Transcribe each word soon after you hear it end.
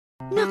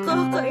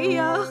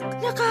Nakakaiyak,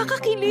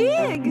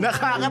 nakakakilig,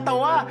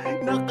 Nakakatawa,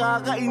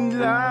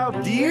 nakaka-inlove.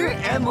 Dear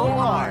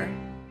MOR.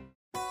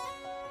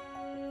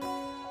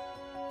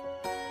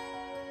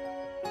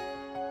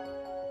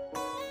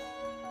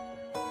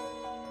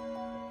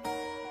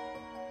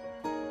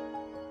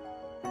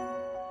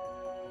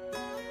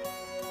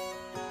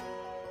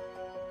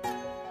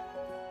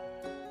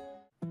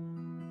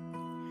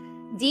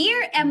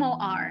 Dear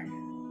MOR,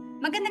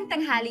 magandang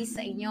tanghali sa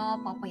inyo,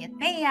 Popoy at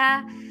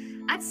Pea,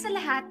 at sa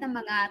lahat ng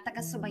mga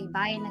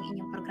taga-subaybay ng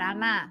inyong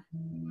programa.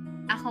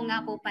 Ako nga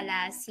po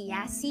pala si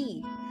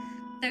Yassi,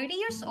 30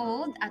 years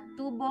old at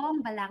tubong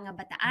Balanga,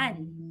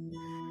 Bataan.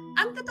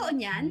 Ang totoo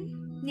niyan,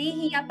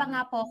 nahihiya pa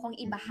nga po akong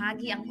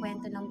ibahagi ang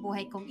kwento ng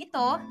buhay kong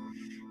ito,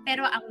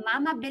 pero ang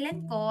Mama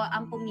Belen ko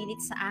ang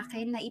pumilit sa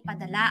akin na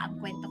ipadala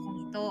ang kwento kong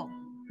ito.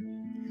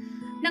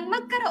 Nang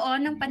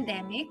magkaroon ng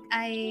pandemic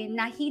ay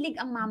nahilig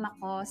ang mama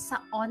ko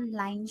sa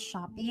online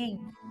shopping.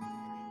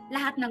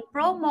 Lahat ng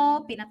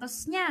promo,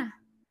 pinatos niya.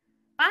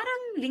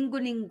 Parang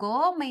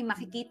linggo-linggo may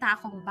makikita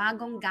akong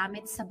bagong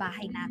gamit sa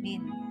bahay namin.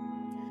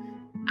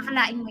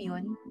 Akalain mo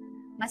yun?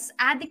 Mas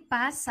adik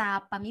pa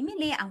sa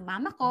pamimili ang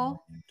mama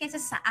ko kesa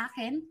sa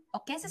akin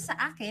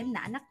na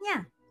anak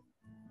niya.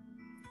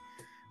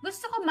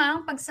 Gusto ko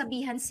mang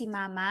pagsabihan si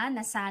mama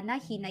na sana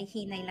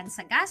hinay-hinay lang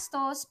sa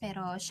gastos,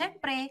 pero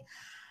syempre,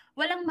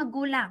 walang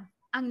magulang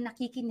ang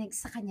nakikinig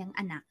sa kanyang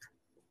anak.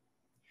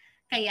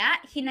 Kaya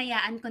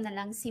hinayaan ko na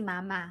lang si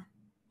mama.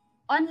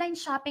 Online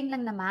shopping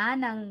lang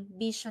naman ang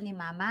bisyo ni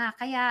mama,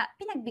 kaya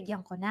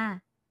pinagbigyan ko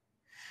na.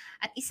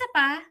 At isa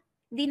pa,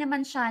 di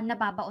naman siya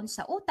nababaon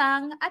sa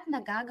utang at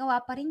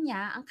nagagawa pa rin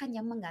niya ang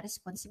kanyang mga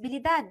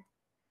responsibilidad.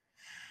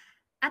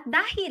 At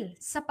dahil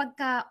sa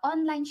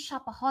pagka-online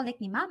shopaholic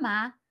ni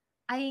mama,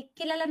 ay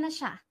kilala na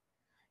siya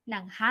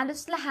ng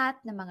halos lahat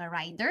ng mga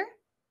rider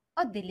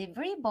o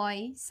delivery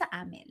boy sa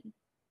amin.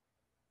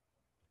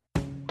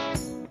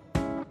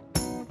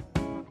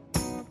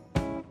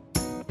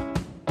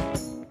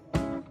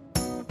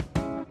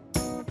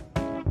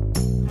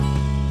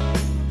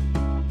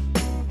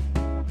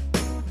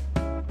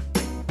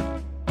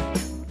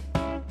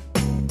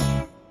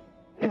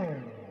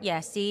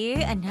 Yassi,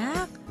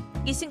 anak,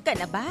 gising ka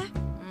na ba?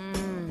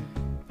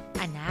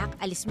 Anak,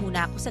 alis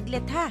muna ako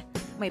saglit ha.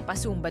 May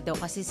pasumba daw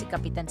kasi si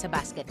Kapitan sa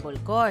basketball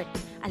court.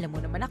 Alam mo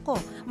naman ako,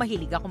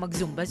 mahilig ako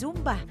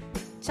mag-zumba-zumba.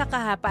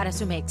 Tsaka para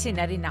sumeksi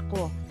na rin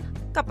ako.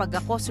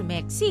 Kapag ako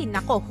sumeksi,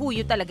 nako,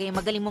 huyo talaga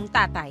yung magaling mong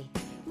tatay.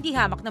 Hindi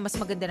hamak na mas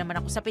maganda naman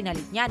ako sa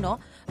pinalit niya, no?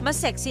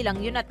 Mas sexy lang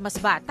yun at mas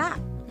bata.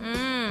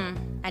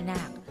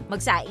 Anak,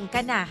 magsaing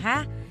ka na,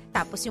 ha?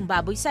 Tapos yung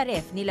baboy sa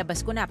ref,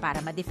 nilabas ko na para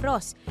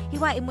ma-defrost.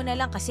 Hiwain mo na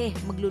lang kasi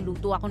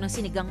magluluto ako ng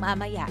sinigang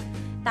mamaya.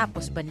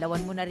 Tapos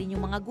banlawan mo na rin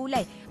yung mga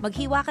gulay.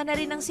 Maghiwa ka na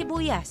rin ng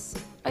sibuyas.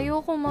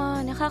 Ayoko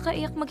ma,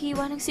 nakakaiyak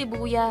maghiwa ng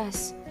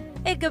sibuyas.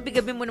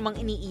 Gabi-gabi mo namang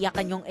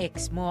iniiyakan yung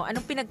ex mo.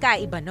 Anong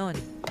pinagkaiba nun?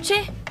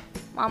 Che,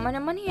 mama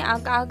naman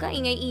aga-aga,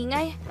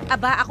 ingay-ingay.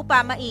 Aba, ako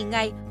pa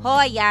maingay.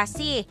 Hoy,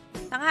 Yassi,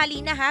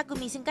 tanghali na ha,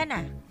 gumising ka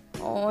na.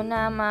 Oo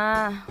na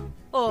ma.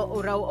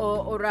 Oo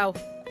raw.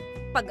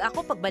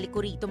 Pagbalik ko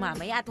rito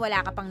mamaya at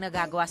wala ka pang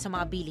nagagawa sa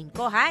mga bilin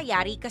ko ha,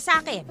 yari ka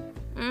sa akin.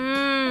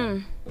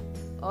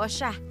 O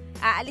siya,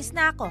 aalis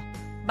na ako.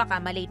 Baka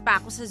malate pa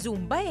ako sa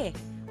Zumba eh.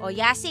 O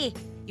Yassi,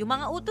 yung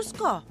mga utos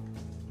ko.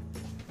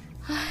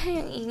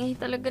 Ay, ang ingay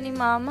talaga ni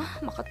mama.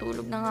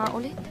 Makatulog na nga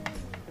ulit.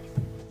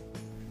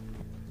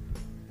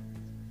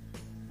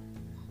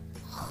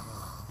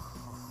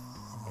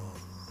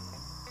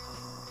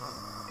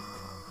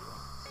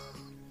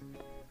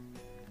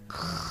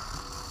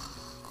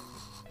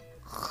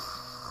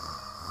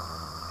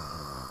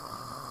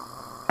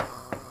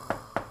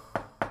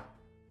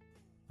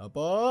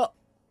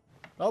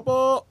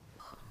 Opo.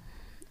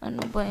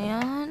 Ano ba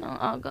yan? Ang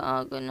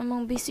aga-aga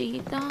namang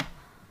bisita.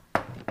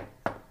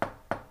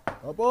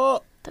 Opo.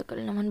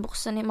 Tagal naman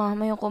buksan ni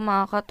mama yung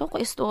kumakatok.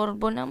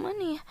 Istorbo naman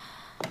eh.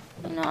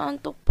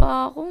 Inaantok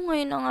pa ako.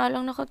 Ngayon na nga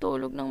lang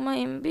nakatulog ng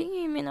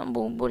maimbing eh.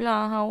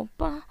 Minambubulahaw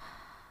pa.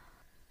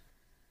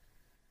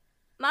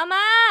 Mama!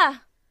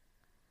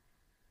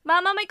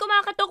 Mama, may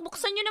kumakatok.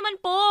 Buksan nyo naman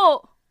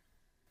po.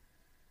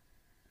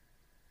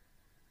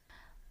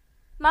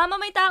 Mama,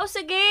 may tao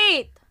sa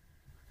gate.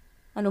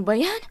 Ano ba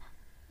yan?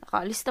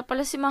 Nakaalis na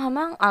pala si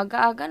mama. Ang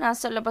aga-aga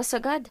nasa labas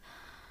agad.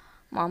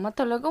 Mama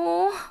talaga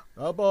oh.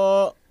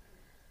 Opo.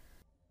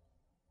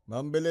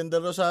 Ma'am Belinda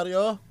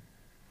Rosario?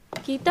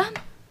 Kita,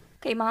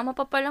 kay mama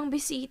pa palang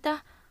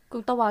bisita.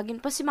 Kung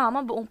tawagin pa si mama,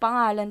 buong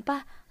pangalan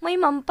pa.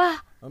 May ma'am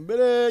pa. Ma'am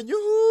Belen,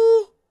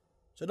 yuhu!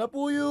 Sana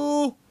po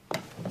yu!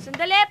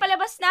 Sandali,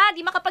 palabas na.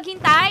 Di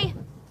makapaghintay.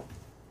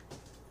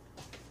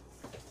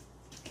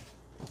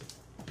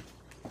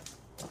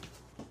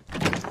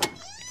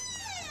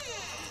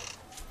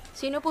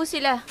 Sino po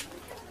sila?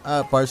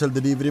 Parcel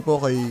delivery po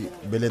kay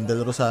Belinda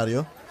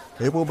Rosario.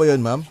 Kayo po ba yun,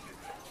 ma'am?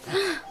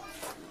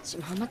 Si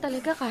mama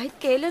talaga kahit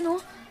kailan oh.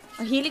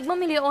 Ang hilig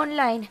mamili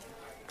online.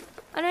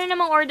 Ano na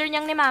namang order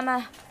niyang ni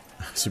mama?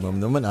 Si ma'am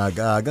naman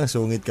aga-agang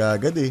sungit ka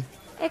agad eh.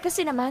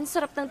 Kasi naman,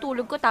 sarap ng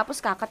tulog ko tapos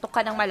kakatok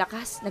ka ng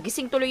malakas.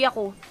 Nagising tuloy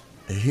ako.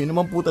 Yun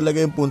naman po talaga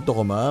yung punto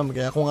ko, ma'am.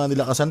 Kaya ako nga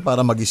nilakasan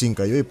para magising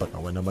kayo.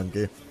 Patawa naman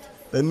kayo.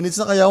 10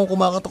 minutes na kaya akong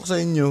kumakatok sa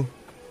inyo.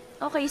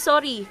 Okay,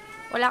 sorry.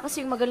 Wala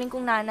kasing magaling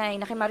kong nanay.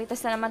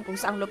 Nakimaritas na naman kung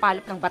saang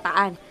lupalop ng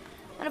bataan.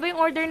 Ano ba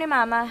yung order ni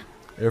Mama?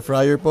 Air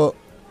fryer po.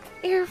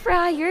 Air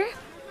fryer?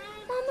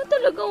 Mama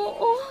talaga,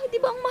 oo. Di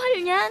ba ang mahal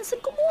niyan?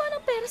 Saan kumuha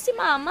ng pera si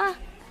Mama?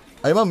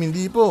 Ay ma'am,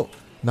 hindi po.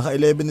 Naka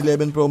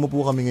 11/11 promo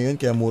po kami ngayon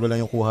kaya mura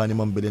lang yung kuha ni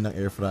Ma'am Belen ng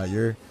air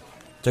fryer.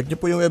 Check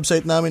niyo po yung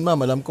website namin, ma'am.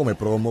 Alam ko may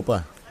promo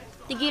pa.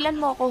 Tigilan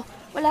mo ako.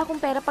 Wala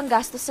akong pera pang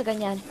gastos sa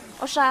ganyan.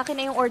 O siya, akin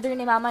na yung order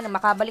ni Mama na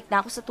makabalik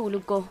na ako sa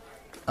tulog ko.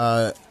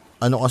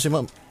 Ano kasi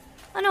ma'am?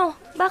 Ano?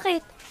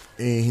 Bakit?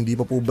 Hindi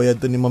pa po bayad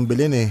to ni Ma'am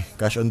Belen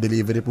Cash on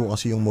delivery po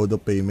kasi yung mode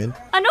of payment.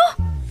 Ano?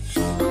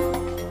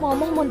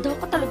 Mamang manda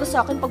ka talaga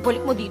sa akin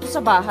pagbalik mo dito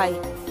sa bahay.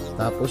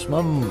 Tapos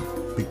ma'am,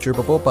 picture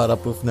pa po para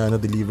proof na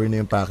deliver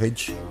na yung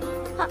package.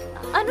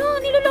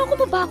 Ano? Niloloko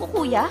mo ba ako,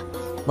 kuya?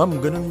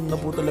 Ma'am, ganun na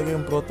po talaga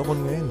yung protocol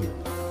ngayon.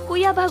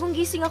 Kuya, bagong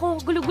gising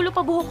ako. Gulo-gulo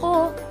pa buhok ko.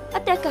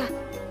 At teka,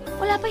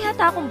 wala pa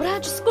yata akong bra.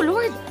 Diyos ko,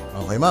 Lord.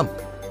 Okay ma'am,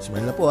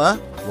 smile na po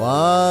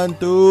 1,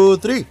 2,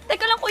 3.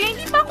 Teka lang, kuya.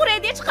 Hindi pa ako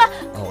ready. At saka,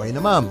 Okay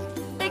na ma'am.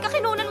 teka,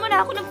 kinunan mo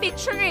na ako ng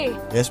picture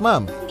Yes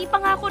ma'am. Hindi pa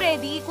nga ako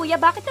ready. Kuya,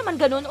 bakit naman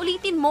ganun?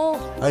 Ulitin mo.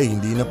 Ay,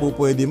 hindi na po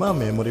pwede ma'am.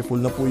 Memory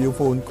full na po yung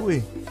phone ko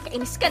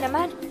Kainis ka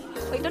naman.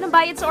 O, ito ng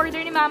bayad sa order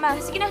ni Mama.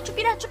 Sige na,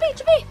 chupi na, chupi,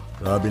 chupi.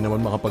 Grabe naman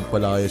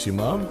makapagpalaya si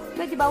ma'am.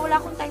 Pwede ba? Wala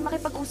akong time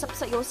makipag-usap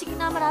sa'yo. Sige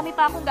na, marami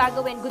pa akong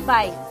gagawin.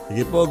 Goodbye.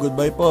 Sige po,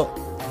 goodbye po.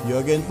 See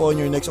you again po on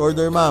your next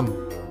order ma'am.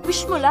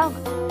 Wish mo lang.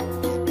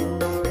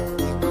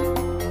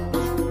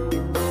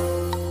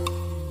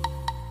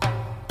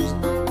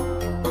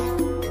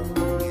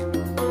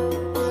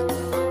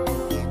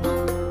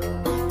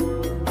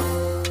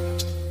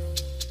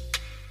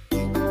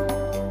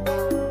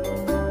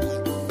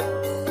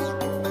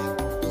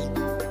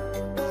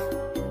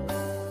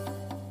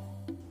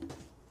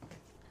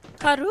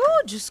 Haro,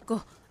 Diyos ko.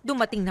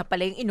 Dumating na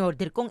pala yung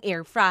in-order kong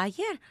air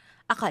fryer.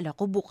 Akala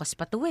ko bukas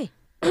pa to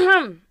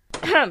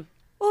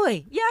Uy,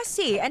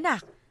 Yassi,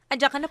 anak.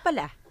 Andiyan ka na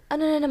pala.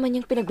 Ano na naman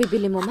yung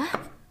pinagbibili mo, Ma?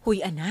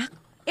 Huy, anak.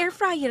 Air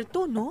fryer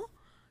to, no?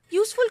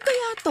 Useful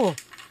kaya to.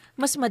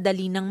 Mas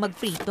madali nang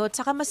magprito at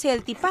saka mas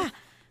healthy pa.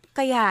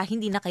 Kaya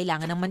hindi na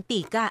kailangan ng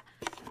mantika.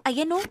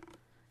 Ayan o.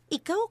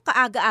 Ikaw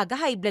kaaga-aga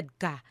high blood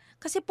ka.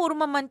 Kasi puro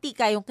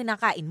mamantika yung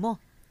kinakain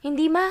mo.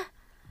 Hindi, Ma.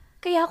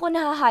 Kaya ako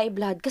naha-high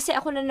blood kasi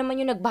ako na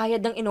naman yung nagbayad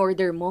ng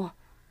in-order mo.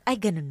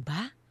 Ay, ganun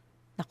ba?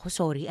 Naku,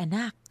 sorry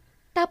anak.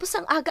 Tapos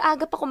ang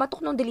aga-aga pa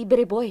kumatok ng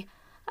delivery boy.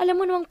 Alam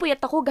mo namang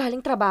puyat ako galing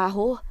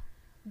trabaho.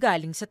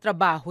 Galing sa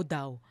trabaho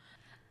daw.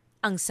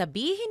 Ang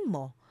sabihin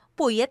mo,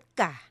 puyat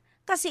ka.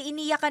 Kasi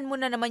iniyakan mo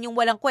na naman yung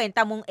walang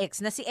kwenta mong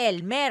ex na si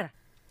Elmer.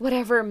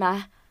 Whatever,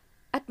 Ma.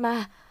 At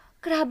Ma,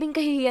 grabing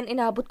kahihiyan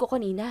inabot ko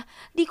kanina.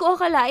 Di ko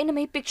akalain na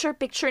may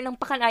picture-picture ng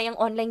pakanayang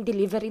online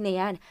delivery na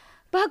yan.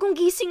 Bagong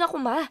gising ako,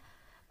 Ma.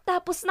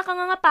 Tapos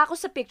nakanganga pa ako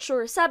sa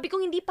picture. Sabi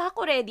kong hindi pa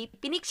ako ready.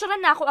 Pinicturean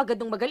na ako agad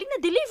ng magaling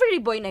na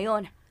delivery boy na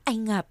yon. Ay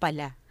nga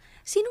pala,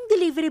 sinong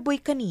delivery boy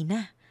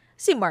kanina?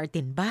 Si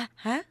Martin ba,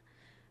 ha?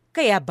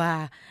 Kaya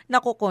ba,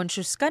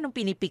 naku-conscious ka nung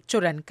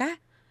pinipicturean ka?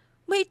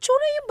 May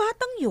itsura yung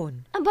batang yun.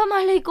 Aba,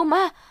 malay ko,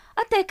 Ma.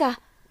 At teka,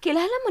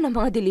 kilala mo ng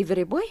mga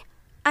delivery boy?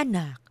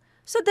 Anak,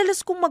 sa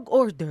dalas kong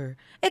mag-order,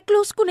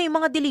 close ko na yung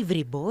mga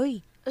delivery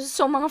boy.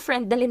 So, mga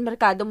friend na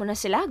merkado mo na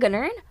sila,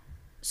 ganun?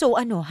 So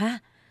ano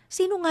ha?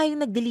 Sino nga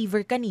yung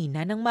nag-deliver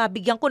kanina nang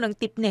mabigyan ko ng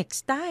tip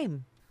next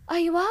time?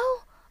 Ay,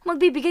 wow.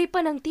 Magbibigay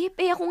pa ng tip.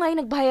 Ako nga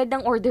yung nagbayad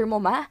ng order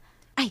mo, Ma.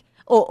 Ay,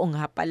 oo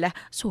nga pala.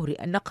 Sorry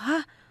anak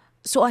ha.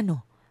 So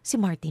ano, si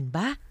Martin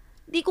ba?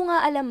 Di ko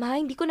nga alam, Ma.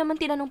 Hindi ko naman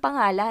tinanong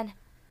pangalan.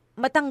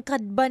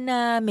 Matangkad ba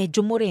na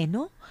medyo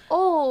moreno?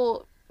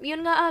 Oh,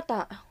 yun nga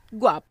ata.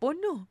 Gwapo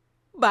no.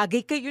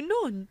 Bagay kayo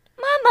nun.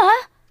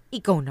 Mama!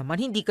 Ikaw naman,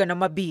 hindi ka na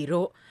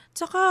mabiro.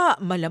 Tsaka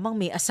malamang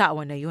may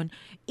asawa na yun.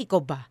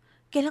 Ikaw ba?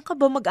 Kailan ka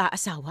ba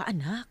mag-aasawa,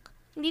 anak?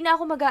 Hindi na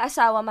ako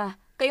mag-aasawa, Ma.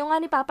 Kayo nga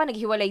ni Papa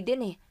naghiwalay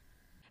din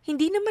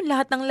Hindi naman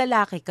lahat ng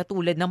lalaki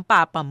katulad ng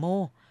papa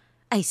mo.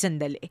 Ay,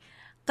 sandali.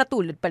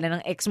 Katulad pala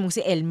ng ex mong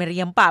si Elmer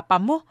yung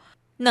papa mo.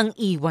 Nang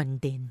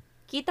iwan din.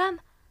 Kita,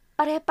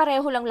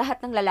 pare-pareho lang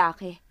lahat ng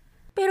lalaki.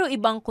 Pero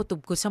ibang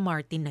kutob ko sa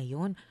Martin na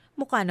yun.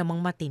 Mukha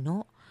namang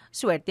matino.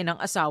 Swerte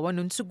ng asawa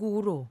nun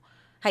siguro.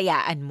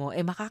 Hayaan mo,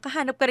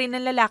 makakahanap ka rin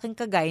ng lalaking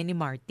kagaya ni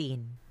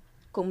Martin.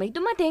 Kung may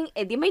dumating,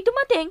 edi may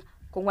dumating.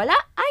 Kung wala,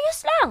 ayos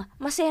lang.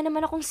 Masaya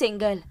naman akong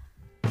single.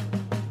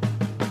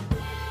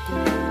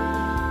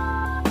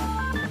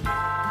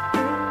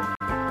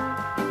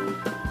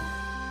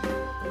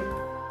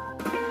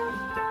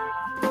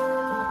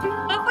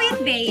 Papayat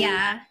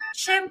Bea,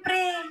 syempre,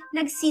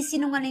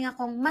 nagsisinungaling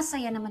akong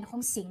masaya naman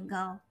akong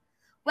single.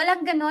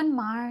 Walang ganon,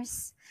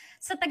 Mars.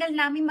 Sa tagal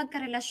namin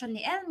magkarelasyon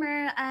ni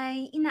Elmer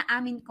ay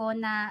inaamin ko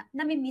na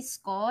namimiss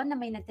ko na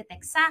may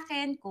nagte-text sa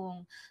akin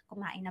kung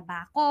kumain na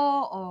ba ako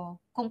o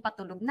kung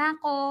patulog na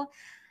ako.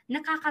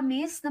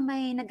 Nakakamiss na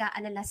may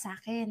nag-aalala sa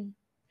akin.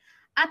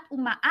 At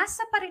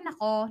umaasa pa rin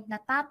ako na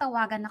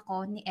tatawagan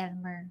ako ni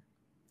Elmer.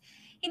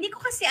 Hindi ko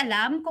kasi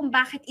alam kung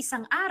bakit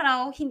isang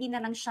araw hindi na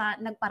lang siya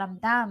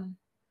nagparamdam.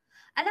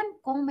 Alam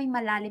kong may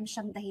malalim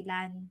siyang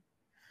dahilan.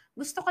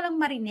 Gusto ko lang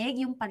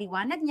marinig yung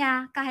paliwanag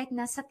niya kahit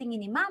na sa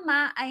tingin ni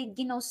Mama ay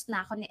ginost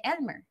na ako ni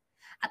Elmer.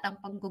 At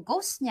ang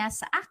pag-ghost niya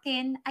sa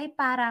akin ay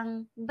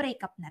parang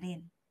breakup na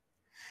rin.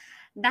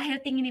 Dahil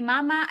tingin ni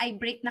Mama ay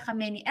break na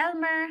kami ni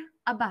Elmer,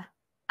 aba,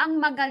 ang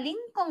magaling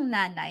kong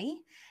nanay,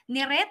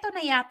 nireto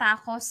na yata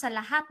ako sa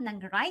lahat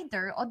ng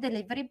rider o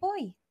delivery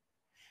boy.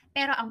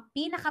 Pero ang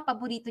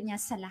pinakapaborito niya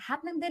sa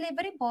lahat ng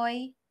delivery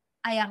boy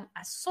ay ang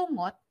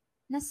asungot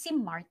na si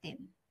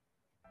Martin.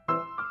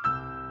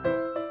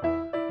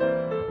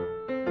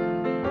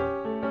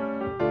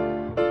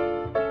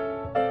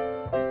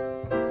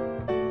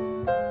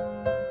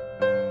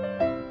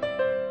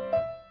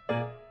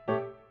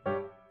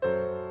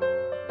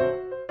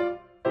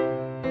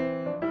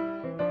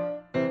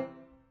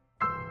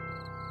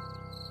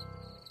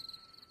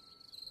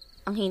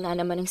 Ang hina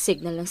naman ng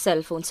signal ng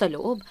cellphone sa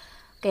loob.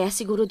 Kaya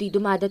siguro di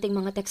dumadating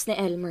mga text ni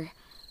Elmer.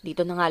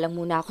 Dito na nga lang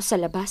muna ako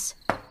sa labas.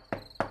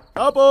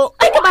 Opo!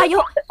 Ay, kabayo!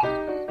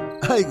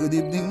 Ay, good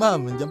evening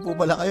ma'am. Nandiyan po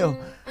pala kayo.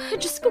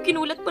 Diyos ko,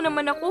 ginulat po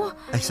naman ako.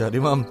 Ay,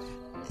 sorry ma'am.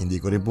 Hindi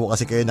ko rin po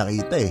kasi kayo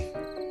nakita eh.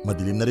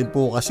 Madilim na rin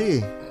po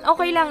kasi.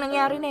 Okay lang,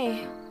 nangyari na eh.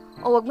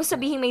 O wag mo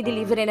sabihin may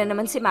delivery na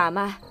naman si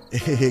Mama.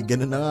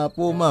 Ganun na nga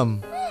po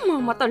ma'am.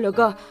 Mama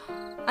talaga.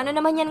 Ano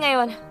naman yan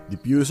ngayon?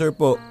 Diffuser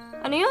po.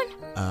 Ano yun?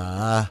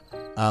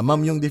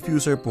 Ma'am, yung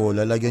diffuser po,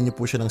 lalagyan niyo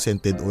po siya ng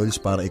scented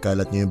oils para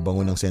ikalat niyo yung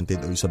bango ng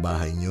scented oil sa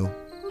bahay niyo.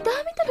 Ang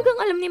dami talagang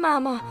alam ni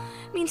Mama.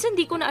 Minsan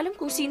di ko na alam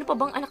kung sino pa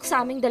bang anak sa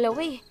aming dalawa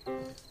eh.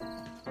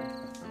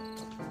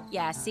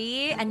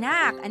 Yassi,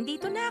 anak,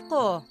 andito na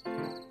ako.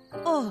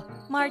 Oh,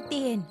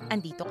 Martin,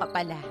 andito ka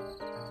pala.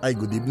 Ay,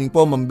 good evening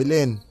po, Ma'am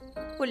Belen.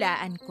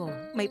 Hulaan ko,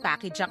 may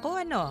package ako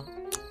ano?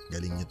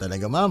 Galing niyo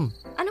talaga, ma'am.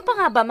 Ano pa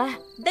nga ba, Ma?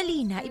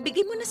 Dali na,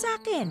 ibigay mo na sa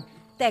akin.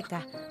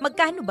 Teka,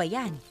 magkano ba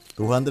yan?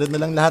 200 na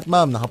lang lahat,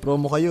 ma'am.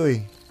 Naka-promo kayo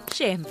eh.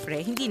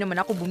 Siyempre, hindi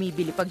naman ako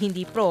bumibili pag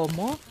hindi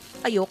promo.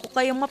 Ayoko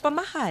kayong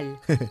mapamahal.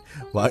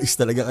 Wais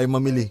talaga kayo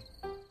mamili.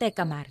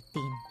 Teka,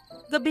 Martin,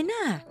 gabi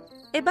na.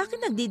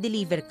 Bakit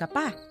nagdi-deliver ka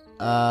pa?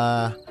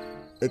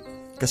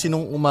 Kasi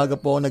nung umaga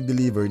po ako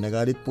nag-deliver,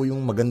 nagalit po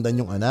yung maganda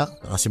niyong anak.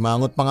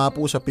 Nakasimangot pa nga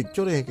po sa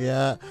picture eh.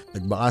 Kaya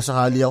nagbaka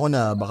sakali ako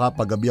na baka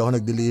paggabi ako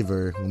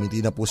nag-deliver, ngumiti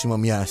na po si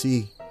Ma'am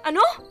Yassi.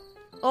 Ano?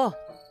 Oh,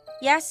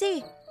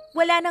 Yassi,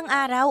 wala nang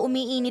araw,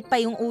 umiinit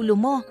pa yung ulo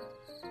mo.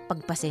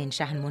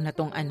 Pagpasensyahan mo na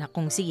tong anak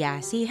kong si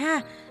Yassi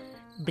ha.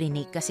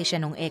 Brinake kasi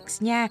siya nung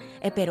ex niya,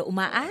 pero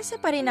umaasa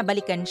pa rin na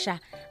balikan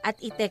siya at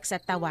i-text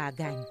at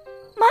tawagan.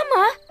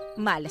 Mama?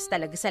 Malas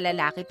talaga sa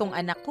lalaki tong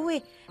anak ko eh.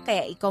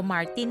 Kaya ikaw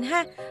Martin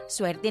ha,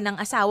 swerte ng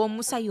asawa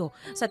mo sa'yo.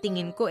 Sa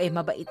tingin ko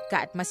mabait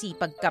ka at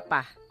masipag ka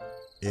pa.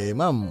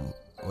 Ma'am,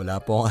 wala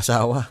po akong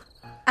asawa.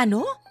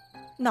 Ano?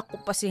 Naku,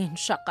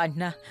 pasensya ka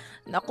na.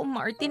 Naku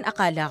Martin,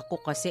 akala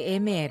ko kasi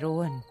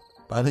meron.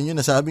 Paano niyo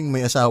nasabing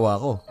may asawa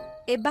ako?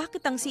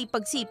 Bakit ang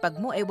sipag-sipag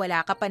mo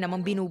wala ka pa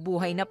namang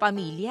binubuhay na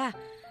pamilya?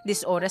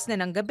 This oras na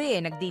ng gabi,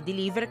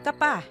 nagdi-deliver ka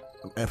pa.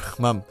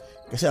 Ma'am,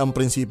 kasi ang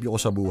prinsipyo ko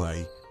sa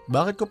buhay,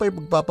 bakit ko pa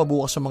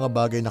ipagpapabukas sa mga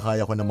bagay na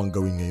kaya ko namang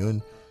gawin ngayon?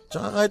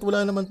 Tsaka kahit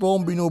wala naman po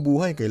akong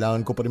binubuhay,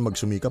 kailangan ko pa rin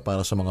magsumika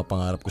para sa mga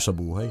pangarap ko sa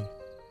buhay.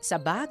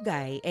 Sa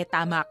bagay,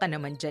 tama ka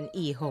naman dyan,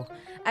 iho.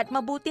 At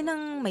mabuti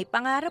nang may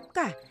pangarap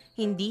ka.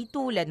 Hindi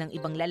tulad ng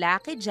ibang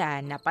lalaki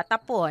dyan na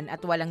patapon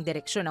at walang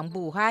direksyon ang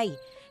buhay.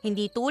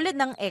 Hindi tulad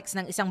ng ex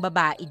ng isang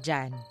babae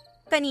dyan.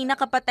 Kanina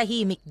ka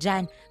patahimik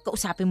dyan,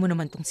 kausapin mo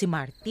naman tong si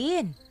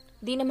Martin.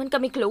 Di naman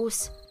kami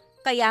close.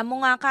 Kaya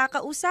mo nga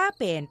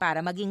kakausapin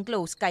para maging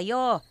close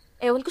kayo.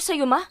 Ewan ko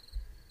sa'yo, Ma.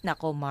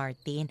 Nako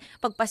Martin,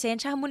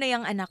 pagpasensya mo na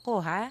yung anak ko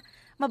ha.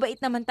 Mabait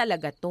naman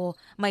talaga to.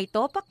 May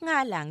topak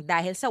nga lang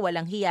dahil sa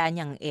walang hiya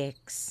niyang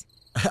ex.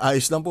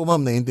 Ayos lang po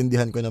ma'am,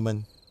 naiintindihan ko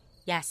naman.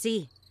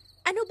 Yassi,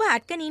 ano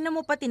ba at kanina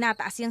mo pa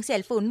tinataas yung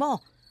cellphone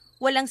mo?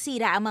 Walang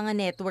sira ang mga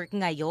network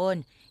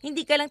ngayon.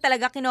 Hindi ka lang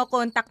talaga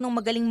kinokontak ng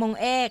magaling mong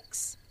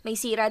ex. May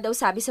sira daw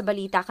sabi sa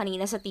balita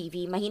kanina sa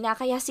TV. Mahina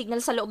kaya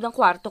signal sa loob ng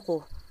kwarto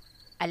ko.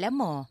 Alam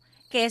mo,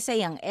 kesa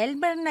yung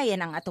Elmer na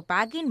yan ang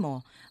atupagin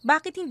mo,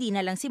 bakit hindi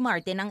na lang si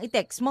Martin ang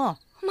i-text mo?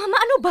 Mama,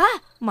 ano ba?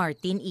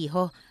 Martin,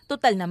 iho,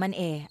 total naman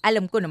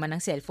alam ko naman ang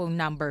cellphone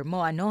number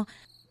mo, ano?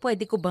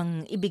 Pwede ko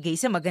bang ibigay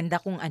sa maganda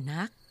kong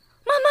anak?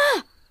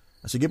 Mama!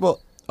 Sige po,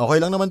 okay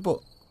lang naman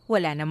po.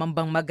 Wala naman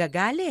bang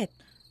magagalit?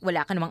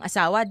 Wala ka namang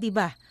asawa, di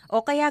ba?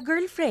 O kaya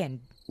girlfriend?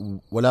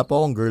 Wala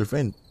po akong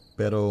girlfriend,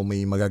 pero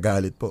may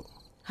magagalit po.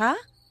 Ha?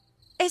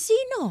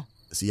 Sino?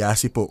 Si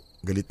Yassi po,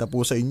 galit na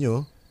po sa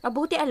inyo.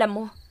 Mabuti alam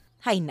mo.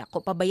 Hay nako,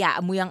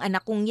 pabayaan mo yung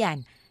anak kong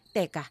yan.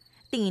 Teka,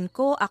 tingin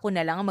ko ako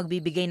na lang ang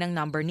magbibigay ng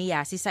number ni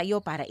Yassi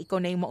sa'yo para ikaw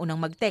na yung maunang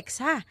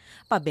mag-text ha.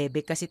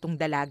 Pabebe kasi tong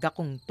dalaga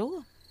kong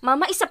to.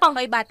 Mama, isa pang...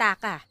 Kay bata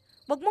ka,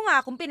 wag mo nga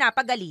akong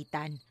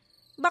pinapagalitan.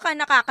 Baka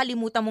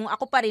nakakalimutan mong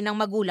ako pa rin ang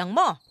magulang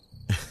mo.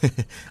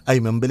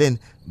 Ay, Ma'am Belen,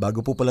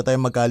 bago po pala tayo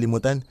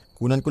magkalimutan,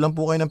 kunan ko lang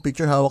po kayo ng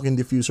picture hawak yung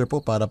diffuser po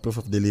para proof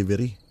of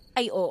delivery.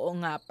 Ay oo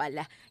nga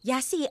pala.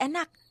 Yassi,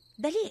 anak,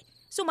 dali.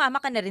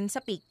 Sumama ka na rin sa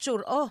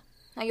picture, oh.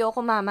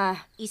 Ayoko,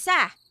 Mama.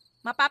 Isa,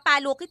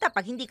 mapapalo kita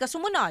pag hindi ka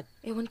sumunod.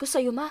 Ewan ko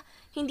sa'yo, Ma.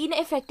 Hindi na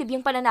effective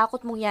yung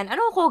pananakot mong yan.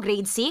 Ano ako,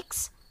 grade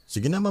 6?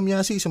 Sige na, Ma'am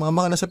Yassi,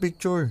 sumama ka na sa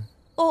picture.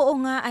 Oo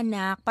nga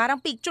anak,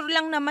 parang picture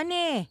lang naman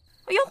eh.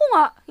 Ayoko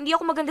nga. Hindi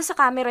ako maganda sa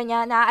camera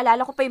niya.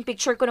 Naaalala ko pa yung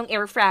picture ko ng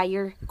air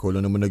fryer. Ikaw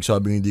lang naman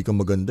nagsabing hindi ka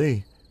maganda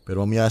eh.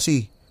 Pero Ma'am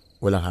Yassi,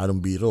 walang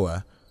halong biro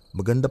ah.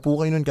 Maganda po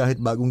kayo nun kahit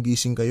bagong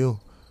gising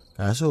kayo.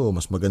 Kaso,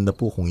 mas maganda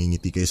po kung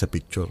ngingiti kayo sa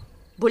picture.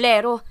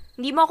 Bolero,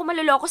 hindi mo ako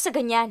maluloko sa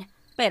ganyan.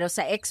 Pero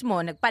sa ex mo,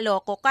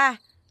 nagpaloko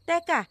ka.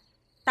 Teka,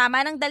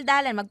 tama ng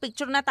daldalan,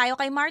 magpicture na tayo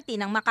kay Marty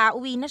nang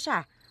makauwi na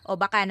siya. O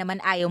baka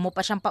naman ayaw mo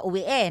pa siyang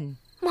pauwiin.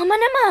 Mama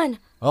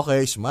naman!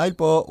 Okay, smile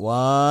po.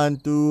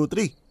 1, 2,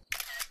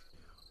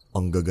 3.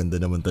 Ang gaganda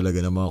naman talaga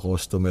ng mga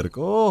customer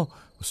ko.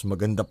 Mas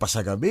maganda pa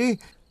sa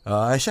gabi.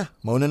 Siya,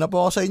 mauna na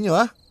po ako sa inyo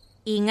ha.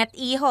 Ingat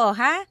iho,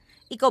 ha?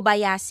 Ikaw ba,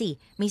 Yassi?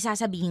 May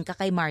sasabihin ka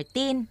kay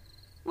Martin.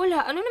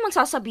 Wala, ano namang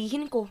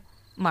sasabihin ko?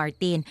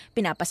 Martin,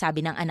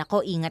 pinapasabi ng anak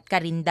ko, ingat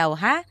ka rin daw,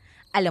 ha?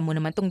 Alam mo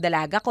naman tong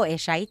dalaga ko,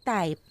 shy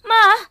type.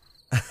 Ma!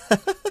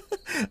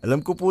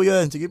 Alam ko po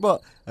yan. Sige po,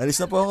 alis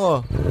na po ako.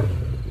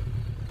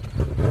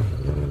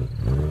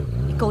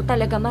 Ikaw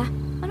talaga, Ma.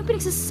 Ano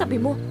pinagsasabi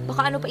mo?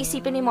 Baka ano pa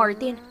isipin ni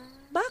Martin?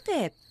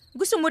 Bakit?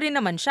 Gusto mo rin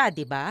naman siya,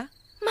 di ba?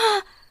 Ma,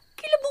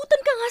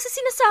 kilabutan ka nga sa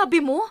sinasabi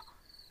mo.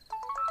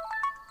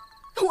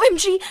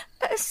 OMG!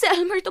 Si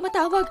Elmer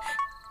tumatawag.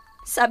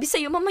 Sabi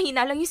sa'yo, Ma,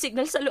 mahina lang yung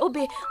signal sa loob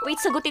eh. Wait,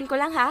 sagutin ko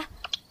lang ha.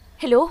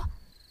 Hello?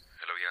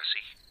 Hello,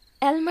 Yassi.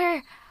 Elmer,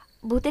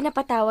 buti na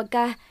patawag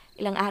ka.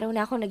 Ilang araw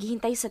na ako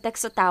naghihintay sa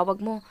text sa tawag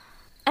mo.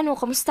 Ano,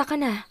 kamusta ka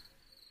na?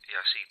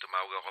 Yassi,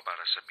 tumawag ako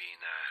para sabihin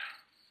na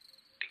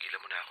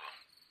tigilan mo na ako.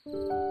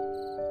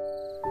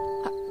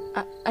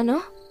 Ano?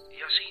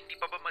 Yassi, hindi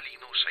pa ba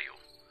malinaw sa'yo?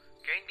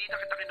 Kaya hindi na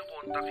kita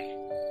kinukontak eh.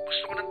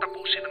 Gusto ko nang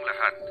tapusin ang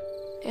lahat.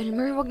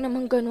 Elmer, wag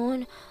naman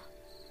ganun.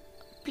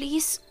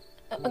 Please,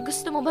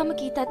 gusto mo ba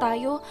magkita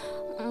tayo?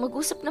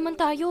 Mag-usap naman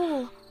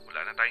tayo. Wala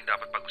na tayong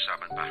dapat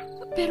pag-usapan pa.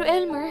 Pero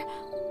Elmer,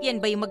 Yan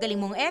ba yung magaling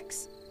mong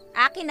ex?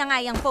 Akin na nga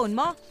yung phone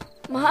mo.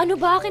 Ma, ano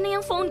ba? Akin na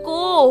yung phone ko.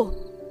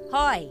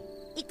 Hoy,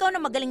 ikaw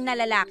na magaling na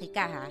lalaki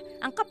ka ha.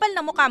 Ang kapal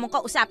na mukha mong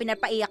kausapin at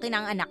paiyakin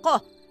ang anak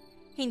ko.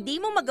 Hindi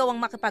mo magawang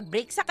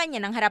makipag-break sa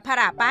kanya ng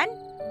harap-harapan?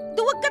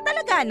 Duwag ka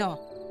talaga, no?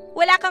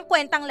 Wala kang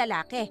kwentang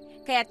lalaki,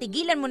 kaya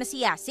tigilan mo na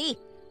si Yassi.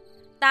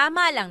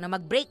 Tama lang na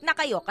mag-break na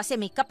kayo kasi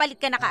may kapalit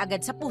ka na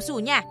kaagad sa puso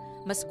niya.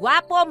 Mas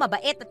gwapo,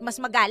 mabait at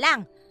mas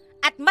magalang.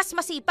 At mas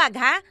masipag,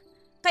 ha?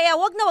 Kaya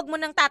wag na wag mo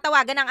nang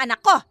tatawagan ang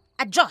anak ko.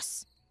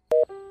 Adios!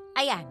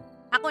 Ayan,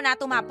 ako na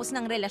tumapos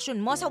ng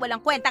relasyon mo sa walang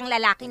kwentang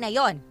lalaki na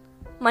yon.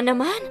 Ma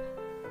naman?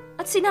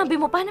 At sinabi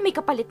mo pa na may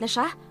kapalit na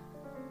siya?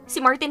 Si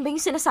Martin ba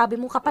yung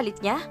sinasabi mong kapalit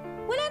niya?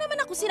 Wala naman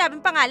ako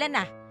sinabing pangalan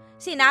na.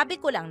 Sinabi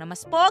ko lang na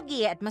mas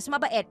pogi at mas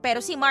mabait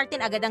pero si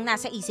Martin agad ang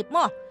nasa isip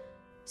mo.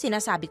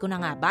 Sinasabi ko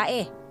na nga ba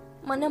eh.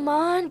 Ma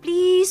naman,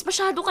 please.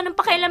 Masyado ka ng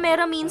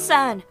pakialamera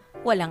minsan.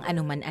 Walang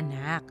anuman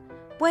anak.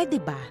 Pwede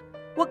ba?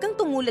 Huwag kang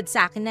tumulad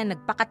sa akin na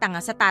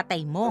nagpakatanga sa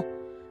tatay mo.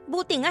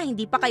 Buti nga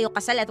hindi pa kayo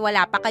kasal at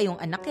wala pa kayong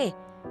anak eh.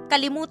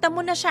 Kalimutan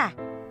mo na siya.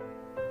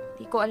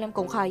 Di ko alam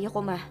kung kaya ko,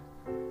 Ma.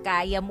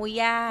 Kaya mo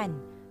yan.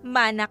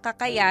 Mana ka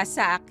kaya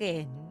sa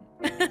akin.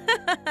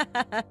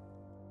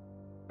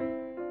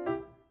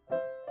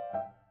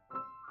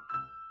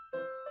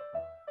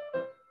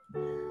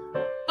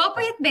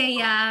 Popoy at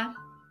Bea,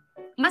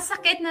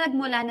 masakit na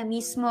nagmula na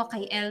mismo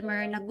kay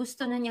Elmer na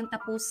gusto na niyang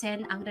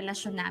tapusin ang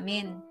relasyon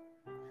namin.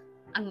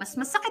 Ang mas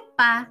masakit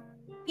pa,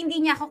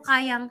 hindi niya ako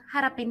kayang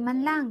harapin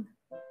man lang.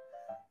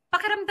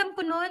 Pakiramdam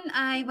ko noon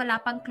ay wala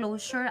pang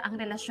closure ang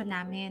relasyon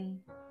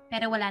namin.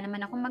 Pero wala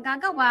naman akong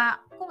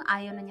magagawa kung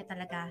ayaw na niya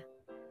talaga.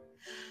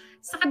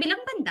 Sa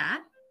kabilang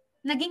banda,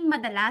 naging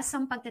madalas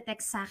ang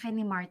pagte-text sa akin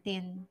ni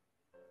Martin.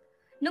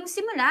 Nung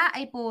simula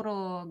ay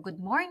puro good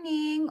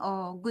morning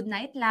o good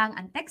night lang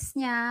ang text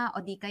niya o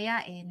di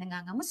kaya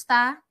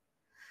nangangamusta.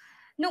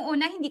 Nung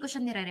una hindi ko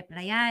siya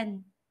nire-replyan.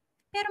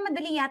 Pero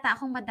madali yata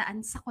akong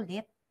madaan sa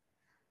kulit.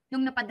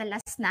 Nung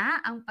napadalas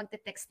na ang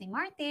pagte-text ni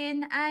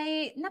Martin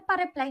ay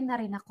napareply na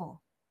rin ako.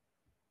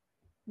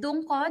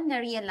 Doon ko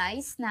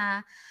na-realize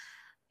na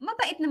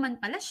mabait naman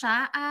pala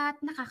siya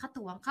at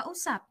nakakatuwang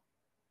kausap.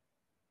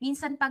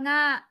 Minsan pa nga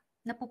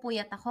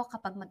napupuyat ako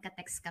kapag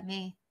magka-text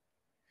kami.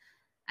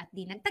 At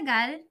di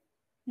nagtagal,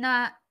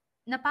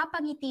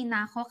 napapangiti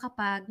na ako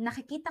kapag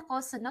nakikita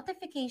ko sa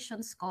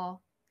notifications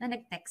ko na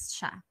nag-text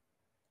siya.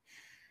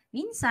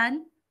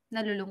 Minsan,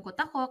 nalulungkot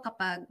ako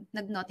kapag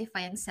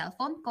nag-notify ang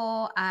cellphone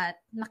ko at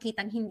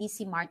makitang hindi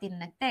si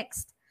Martin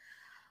nag-text.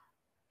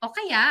 O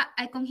kaya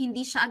ay kung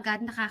hindi siya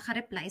agad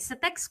nakaka-reply sa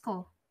text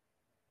ko.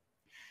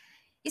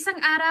 Isang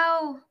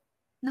araw,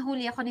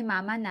 nahuli ako ni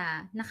Mama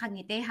na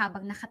nakangiti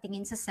habang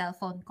nakatingin sa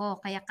cellphone ko,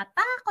 kaya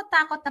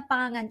katakot-takot na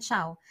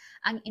pangangantsaw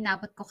ang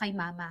inabot ko kay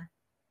Mama.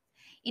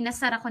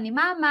 Inasar ako ni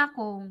Mama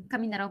kung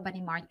kami na raw ba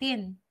ni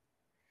Martin.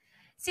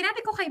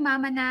 Sinabi ko kay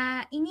Mama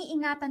na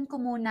iniingatan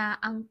ko muna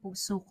ang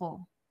puso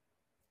ko.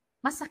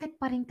 Masakit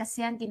pa rin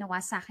kasi ang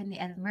ginawa sa akin ni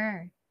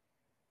Elmer.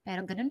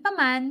 Pero ganun pa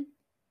man,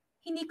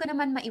 hindi ko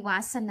naman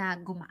maiwasan na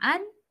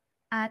gumaan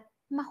at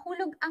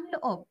mahulog ang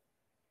loob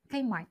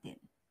kay Martin.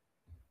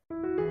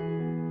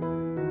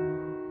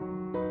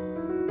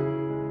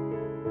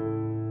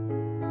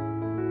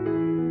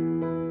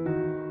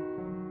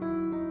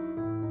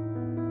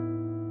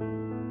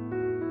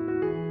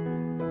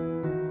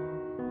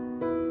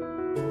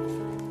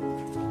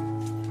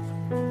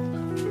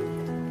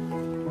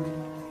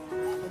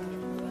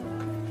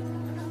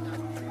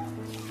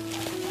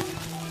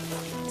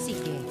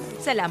 Sige,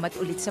 salamat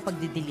ulit sa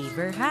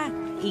pagde-deliver ha.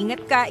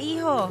 Ingat ka,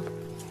 iho.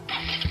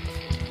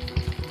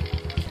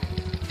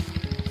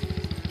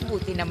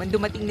 Buti naman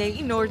dumating na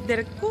yung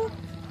in-order ko.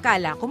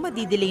 Kala ko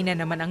madidelay na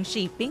naman ang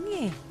shipping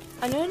eh.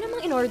 Ano na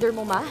namang in-order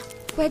mo, Ma?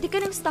 Pwede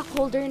ka ng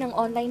stockholder ng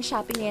online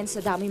shopping ngayon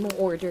sa dami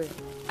mong order.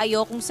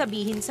 Ayokong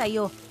sabihin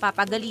sa'yo,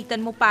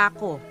 papagalitan mo pa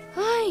ako.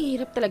 Ay,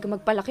 hirap talaga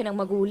magpalaki ng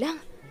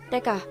magulang.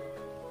 Teka,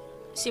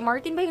 si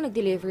Martin ba yung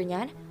nag-deliver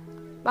niyan?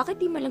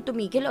 Bakit di man lang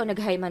tumigil o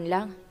nag-hi man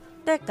lang?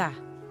 Teka,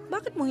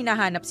 bakit mo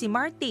hinahanap si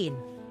Martin?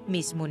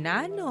 Miss mo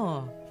na,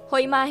 no?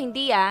 Hoy Ma,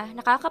 hindi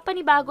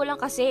nakakapanibago lang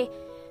kasi.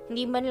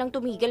 Hindi man lang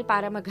tumigil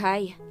para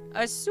mag-hi.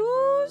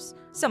 Asus!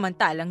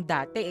 Samantalang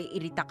dati,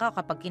 irita ka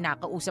kapag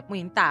kinakausap mo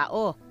yung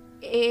tao.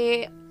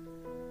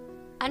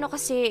 Ano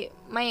kasi,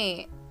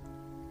 may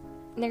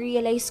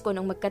na-realize ko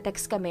nung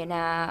magka-text kami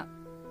na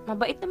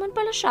mabait naman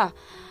pala siya.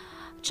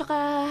 Tsaka,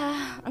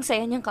 ang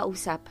saya niyang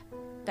kausap.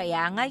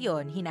 Kaya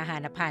ngayon,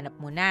 hinahanap-hanap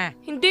mo na.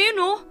 Hindi,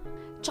 no?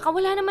 Tsaka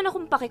wala naman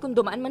akong pake kung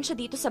dumaan man siya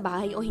dito sa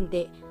bahay o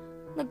hindi.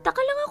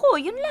 Nagtaka lang ako,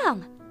 yun lang.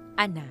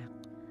 Anak,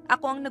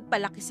 ako ang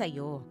nagpalaki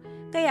sa'yo.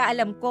 Kaya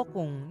alam ko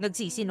kung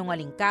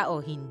nagsisinungaling ka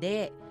o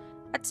hindi.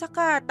 At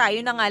saka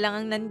tayo na nga lang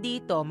ang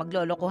nandito,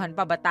 maglolokohan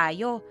pa ba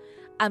tayo?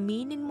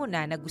 Aminin mo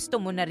na gusto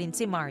mo na rin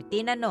si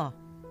Martin, ano?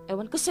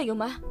 Ewan ko sa'yo,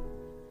 Ma.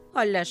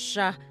 Hala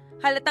siya,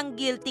 halatang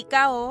guilty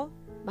ka oh.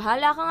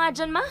 Bahala ka nga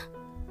dyan, Ma.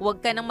 Huwag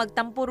ka nang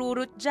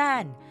magtampururot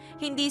dyan.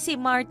 Hindi si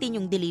Martin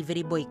yung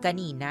delivery boy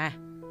kanina.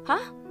 Ha?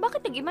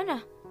 Bakit nag-iba na?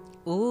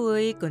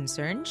 Uy,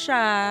 concerned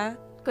siya.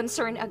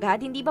 Concern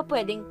agad? Hindi ba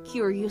pwedeng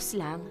curious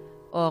lang?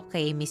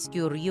 Okay, Miss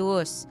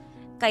Curious.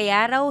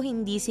 Kaya raw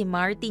hindi si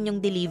Martin yung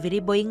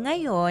delivery boy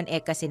ngayon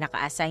kasi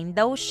naka-assign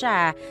daw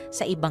siya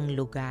sa ibang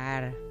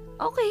lugar.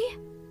 Okay.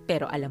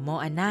 Pero alam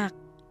mo anak,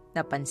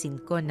 napansin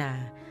ko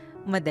na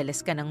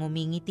madalas ka nang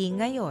umingiti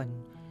ngayon.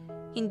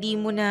 Hindi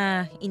mo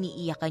na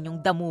iniiyakan yung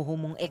damuho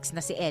mong ex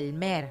na si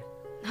Elmer.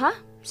 Ha?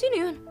 Sino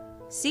yun?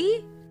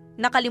 See?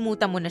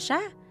 Nakalimutan mo na siya?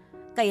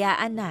 Kaya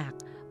anak,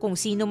 kung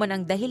sino man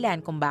ang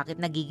dahilan kung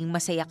bakit nagiging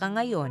masaya ka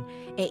ngayon,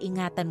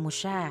 ingatan mo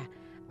siya.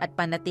 At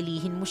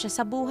panatilihin mo siya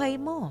sa buhay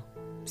mo.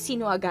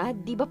 Sino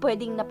agad? Di ba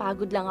pwedeng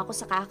napagod lang ako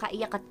sa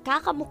kakaiyak at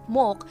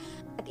kakamukmok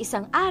at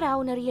isang araw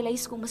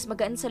na-realize kong mas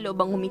magaan sa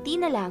loob ang umiti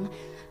na lang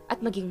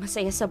at maging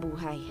masaya sa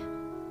buhay?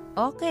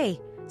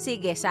 Okay,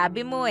 sige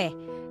sabi mo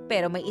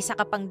Pero may isa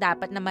ka pang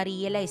dapat na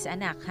ma-realize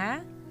anak ha?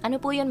 Ano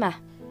po yun, Ma?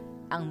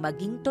 Ang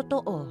maging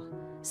totoo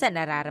sa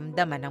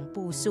nararamdaman ng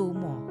puso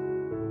mo.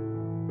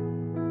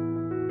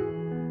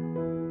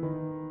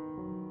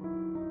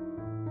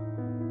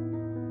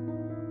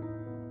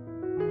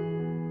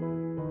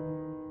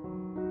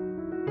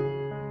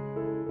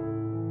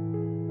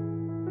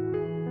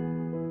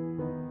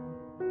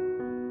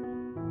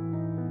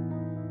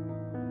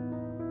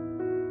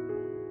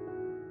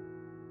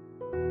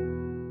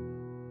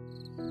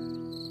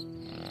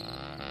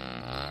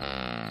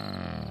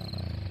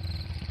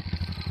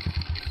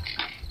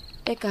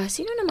 Teka,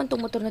 sino naman tong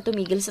motor na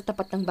tumigil sa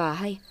tapat ng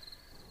bahay?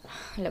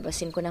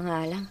 Labasin ko na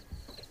nga lang.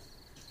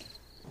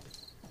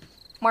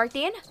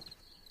 Martin?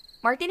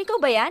 Martin, ikaw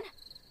ba yan?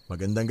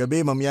 Magandang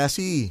gabi, Ma'am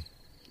Yassi.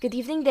 Good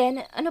evening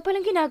din. Ano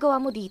palang ginagawa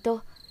mo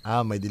dito?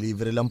 May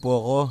delivery lang po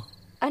ako.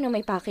 Ano,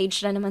 may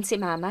package na naman si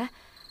Mama?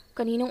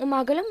 Kaninang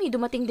umaga lang may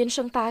dumating din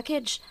siyang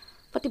package.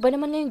 Pati ba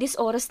naman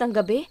ngayong oras ng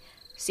gabi?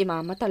 Si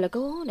Mama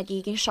talaga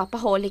nagiging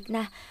shopaholic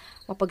na.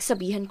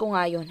 Mapagsabihan ko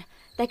nga yun.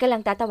 Teka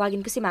lang,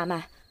 tatawagin ko si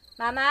Mama.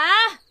 Mama!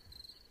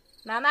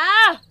 Mama!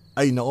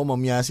 Ay nako,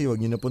 Ma'am Yassi,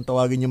 huwag niyo na pong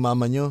tawagin yung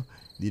mama niyo.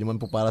 Hindi naman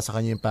po para sa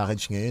kanya yung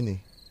package ngayon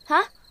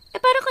Ha?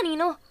 Para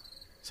kanino?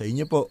 Sa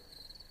inyo po.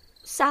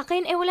 Sa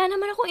akin, wala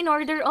naman ako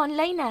in-order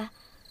online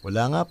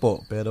Wala nga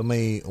po, pero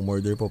may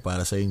umorder po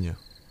para sa inyo.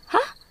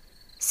 Ha?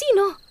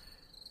 Sino?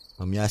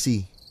 Ma'am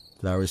Yassi,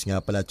 flowers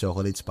nga pala at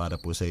chocolates para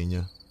po sa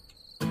inyo.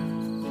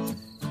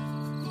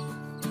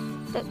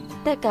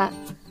 Teka,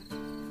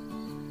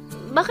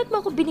 bakit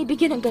mo ako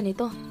binibigyan ng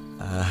ganito?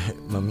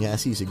 Ma'am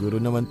Yassi, siguro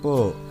naman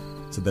po,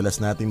 sa dalas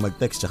nating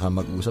mag-text tsaka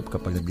mag-usap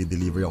kapag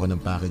nag-deliver ako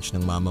ng package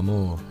ng mama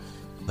mo,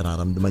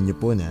 nararamdaman niyo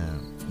po na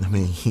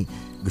may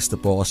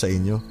gusto po ako sa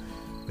inyo.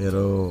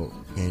 Pero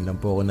ngayon lang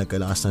po ako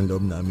nagkalakas ng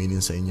loob na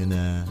aminin sa inyo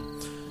na,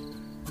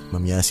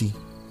 Ma'am Yassi,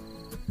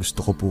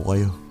 gusto ko po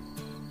kayo.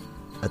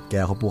 At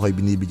kaya ako po kayo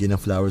binibigyan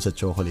ng flowers at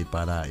chocolate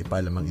para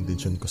ipaalam ang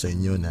intensyon ko sa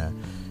inyo na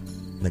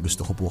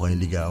gusto ko po kayong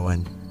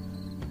ligawan.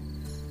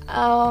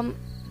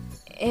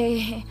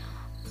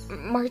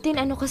 Martin,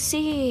 ano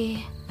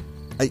kasi?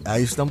 Ay,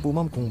 ayos lang po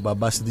ma'am kung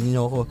babasa din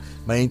niyo ako.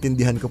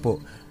 Maintindihan ko po.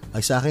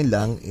 Ay sa akin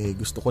lang,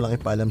 gusto ko lang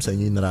ipaalam sa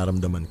inyo yung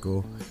nararamdaman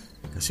ko.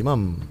 Kasi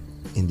ma'am,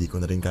 hindi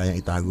ko na rin kayang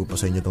itago pa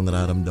sa inyo itong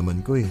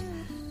nararamdaman ko eh.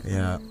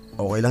 Kaya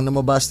okay lang na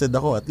mabasted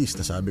ako, at least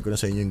nasabi ko na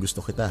sa inyo yung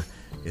gusto kita.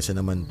 Kaysa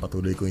naman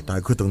patuloy kong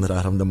itago itong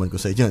nararamdaman ko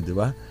sa inyo, di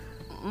ba?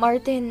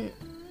 Martin,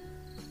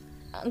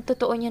 ang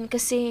totoo niyan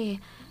kasi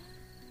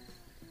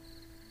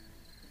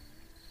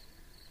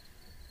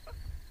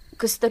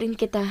gusto rin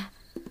kita.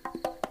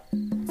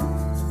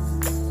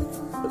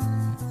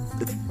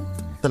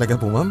 Talaga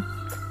po ma'am?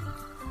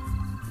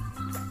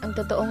 Ang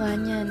totoo nga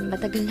niyan,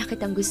 matagal na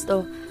kitang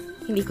gusto.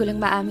 Hindi ko lang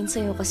maamin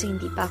sa'yo kasi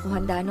hindi pa ako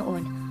handa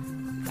noon.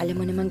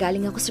 Alam mo naman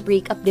galing ako sa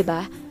breakup, di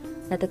ba?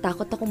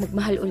 Natatakot akong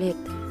magmahal ulit.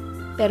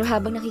 Pero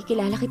habang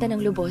nakikilala kita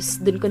ng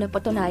lubos, dun ko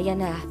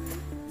napatunayan na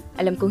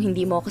alam kong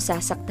hindi mo ako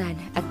sasaktan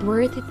at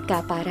worth it ka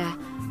para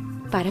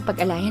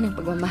pag-alayan ng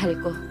pagmamahal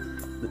ko.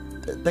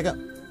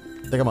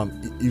 Teka ma'am,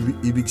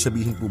 ibig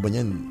sabihin po ba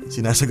niyan,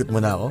 sinasagot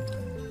mo na ako?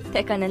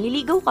 Teka,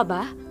 naliligaw ka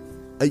ba?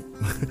 Ay,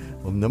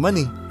 ma'am naman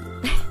eh.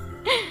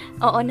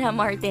 Oo na,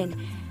 Martin.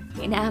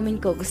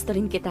 Inaamin ko, gusto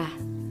rin kita.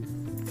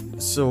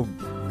 So,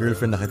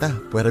 girlfriend na kita,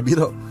 puwera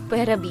biro.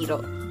 Puwera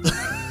biro.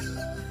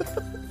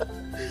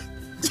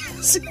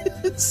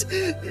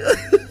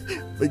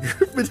 May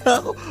girlfriend na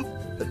ako.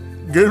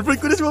 Girlfriend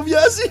ko na si Ma'am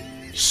Yassi.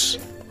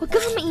 Shh! Huwag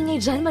kang maingay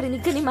dyan,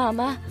 marinig ka ni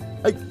Mama.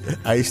 Ay,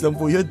 ayos lang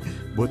po yun.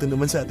 Buti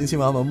naman sa atin si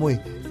mama mo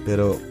eh.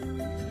 Pero,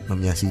 Ma'am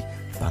Yassi,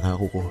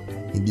 pangako ko,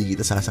 hindi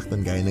kita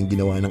sasaktan gaya ng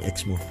ginawa ng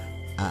ex mo.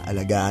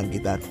 Aalagaan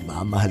kita at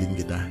mamahalin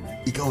kita.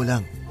 Ikaw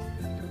lang.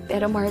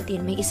 Pero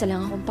Martin, may isa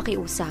lang akong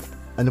pakiusap.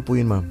 Ano po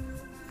yun, ma'am?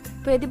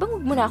 Pwede bang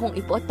huwag mo na akong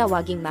ipo at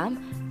tawaging ma'am?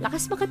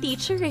 Lakas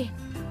maka-teacher eh.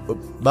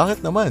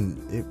 Bakit naman?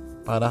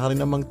 Para ka rin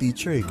namang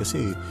teacher eh.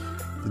 Kasi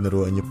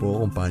tinuruan niyo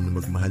po kung paano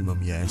magmahal,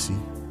 Ma'am Yassi.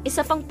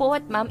 Isa pang po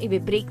at ma'am,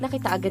 ibe-break na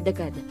kita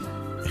agad-agad.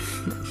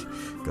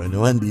 Ikaw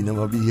naman, di na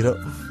mabiro.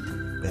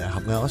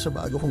 Payakap nga ako sa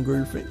bago kong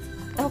girlfriend.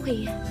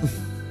 Okay.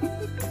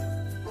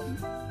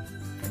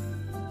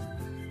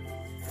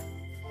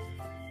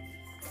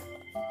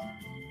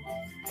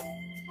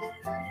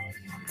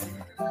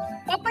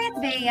 Popoy at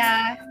Bea,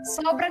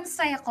 sobrang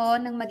saya ko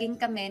nang maging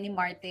kami ni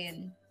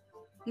Martin.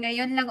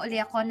 Ngayon lang uli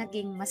ako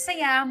naging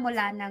masaya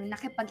mula nang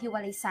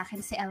nakipaghiwalay sa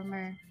akin si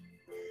Elmer.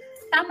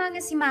 Tama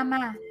nga si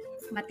Mama,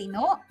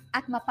 matino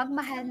at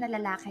mapagmahal na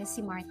lalaki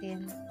si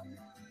Martin.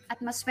 At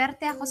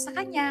maswerte ako sa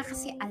kanya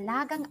kasi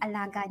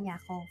alagang-alaga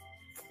niya ako.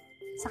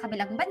 Sa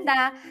kabilang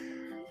banda,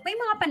 may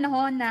mga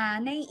panahon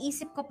na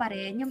naiisip ko pa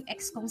rin yung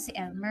ex kong si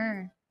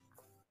Elmer.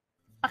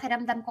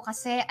 Pakiramdam ko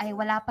kasi ay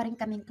wala pa rin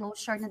kaming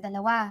closure na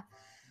dalawa.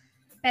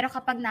 Pero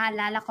kapag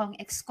naalala ko ang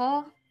ex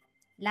ko,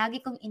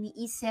 lagi kong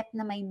iniisip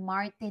na may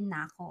Martin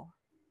na ako.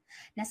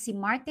 Na si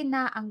Martin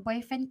na ang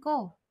boyfriend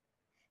ko.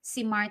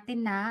 Si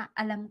Martin na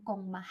alam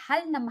kong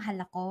mahal na mahal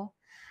ako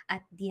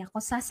at di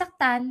ako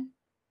sasaktan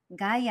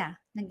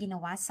gaya ng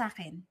ginawa sa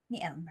akin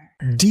ni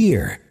Elmer.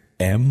 Dear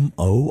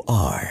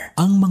M.O.R.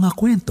 Ang mga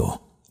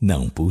kwento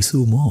ng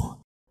puso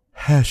mo.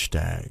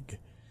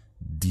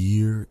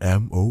 Dear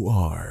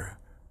M.O.R.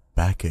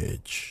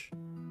 Package.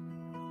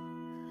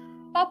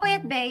 Popoy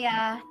at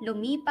Bea,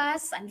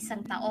 lumipas ang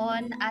isang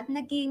taon at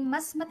naging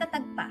mas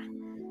matatag pa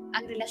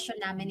ang relasyon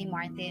namin ni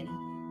Martin.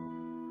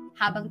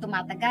 Habang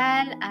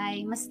tumatagal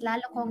ay mas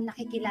lalo kong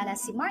nakikilala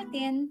si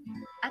Martin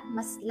at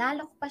mas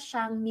lalo ko pa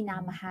siyang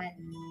minamahal.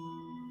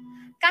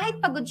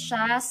 Kahit pagod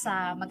siya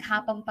sa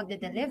maghapong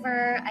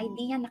pagde-deliver ay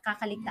di niya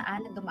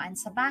nakakaligtaan na dumaan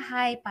sa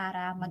bahay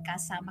para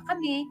magkasama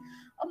kami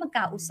o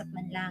magkausap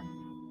man lang.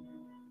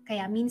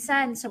 Kaya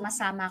minsan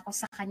sumasama ako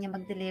sa kanya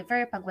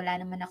mag-deliver pag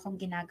wala naman akong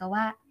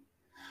ginagawa.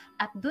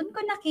 At dun ko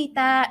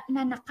nakita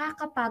na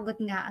nakakapagod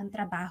nga ang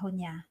trabaho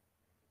niya.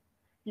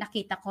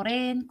 Nakita ko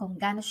rin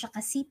kung gaano siya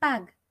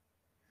kasipag.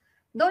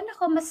 Doon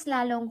ako mas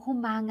lalong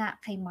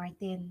humanga kay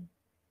Martin.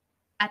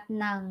 At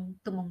nang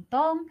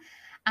tumungtong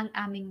ang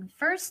aming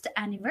first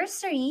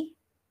anniversary,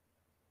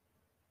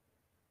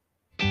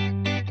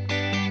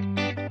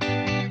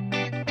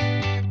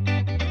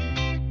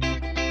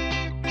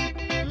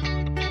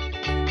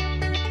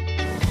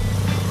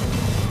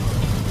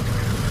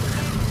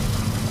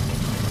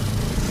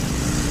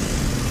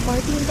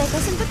 Martin, teka,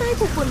 saan ba tayo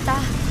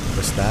pupunta?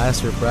 Basta,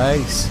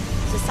 surprise.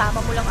 Sasama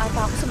mo lang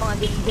ata ako sa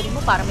mga delivery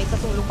mo para may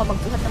katulong ka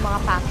magbuhat ng mga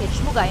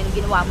package mo gaya ng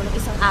ginawa mo ng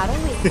isang araw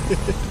eh.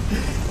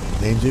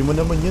 Na-enjoy mo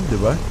naman yun, di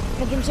ba?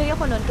 Nag-enjoy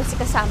ako noon kasi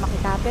kasama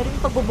kita pero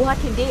yung pagbubuhat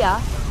hindi ah.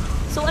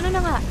 So ano na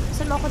nga,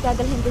 saan mo ako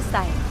dadalhin this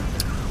time?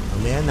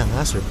 Mamaya na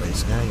nga,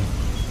 surprise nga eh.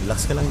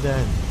 Relax ka lang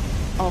dyan.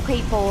 Okay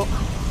po.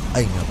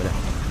 Ay nga pala,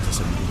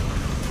 sasabihin ko.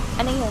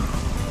 Ano yun?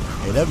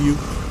 I love you.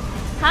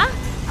 Ha?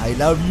 I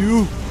love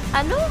you.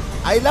 Ano?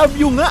 I love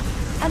you nga.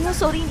 Ano,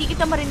 sorry hindi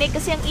kita marinig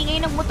kasi ang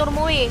ingay ng motor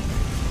mo eh.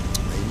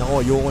 Ay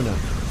nako, ayoko na.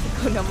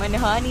 Ikaw naman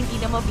Han, hindi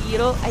na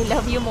mabiro. I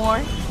love you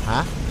more.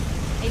 Ha?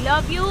 I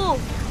love you.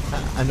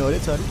 Ano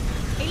ulit, sorry?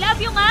 I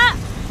love you nga.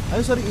 Ano,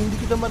 sorry, hindi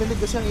kita marinig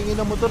kasi ang ingay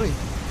ng motor eh.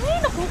 Ay,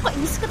 naku,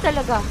 kainis ka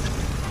talaga.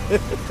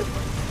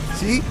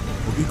 See?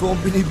 Huwag ikaw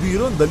ang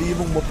binibiro, ang dali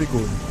mong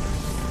mapikon.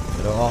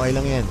 Pero okay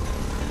lang yan.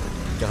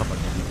 Tsaka pag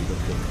nabibigod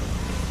ko,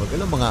 huwag ka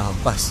lang mga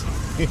hampas.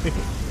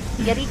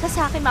 Yari ka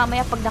sa akin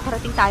mamaya pag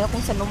nakarating tayo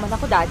kung saan man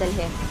ako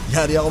dadalhin.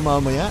 Yari ako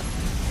mamaya?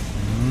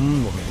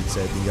 Mukhang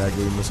exciting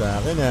gagawin mo sa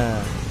akin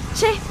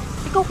Che,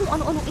 ikaw kung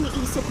ano-anong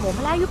iniisip mo,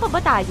 malayo pa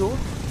ba tayo?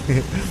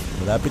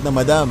 Malapit na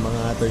madam,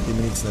 mga 30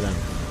 minutes na lang.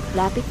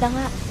 Lapit na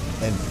nga.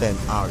 And 10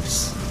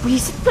 hours.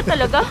 Wisit ka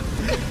talaga.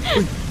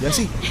 Uy,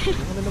 Yassi,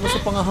 ano na naman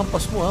sa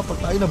pangahampas mo pag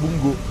tayo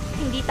nabunggo.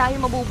 Hindi tayo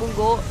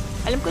mabubunggo.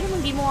 Alam ko naman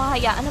di mo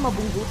hahayaan na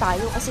mabunggo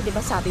tayo kasi diba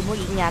sabi mo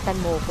ingatan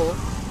mo ko.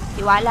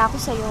 Tiwala ako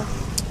sa'yo.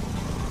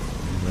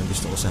 Ang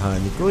gusto ko sa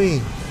honey ko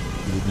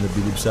Bilib na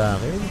bilib sa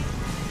akin.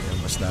 Kaya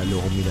mas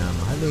lalo akong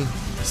minamahal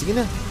Sige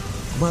na,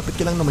 kumapit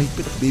ka lang na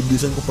mahigpit at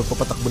bibilisan ko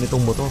pagpapatakbo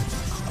nitong motor.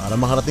 Para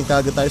makarating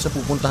kagad tayo sa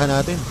pupuntahan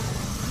natin.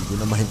 Hindi ko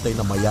na mahintay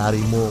na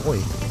mayari mo ako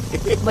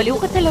Baliw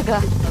ka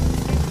talaga.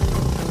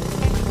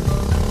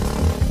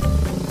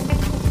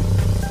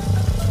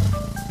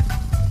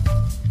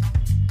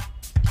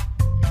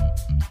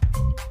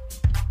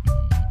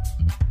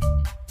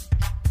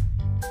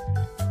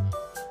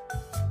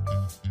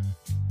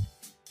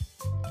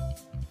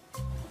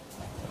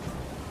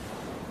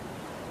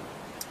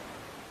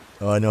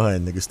 O ano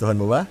Han, nagustuhan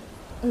mo ba?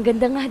 Ang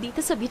ganda nga dito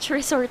sa beach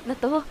resort na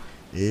to.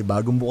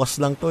 Bagong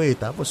bukas lang to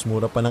tapos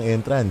mura pa ng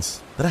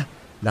entrance. Tara,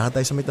 lakad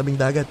tayo sa may tabing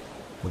dagat.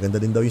 Maganda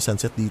din daw yung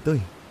sunset dito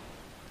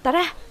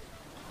Tara.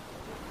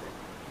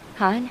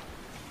 Han,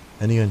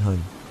 Ano yun, Han?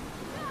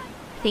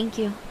 thank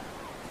you.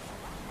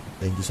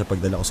 Thank you sa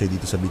pagdala ko sa'yo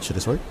dito sa beach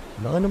resort.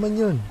 Wala ka naman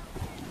yun.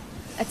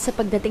 At sa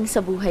pagdating sa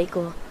buhay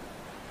ko,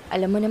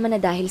 alam mo naman na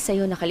dahil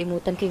sa'yo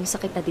nakalimutan ko yung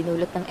sakit na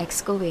dinulot ng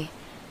ex ko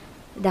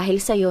Dahil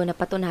sa'yo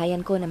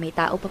napatunayan ko na may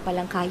tao pa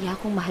palang kaya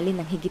akong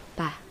mahalin ng higit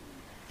pa.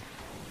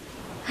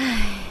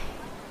 Ay,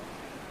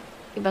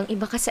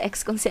 ibang-iba ka sa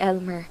ex kong si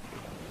Elmer.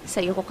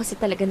 Sa'yo ko kasi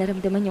talaga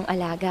naramdaman yung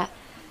alaga.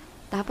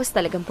 Tapos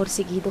talagang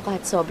porsigido ka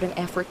at sobrang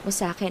effort mo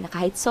sa akin na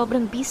kahit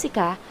sobrang busy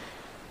ka,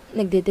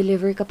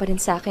 nagde-deliver ka pa rin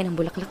sa akin ng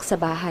bulaklak sa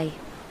bahay.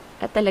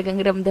 At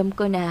talagang ramdam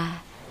ko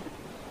na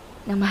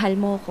mahal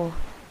mo ko.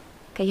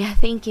 Kaya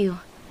thank you.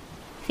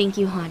 Thank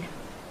you, Han.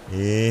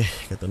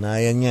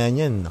 Katunayan nga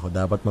niyan. Ako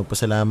dapat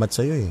magpasalamat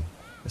sa'yo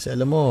Kasi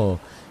alam mo,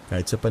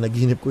 kahit sa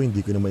panaginip ko, hindi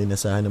ko naman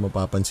inasahan na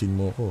mapapansin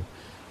mo ko.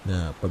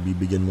 Na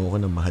pabibigyan mo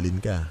ko ng mahalin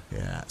ka.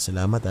 Kaya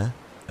salamat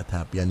at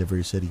happy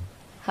anniversary.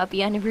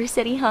 Happy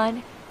anniversary,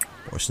 Han.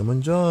 Pause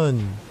naman dyan.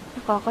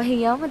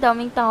 Nakakahiya,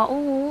 madaming tao.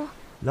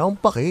 Wala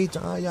akong pake,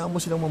 tsaka hayaan mo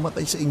silang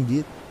mamatay sa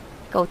inggit.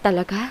 Ikaw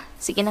talaga?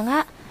 Sige na nga.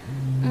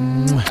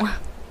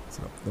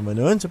 Sarap naman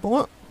nun, sa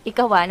nga.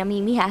 Ikaw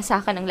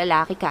namimihasa ka ng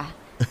lalaki ka.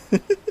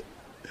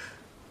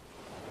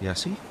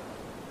 Yassi?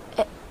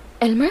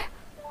 Elmer?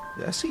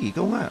 Yassi,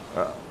 ikaw nga.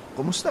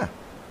 Kumusta?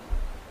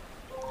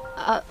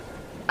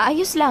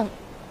 Ayos lang.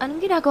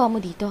 Anong ginagawa mo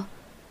dito?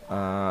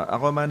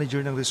 Ako ang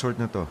manager ng resort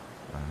na to.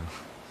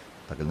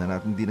 Tagal na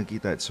natin di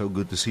nakita. It's so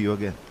good to see you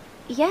again.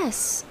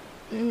 Yes.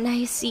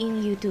 Nice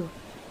seeing you too.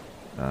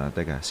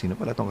 Teka, sino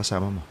pala tong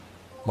kasama mo?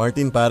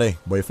 Martin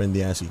pare, boyfriend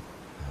ni Yassi.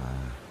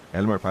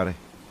 Elmer, pare.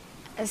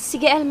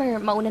 Sige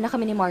Elmer, mauna na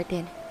kami ni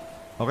Martin.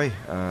 Okay,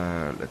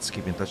 let's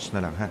keep in touch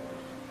na lang, ha?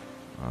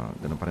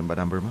 Ganun pa rin ba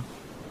number mo?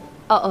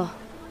 Oo.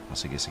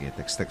 Sige,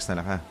 text na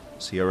lang, ha?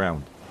 See you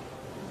around.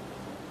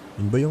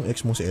 Yun ba yung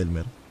ex mo si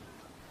Elmer?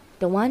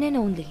 The one and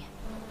only.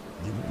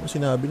 Hindi mo naman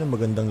sinabi na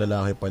magandang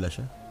lalaki pala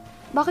siya.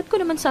 Bakit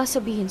ko naman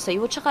sasabihin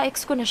sa'yo? Tsaka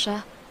ex ko na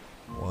siya.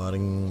 Mukha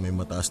ring may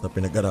mataas na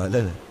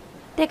pinag-aralan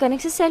Teka,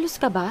 nagsiselos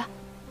ka ba?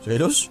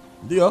 Selos?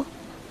 Hindi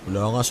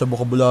Wala nga sa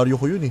bokabularyo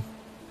ko yun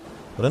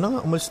Tara na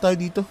nga, umalis tayo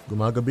dito.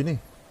 Gumagabi na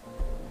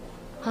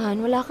Han,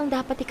 wala kang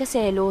dapat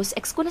ikaselos.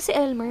 Ex ko na si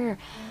Elmer.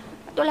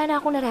 At wala na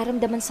akong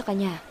nararamdaman sa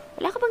kanya.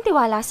 Wala ka bang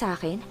tiwala sa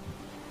akin?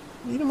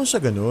 Hindi naman sa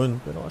ganun.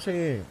 Pero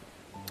kasi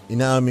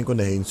inaamin ko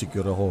na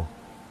insecure ako.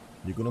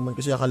 Hindi ko naman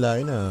kasi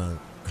akalain na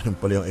ganun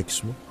pala yung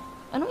ex mo.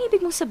 Anong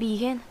ibig mong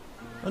sabihin?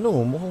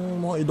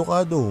 Mukhang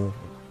edukado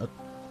at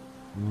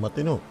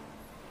matino.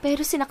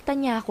 Pero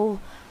sinaktan niya ako.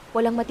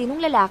 Walang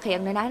matinong lalaki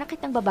ang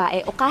nananakit ng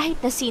babae o kahit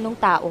na sinong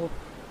tao.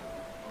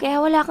 Kaya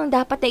wala kang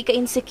dapat na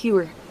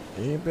ika-insecure.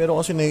 Pero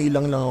kasi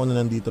naiilang lang ako na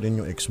nandito rin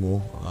yung ex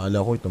mo.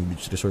 Akala ko itong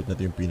beach resort na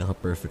ito yung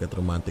pinaka-perfect at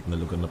romantic na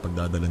lugar na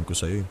pagdadalan ko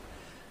sa'yo.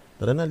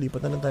 Tara na,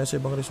 lipat na lang tayo sa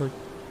ibang resort.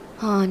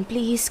 Han,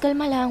 please,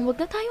 kalma lang.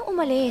 Huwag na tayong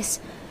umalis.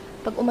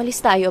 Pag umalis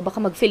tayo, baka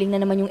mag-feeling na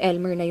naman yung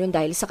Elmer na yun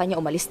dahil sa kanya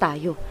umalis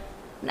tayo.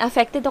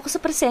 Na-affected ako sa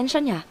presensya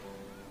niya.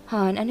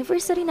 Han,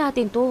 anniversary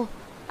natin to.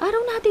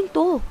 Araw natin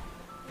to.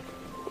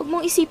 Huwag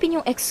mong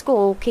isipin yung ex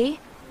ko, okay?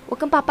 Huwag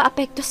kang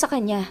papa-apekto sa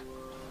kanya.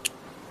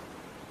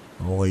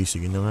 Okay,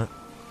 sige na nga.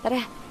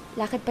 Tara,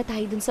 lakad pa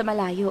tayo dun sa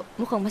malayo.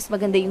 Mukhang mas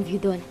maganda yung view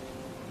dun.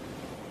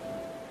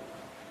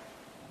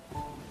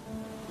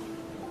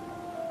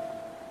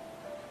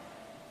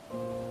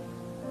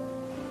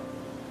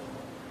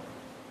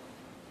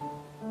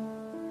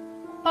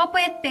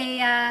 Popoy at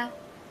Thea,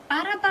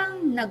 para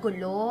bang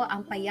nagulo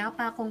ang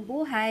payapa kong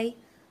buhay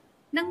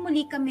nang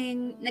muli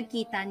kaming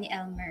nagkita ni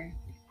Elmer.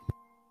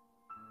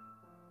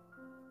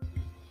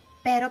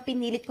 Pero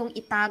pinilit kong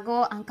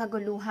itago ang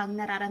kaguluhang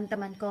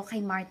nararamdaman ko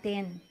kay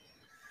Martin.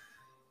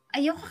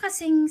 Ayoko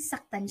kasing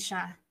saktan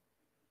siya.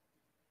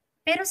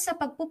 Pero sa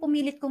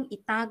pagpupumilit kong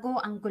itago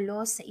ang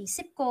gulo sa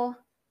isip ko,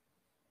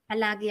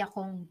 palagi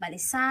akong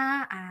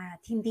balisa at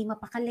hindi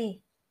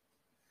mapakali.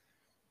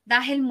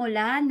 Dahil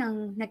mula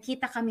nang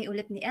nakita kami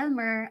ulit ni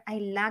Elmer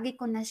ay lagi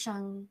ko na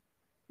siyang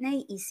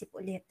naiisip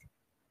ulit.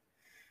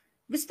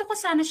 Gusto ko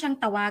sana siyang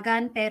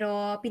tawagan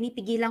pero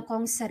pinipigilan ko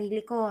ang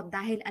sarili ko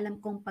dahil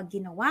alam kong pag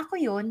ginawa ko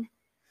yun,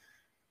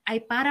 ay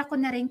para ko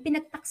na rin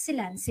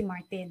pinagtaksilan si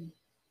Martin.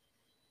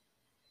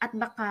 At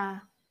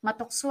baka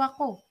matukso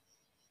ako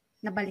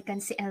na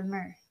balikan si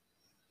Elmer.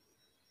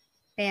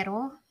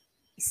 Pero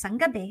isang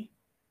gabi,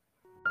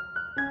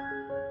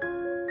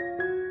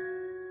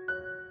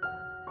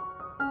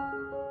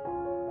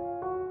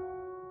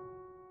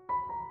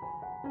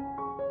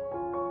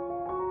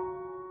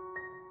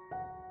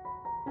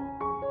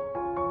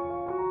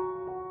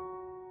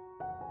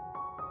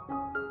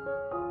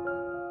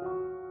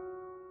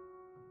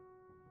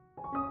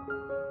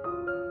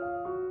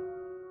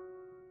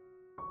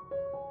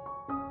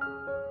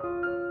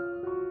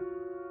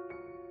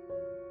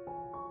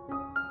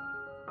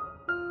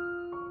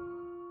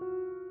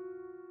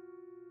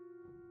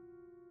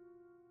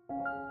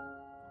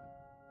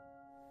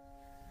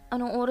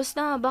 Anong oras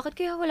na? Bakit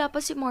kaya wala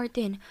pa si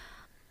Martin?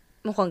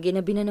 Mukhang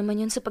ginabi na naman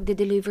yun sa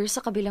pagde-deliver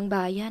sa kabilang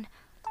bayan.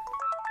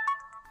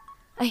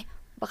 Ay,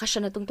 baka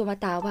siya na tong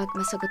tumatawag.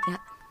 Masagot nga.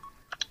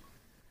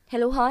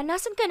 Hello, hon?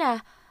 Nasaan ka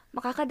na?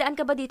 Makakadaan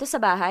ka ba dito sa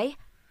bahay?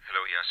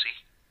 Hello, Yassi.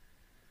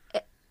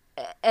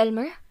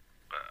 Elmer?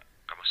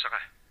 Kamusta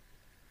ka?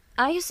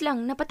 Ayos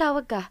lang,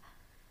 napatawag ka.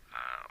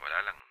 Wala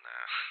lang.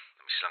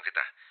 Namiss lang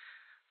kita.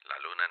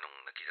 Lalo na nung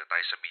nagkita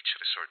tayo sa beach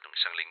resort nung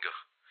isang linggo.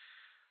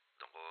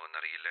 Doon ko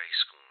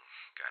na-realize kung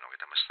gaano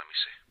kita mas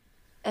namiss eh.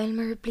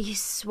 Elmer,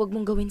 please, wag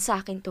mong gawin sa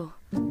akin to.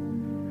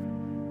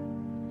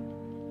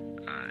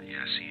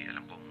 Yassi,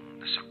 alam kong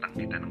nasaktan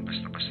kita nang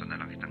basta-basta na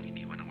lang kitang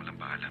iniwan ng walang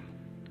paalam.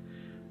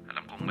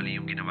 Alam kong mali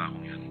yung ginawa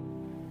kong yun.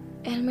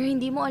 Elmer,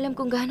 hindi mo alam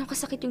kung gaano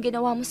kasakit yung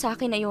ginawa mo sa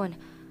akin na yon.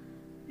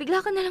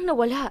 Bigla ka na lang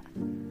nawala.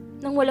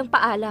 Nang walang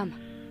paalam.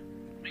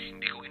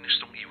 Hindi ko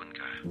ginustong iwan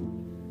ka.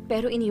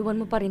 Pero iniwan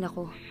mo pa rin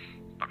ako.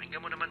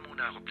 Pakinggan mo naman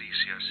muna ako,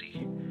 please, Yassi.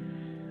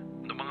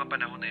 Noong mga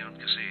panahon na yun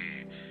kasi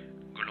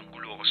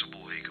gulong-gulo ako sa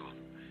buhay ko.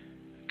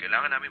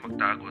 Kailangan namin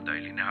magtago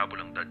dahil hinahabol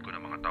ang dad ko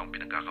ng mga taong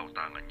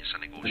pinagkakautangan niya sa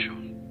negosyo.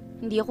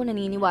 Hindi ako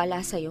naniniwala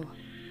sa'yo.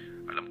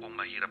 Alam kong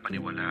mahirap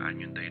paniwalaan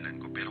yung dahilan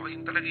ko pero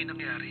ayun talaga yung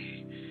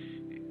nangyari.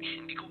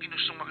 Hindi ko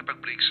ginustong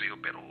makipag-break sa'yo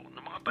pero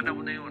noong mga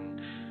panahon na yun,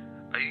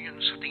 ayun yun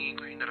sa tingin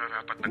ko yung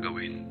nararapat na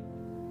gawin.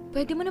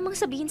 Pwede mo namang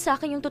sabihin sa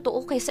akin yung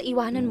totoo kaysa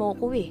iwanan mo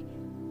ako eh.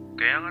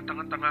 Kaya nga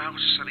tanga-tanga ako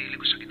sa sarili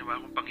ko sa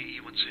ginawa kong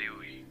pang-iiwan sa'yo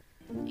eh.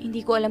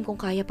 Hindi ko alam kung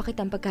kaya pa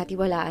kitang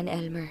pagkatiwalaan,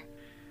 Elmer.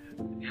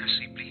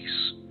 Yassi,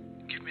 please.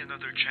 Give me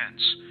another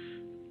chance.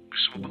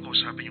 Gusto mo bang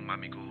kausapin yung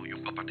mami ko,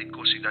 yung kapatid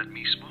ko, si dad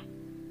mismo?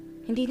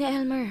 Hindi na,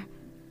 Elmer.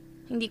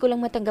 Hindi ko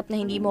lang matanggap na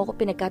hindi mo ako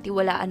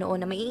pinagkatiwalaan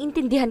noon na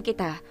maiintindihan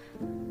kita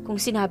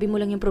kung sinabi mo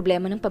lang yung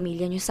problema ng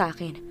pamilya niyo sa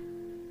akin.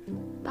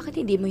 Bakit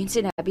hindi mo yun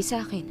sinabi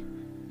sa akin?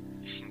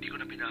 Hindi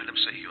ko na pinaalam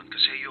sa iyon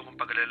kasi ayokong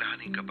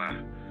pag-alalahanin ka pa.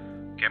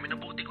 Kaya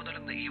minabuti ko na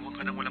lang naiiwan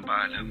ka ng walang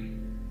paalam.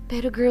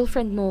 Pero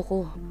girlfriend mo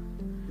ko.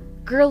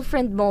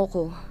 Girlfriend mo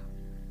ko.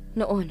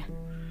 Noon.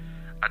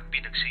 At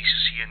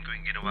pinagsisisihan ko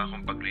yung ginawa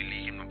kong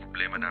paglilihim ng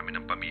problema namin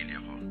ng pamilya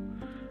ko.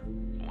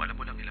 Kung alam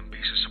mo lang ilang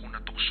beses akong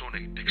natukso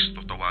na i-text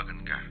o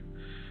tawagan ka.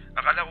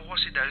 Akala ko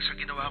kasi dahil sa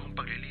ginawa kong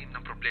paglilihim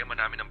ng problema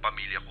namin ng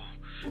pamilya ko,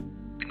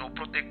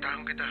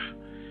 pinoprotektahan kita.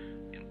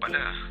 Yun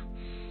pala,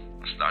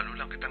 mas lalo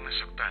lang kitang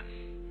nasaktan.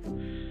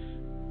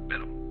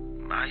 Pero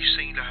maayos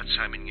na yung lahat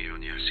sa amin ngayon,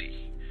 Yassi.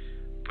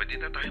 Pwede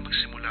na tayo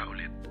magsimula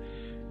ulit.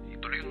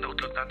 Ituloy yung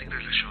naudlot nating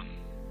relasyon.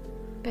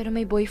 Pero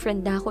may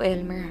boyfriend na ako,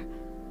 Elmer.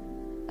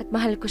 At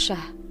mahal ko siya.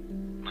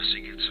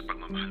 Masigit sa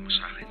pagmamahal mo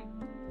sa akin.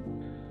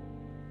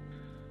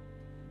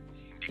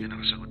 Hindi ka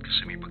nakasagot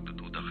kasi may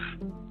pagdududa ka.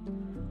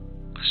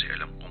 Kasi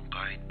alam kong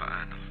kahit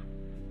paano,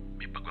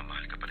 may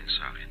pagmamahal ka pa rin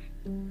sa akin.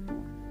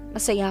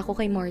 Masaya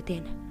ako kay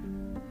Martin.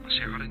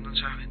 Masaya ka rin nun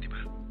sa akin, di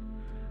ba?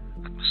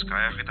 At mas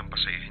kaya kitang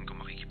pasayahin kung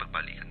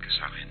makikipagbalikan ka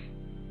sa akin.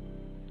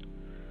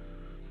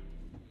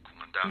 Kung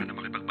handa ka na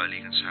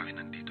makipagbalikan sa akin,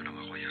 nandito lang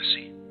ako,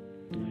 Yassi.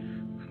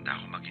 Handa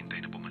akong maghintay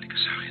na bumalik ka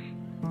sa akin.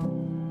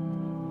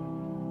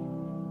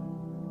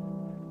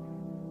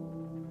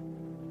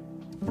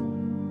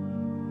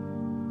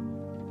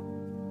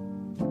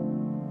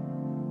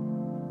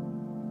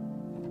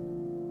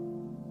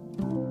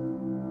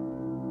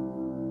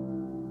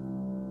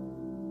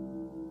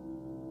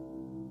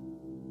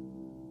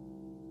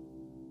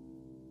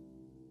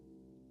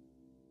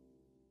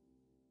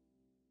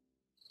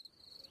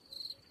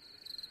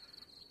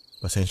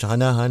 Pasensya ka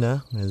na,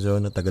 Hana.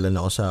 Medyo natagalan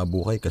ako sa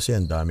bukay kasi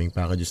ang daming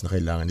packages na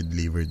kailangan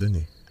i-deliver dun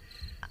eh.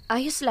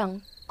 Ayos lang.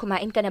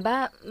 Kumain ka na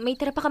ba? May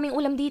tira pa kaming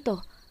ulam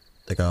dito.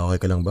 Teka,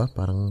 okay ka lang ba?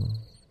 Parang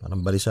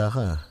balisa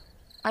ka.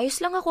 Ayos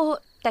lang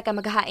ako. Teka,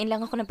 maghahain lang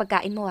ako ng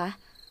pagkain mo ah.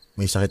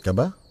 May sakit ka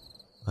ba?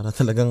 Para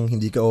talagang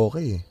hindi ka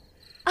okay eh.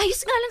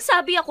 Ayos nga lang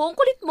sabi ako, ang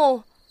kulit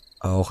mo.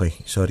 Okay.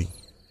 Sorry.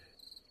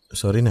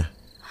 Sorry na.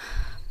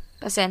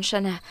 Pasensya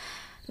na,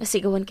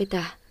 nasigawan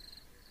kita.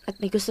 At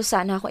may gusto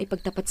sana akong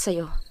ipagtapat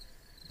sa'yo.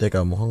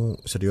 Teka,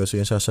 mukhang seryoso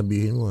yung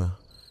sasabihin mo ah.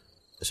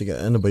 Sige,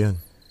 ano ba yun?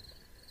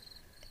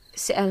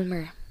 Si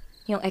Elmer,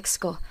 yung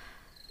ex ko,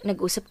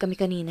 nag-usap kami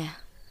kanina.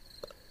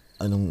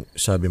 Anong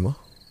sabi mo?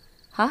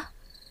 Ha?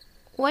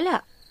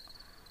 Wala.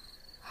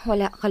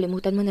 Wala,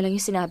 kalimutan mo na lang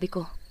yung sinabi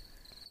ko.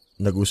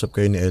 Nag-usap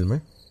kayo ni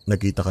Elmer?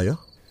 Nagkita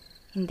kayo?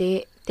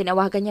 Hindi,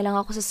 tinawagan niya lang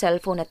ako sa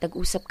cellphone at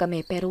nag-usap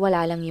kami pero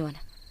wala lang yun.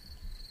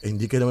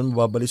 Hindi ka naman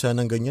mababalisa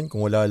ng ganyan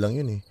kung wala lang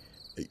yun eh.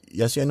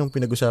 Yassi, anong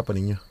pinag-usapan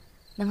ninyo?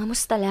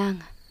 Nangamusta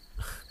lang.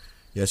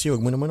 Yassi,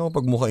 wag mo naman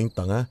ako pagmukhaing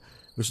tanga.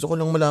 Gusto ko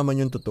lang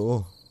malaman yung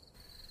totoo.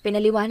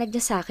 Pinaliwanag niya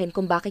sa akin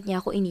kung bakit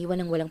niya ako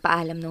iniwan ng walang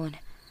paalam noon.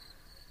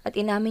 At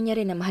inamin niya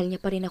rin na mahal niya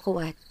pa rin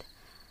ako at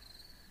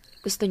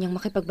gusto niyang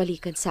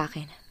makipagbalikan sa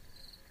akin.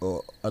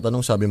 At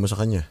anong sabi mo sa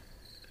kanya?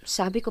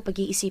 Sabi ko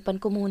pag-iisipan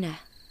ko muna.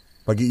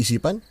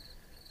 Pag-iisipan?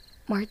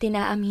 Martin,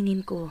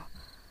 aaminin ko.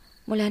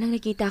 Mula nang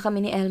nakita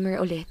kami ni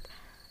Elmer ulit,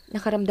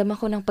 nakaramdam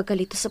ako ng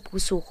pagkalito sa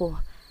puso ko.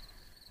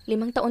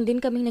 5 taon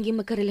din kaming naging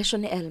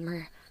magkarelasyon ni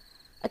Elmer.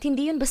 At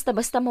hindi yun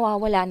basta-basta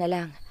mawawala na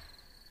lang.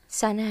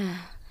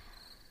 Sana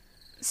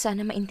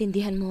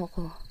maintindihan mo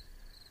ako.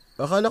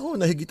 Akala ko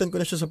nahigitan ko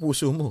na siya sa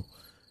puso mo.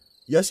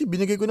 Yassi,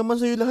 binigay ko naman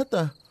sa'yo lahat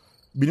ah.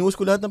 Binuhos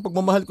ko lahat ng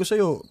pagmamahal ko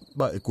sa'yo.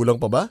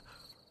 Kulang pa ba?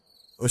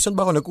 O saan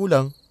ba ako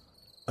nagkulang?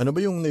 Ano ba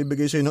yung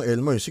naibigay sa'yo ng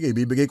Elmer? Sige,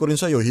 bibigay ko rin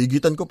sa'yo.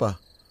 Higitan ko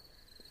pa.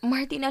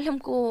 Martin, alam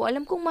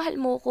kong mahal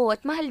mo ko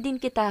at mahal din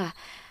kita.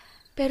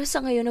 Pero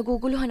sa ngayon,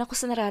 naguguluhan ako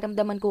sa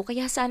nararamdaman ko,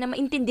 kaya sana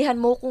maintindihan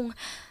mo kung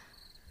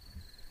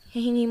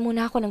hihingi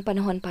muna ako ng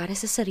panahon para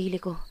sa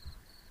sarili ko.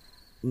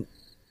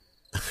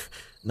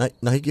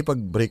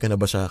 Nakikipag-break ka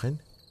na ba sa akin?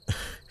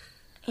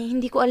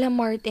 Hindi ko alam,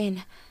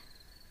 Martin.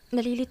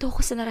 Nalilito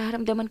ako sa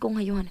nararamdaman ko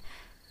ngayon.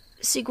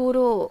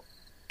 Siguro,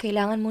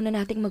 kailangan muna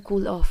nating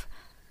mag-cool off.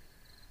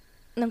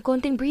 Ng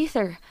konting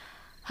breather,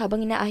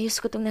 habang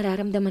inaayos ko tong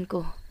nararamdaman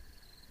ko.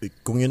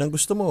 Kung yun ang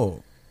gusto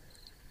mo,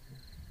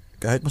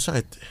 kahit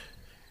masakit,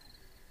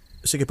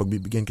 sige,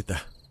 pagbibigyan kita.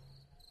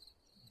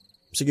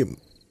 Sige,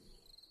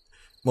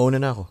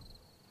 mauna na ako.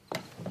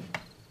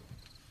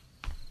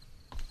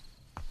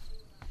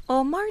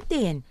 Oh,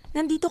 Martin,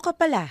 nandito ka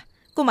pala.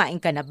 Kumain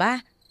ka na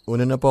ba?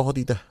 Una na po ako,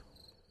 tita.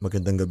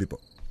 Magandang gabi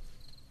po.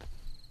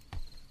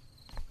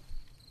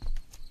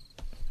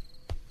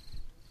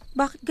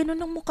 Bakit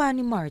ganun ang mukha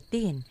ni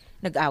Martin?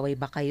 Nag-away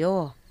ba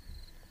kayo?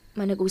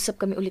 Nag-usap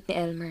kami ulit ni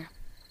Elmer.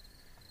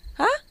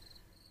 Ha?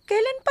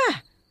 Kailan pa?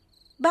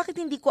 Bakit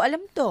hindi ko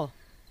alam to?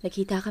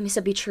 Nakita kami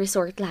sa beach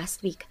resort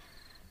last week.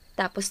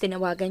 Tapos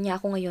tinawagan niya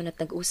ako ngayon at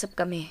nag-usap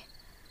kami.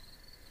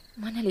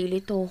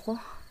 Nalilito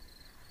ako.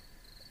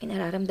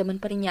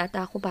 Inararamdaman pa rin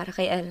yata ako para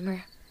kay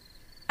Elmer.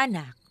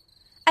 Anak,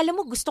 alam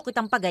mo gusto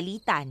kitang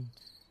pagalitan.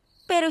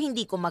 Pero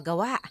hindi ko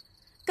magawa.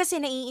 Kasi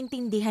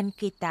naiintindihan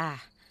kita.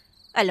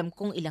 Alam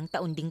kong ilang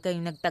taon din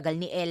kayong nagtagal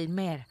ni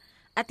Elmer.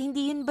 At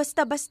hindi yun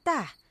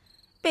basta-basta.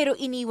 Pero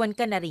iniwan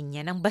ka na rin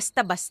niya ng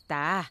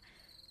basta-basta.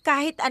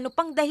 Kahit ano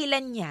pang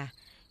dahilan niya,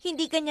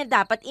 hindi ka niya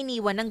dapat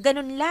iniwan ng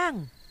ganun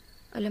lang.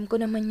 Alam ko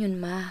naman yun,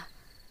 Ma.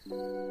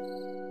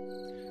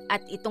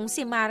 At itong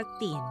si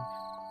Martin,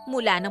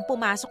 mula nang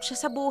pumasok siya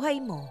sa buhay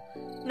mo,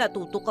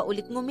 natuto ka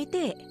ulit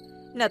ngumiti,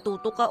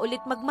 natuto ka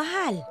ulit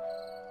magmahal.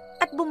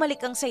 At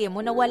bumalik ang saya mo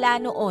na wala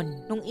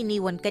noon nung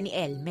iniwan ka ni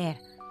Elmer.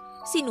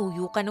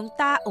 Sinuyo ka ng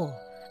tao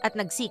at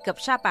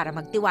nagsikap siya para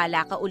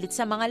magtiwala ka ulit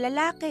sa mga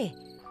lalaki.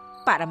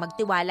 Para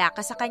magtiwala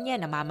ka sa kanya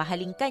na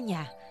mamahalin ka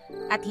niya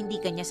at hindi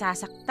ka niya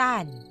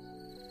sasaktan.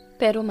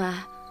 Pero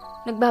Ma,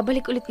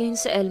 nagbabalik ulit ngayon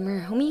sa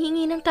Elmer,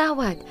 humihingi ng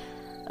tawad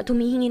at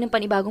humihingi ng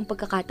panibagong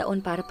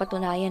pagkakataon para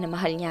patunayan na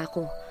mahal niya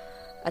ako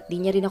at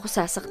di niya rin ako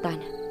sasaktan.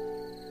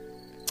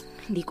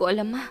 Hindi ko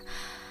alam, Ma.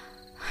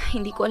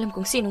 Hindi ko alam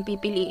kung sinong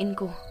pipiliin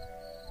ko.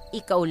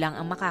 Ikaw lang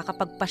ang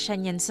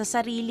makakapagpasya niyan sa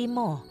sarili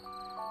mo.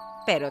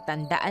 Pero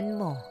tandaan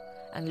mo,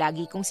 ang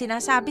lagi kong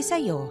sinasabi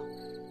sa'yo,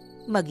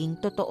 maging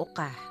totoo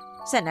ka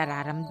sa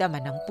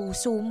nararamdaman ng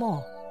puso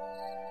mo.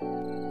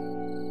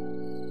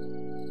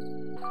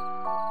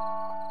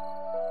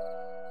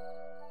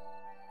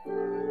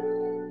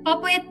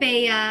 Popoy at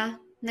Bea,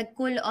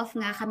 nag-cool off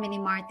nga kami ni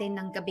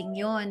Martin ng gabing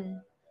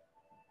yon.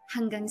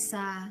 Hanggang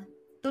sa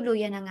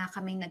tuluyan na nga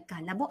kaming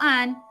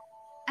nagkalabuan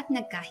at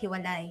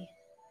nagkahiwalay.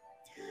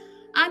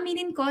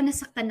 Aminin ko,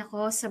 nasaktan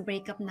ako sa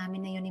breakup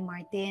namin na yun ni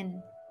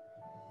Martin.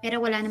 Pero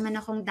wala naman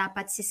akong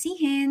dapat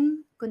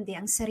sisihin, kundi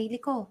ang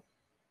sarili ko.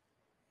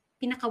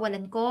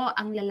 Pinakawalan ko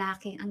ang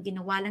lalaking ang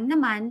ginawa lang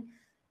naman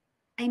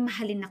ay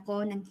mahalin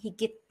ako ng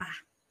higit pa.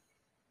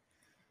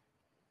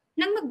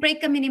 Nang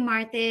mag-break kami ni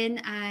Martin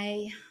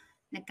ay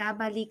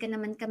nagkabalikan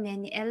naman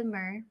kami ni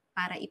Elmer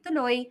para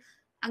ituloy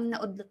ang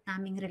naudlot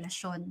naming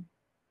relasyon.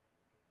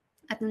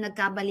 At nung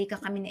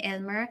nagkabalikan kami ni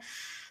Elmer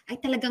ay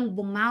talagang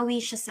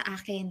bumawi siya sa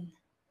akin.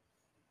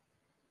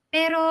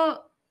 Pero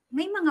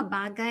may mga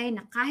bagay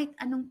na kahit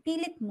anong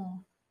pilit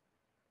mo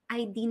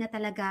ay di na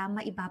talaga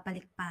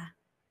maibabalik pa.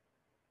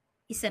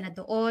 Isa na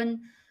doon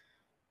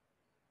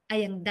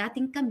ay ang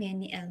dating kami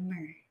ni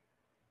Elmer.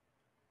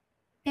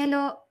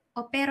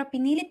 Pero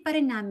pinilit pa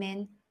rin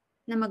namin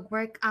na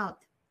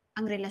mag-workout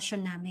ang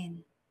relasyon namin.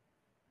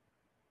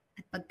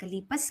 At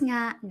pagkalipas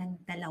nga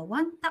ng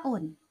 2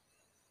 taon,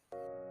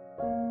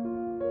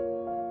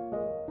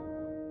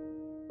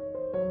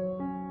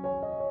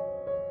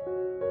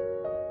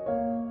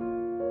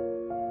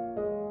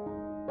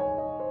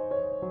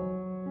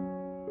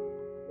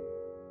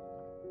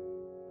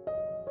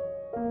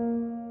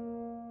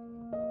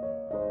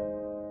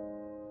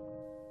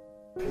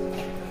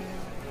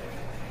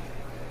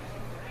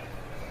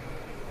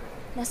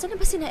 Nasaan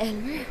na ba sina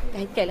Elmer?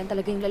 Kahit kailan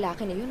talaga yung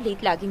lalaki na yun,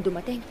 late laging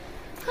dumating.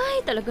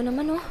 Ay, talaga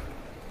naman oh.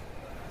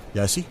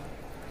 Yassi,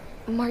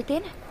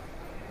 Martin?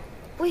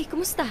 Uy,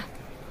 kumusta?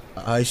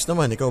 ayos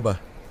naman, ikaw ba?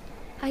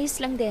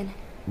 Ayos lang din.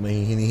 May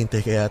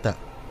hinihintay ka yata.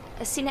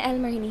 Sina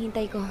Elmer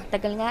hinihintay ko.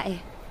 Tagal nga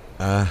eh.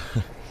 Ah,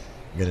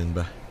 ganun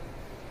ba?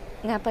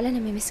 Nga pala,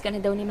 namimiss ka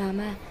na daw ni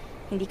Mama.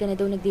 Hindi ka na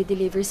daw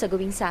nagde-deliver sa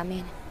gawing sa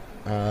amin.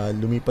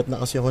 Lumipat na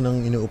kasi ako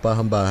ng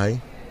inuupahang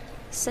bahay.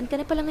 Saan ka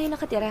na pala ngayon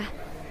nakatira?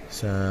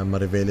 Sa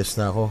Mariveles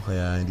na ako,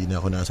 kaya hindi na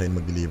ako na-assign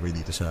mag-deliver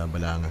dito sa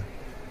Balanga.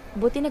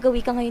 Buti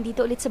nagawi ka ngayon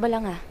dito ulit sa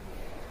Balanga.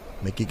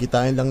 May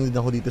kikitain lang din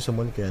ako dito sa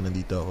mall, kaya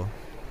nandito ako.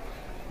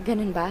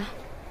 Ganun ba?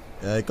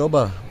 Ikaw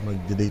ba?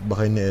 Mag-date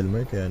ba kayo ni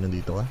Elmer, kaya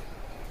nandito ka?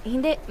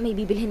 Hindi, may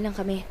bibilhin lang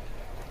kami.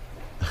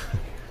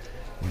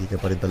 Hindi ka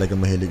pa rin talaga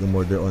mahilig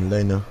umorder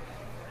online, no?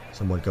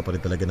 Sa mall ka pa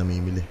rin talaga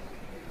namimili.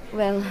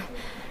 Well,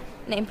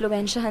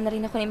 naimpluwensyahan na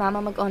rin ako ni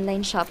Mama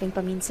mag-online shopping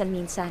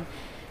paminsan-minsan.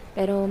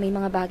 Pero may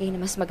mga bagay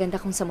na mas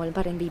maganda kung sa mall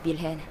pa rin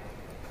bibilhin.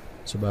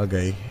 Sa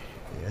bagay,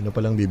 ano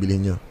palang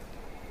bibilhin nyo?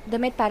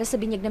 Damit para sa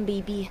binyag ng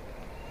baby.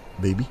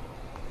 Baby?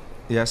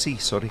 Yassi,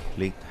 sorry,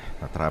 late.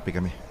 Na-traffic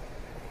kami.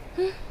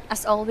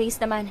 As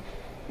always naman.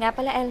 Nga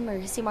pala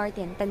Elmer, si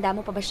Martin, tanda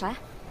mo pa ba siya?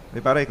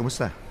 Hey pare,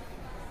 kumusta?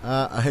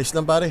 Ayos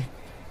lang pare.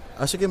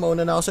 Sige,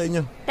 mauna na ako sa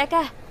inyo.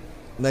 Teka,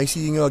 Nice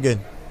seeing you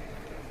again.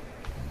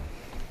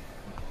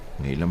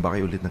 Ngayon lang ba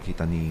kayo ulit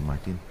nakita ni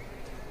Martin?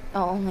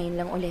 oo, ngayon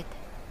lang ulit.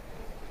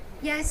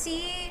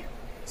 Yassi,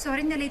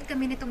 sorry na late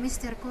kami nitong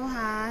mister ko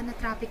ha.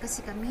 Na-traffic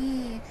kasi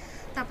kami.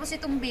 Tapos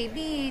itong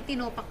baby,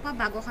 tinopak pa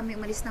bago kami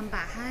umalis ng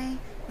bahay.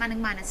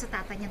 Manang-manan sa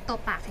tata niyang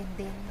topakin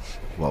din.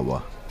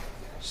 Wawa.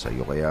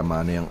 Sa'yo kaya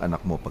mana yung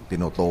anak mo pag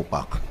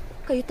tinotopak.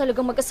 Kayo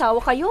talagang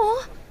mag-asawa kayo,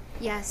 oh.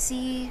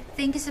 Yassi,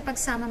 thank you sa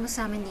pagsama mo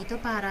sa amin dito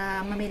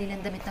para mamili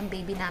ng damit ng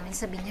baby namin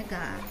sa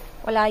binyaga.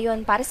 Wala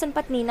yon, para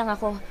sanpat ninang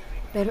ako.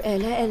 Pero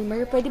Ella,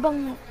 Elmer, pwede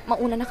bang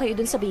mauna na kayo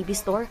dun sa baby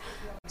store?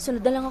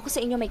 Sunod na lang ako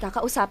sa inyo, may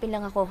kakausapin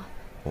lang ako.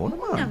 Oo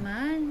naman.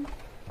 Naman.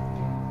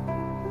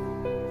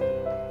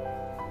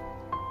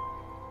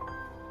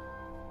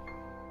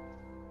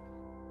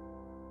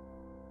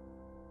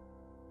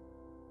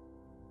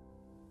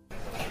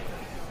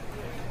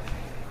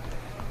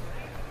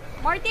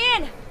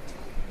 Martin!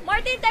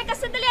 Martin, teka,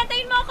 sandali,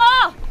 antayin mo ako!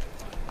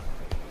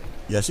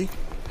 Yassi?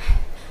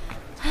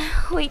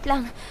 Wait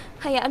lang,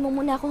 hayaan mo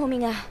muna ako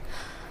huminga.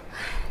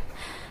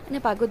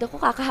 Napagod ako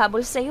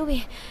kakahabol sa'yo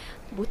eh.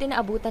 Buti na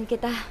abutan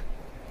kita.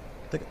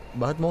 Teka,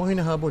 bakit mo ako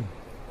hinahabol?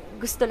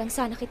 Gusto lang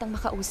sana kitang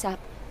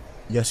makausap.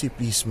 Yassi,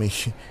 please,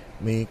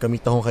 may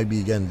kamit akong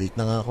kaibigan. Late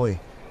na nga ako eh.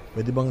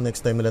 Pwede bang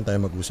next time na lang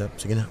tayo mag-usap?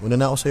 Sige na, una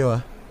na ako sa'yo ha.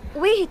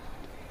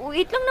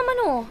 Wait lang naman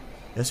oh.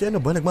 Yassi,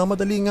 ano ba?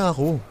 Nagmamadali nga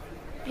ako.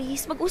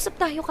 Please,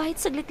 mag-usap tayo kahit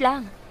saglit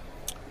lang.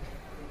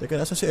 Teka,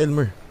 nasa si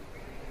Elmer?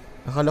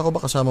 Akala ko ba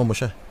kasama mo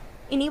siya?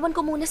 Iniwan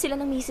ko muna sila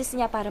ng misis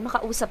niya para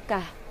makausap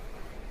ka.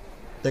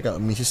 Teka,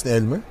 Mrs. ni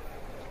Elmer?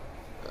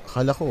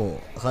 Akala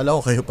ko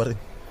kayo pa rin.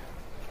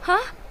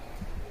 Ha?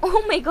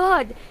 Oh my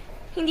God!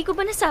 Hindi ko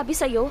ba nasabi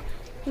sa'yo?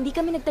 Hindi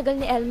kami nagtagal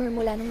ni Elmer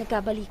mula nung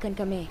nagkabalikan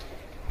kami.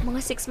 Mga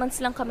 6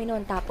 months lang kami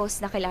noon tapos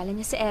nakilala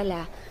niya si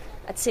Ella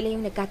at sila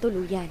yung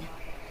nagkatuluyan.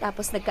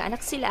 Tapos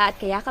nagkaanak sila at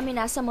kaya kami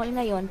nasa mall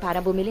ngayon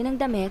para bumili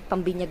ng damit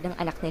pambinyag ng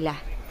anak nila.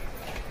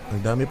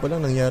 Ang dami pa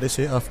lang nangyari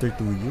sa'yo after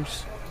 2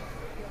 years.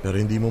 Pero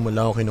hindi mo man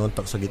lang ako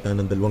kinontak sa gitna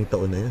ng 2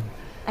 taon na yan.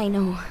 I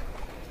know.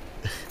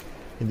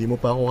 Hindi mo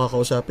pa ako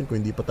kakausapin kung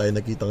hindi pa tayo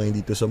nakita ngayon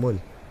dito sa mall.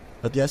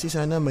 At Yassi,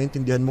 sana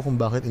maintindihan mo kung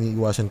bakit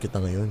iniiwasan kita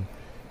ngayon.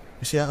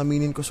 Kasi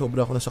aminin ko,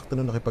 sobra ako nasaktan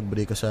nung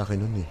nakipag-break ka sa akin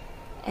nun eh.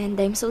 And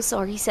I'm so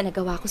sorry sa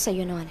nagawa ko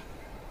sa'yo noon.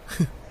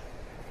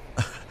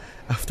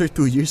 After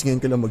 2 years, ngayon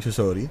ka lang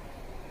magsasorry?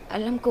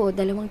 Alam ko,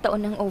 2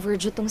 taon nang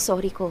overdue tong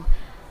sorry ko.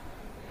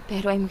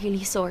 Pero I'm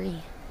really sorry.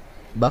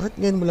 Bakit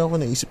ngayon mo lang ako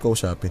naisip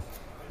kausapin?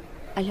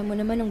 Alam mo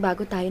naman nung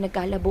bago tayo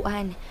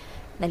nagkalabuan,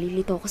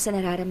 nalilito ko sa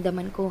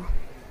nararamdaman ko.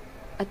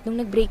 At nung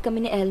nag-break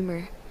kami ni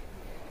Elmer,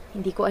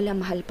 hindi ko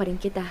alam mahal pa rin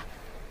kita.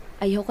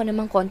 Ayaw ko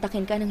namang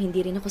kontakin ka nang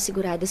hindi rin ako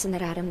sigurado sa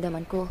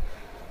nararamdaman ko.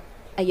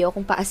 Ayaw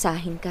kong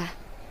paasahin ka.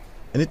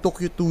 And it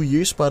took you 2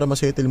 years para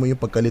masettle mo yung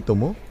pagkalito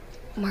mo?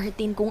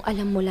 Martin, kung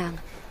alam mo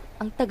lang,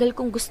 ang tagal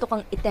kong gusto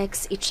kang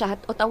i-text, i-chat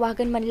o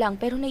tawagan man lang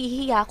pero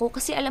nahihiya ako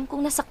kasi alam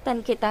kong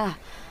nasaktan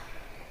kita.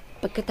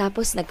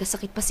 Pagkatapos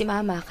nagkasakit pa si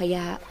Mama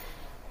kaya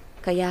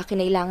Kaya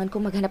kinailangan ko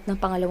maghanap ng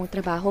pangalawang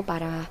trabaho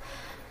para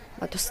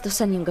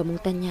matustusan yung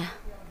gamutan niya.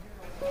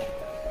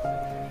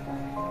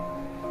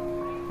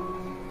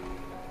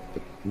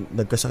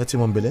 Nagkasakit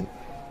si Ma'am Belen?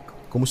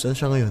 Kumusta na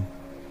siya ngayon?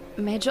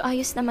 Medyo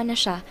ayos naman na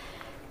siya,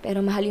 pero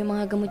mahal yung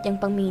mga gamot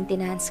niyang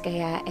pang-maintenance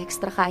kaya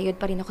extra kayod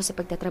pa rin ako sa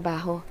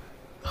pagtatrabaho.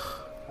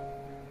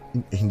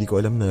 Hindi ko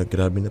alam na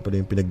grabe na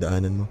pala yung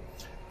pinagdaanan mo.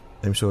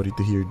 I'm sorry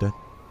to hear that.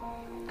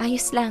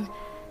 Ayos lang.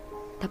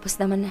 Tapos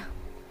naman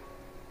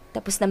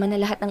na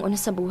lahat ng una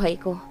sa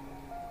buhay ko.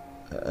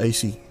 I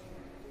see.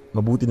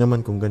 Mabuti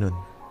naman kung ganon.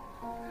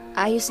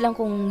 Ayos lang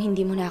kung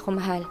hindi mo na ako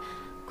mahal.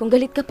 Kung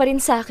galit ka pa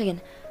rin sa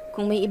akin,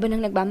 kung may iba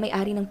nang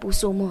nagmamay-ari ng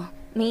puso mo,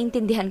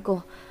 maiintindihan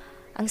ko.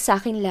 Ang sa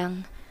akin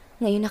lang,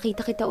 ngayon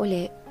nakita kita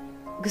uli,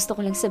 gusto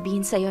ko lang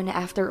sabihin sa'yo na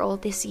after all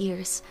these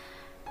years,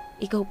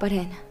 ikaw pa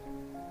rin.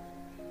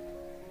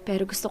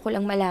 Pero gusto ko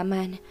lang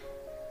malaman,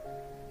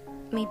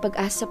 may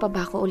pag-asa pa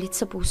ba ako ulit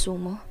sa puso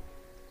mo?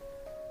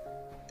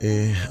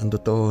 Ang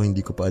totoo, hindi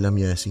ko pa alam,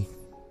 Yassi.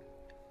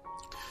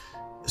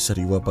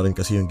 Sariwa pa rin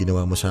kasi yung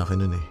ginawa mo sa akin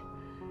nun eh.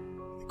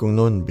 Kung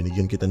noon,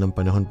 binigyan kita ng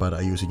panahon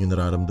para ayusin yung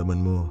nararamdaman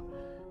mo,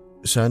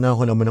 sana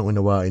ako naman ang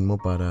unawain mo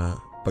para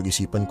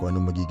pag-isipan ko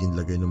anong magiging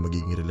lagay ng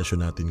magiging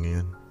relasyon natin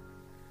ngayon.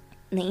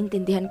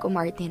 Naiintindihan ko,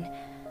 Martin.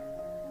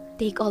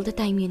 Take all the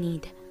time you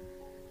need.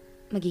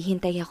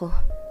 Maghihintay ako.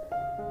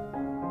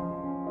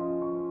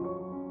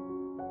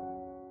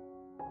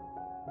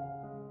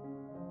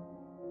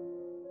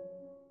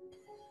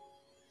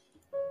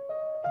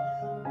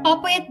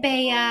 Popoy at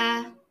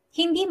Bea,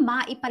 hindi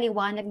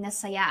maipaliwanag na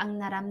saya ang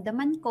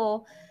naramdaman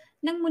ko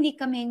nang muli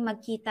kaming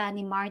magkita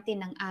ni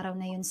Martin ng araw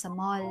na yun sa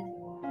mall.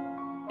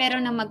 Pero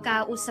nang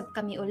magkausap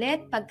kami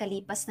ulit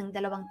pagkalipas ng 2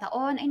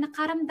 taon ay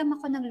nakaramdam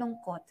ako ng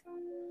lungkot.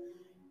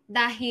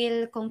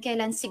 Dahil kung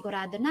kailan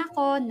sigurado na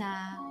ako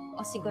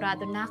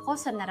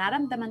sa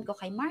nararamdaman ko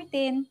kay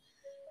Martin,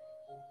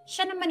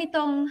 siya naman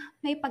itong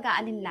may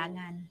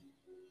pag-aalinlangan.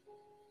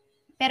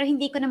 Pero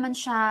hindi ko naman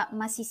siya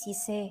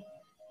masisisi.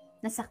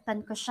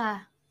 Nasaktan ko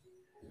siya.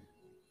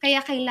 Kaya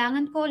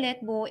kailangan ko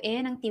ulit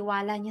buuin ang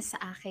tiwala niya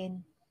sa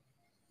akin.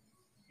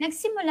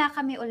 Nagsimula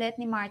kami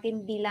ulit ni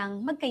Martin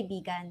bilang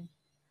magkaibigan.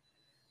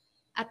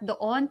 At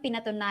doon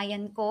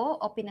pinatunayan ko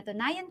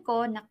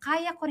na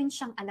kaya ko rin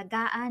siyang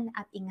alagaan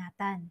at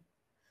ingatan.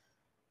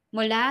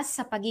 Mula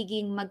sa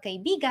pagiging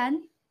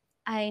magkaibigan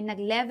ay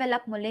nag-level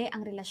up muli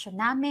ang relasyon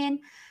namin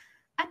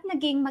at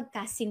naging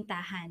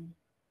magkasintahan.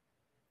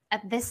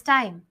 At this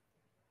time,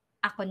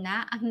 ako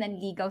na ang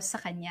nanligaw sa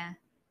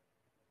kanya.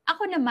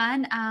 Ako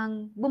naman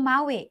ang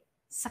bumawi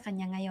sa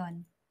kanya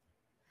ngayon.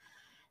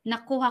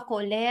 Nakuha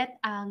ko ulit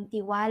ang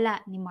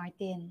tiwala ni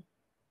Martin.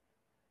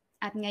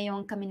 At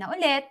ngayong kami na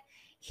ulit,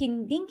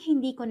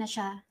 hinding-hindi ko na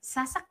siya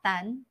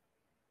sasaktan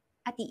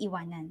at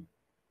iiwanan.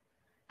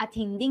 At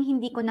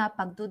hinding-hindi ko na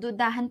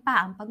pagdududahan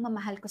pa ang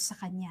pagmamahal ko sa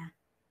kanya.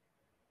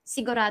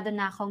 Sigurado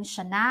na akong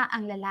siya na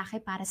ang lalaki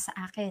para sa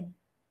akin.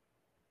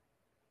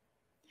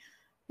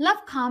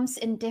 Love comes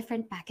in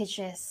different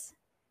packages.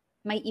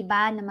 May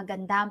iba na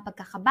maganda ang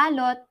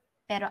pagkakabalot,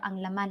 pero ang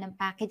laman ng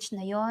package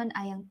na yon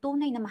ay ang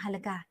tunay na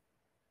mahalaga.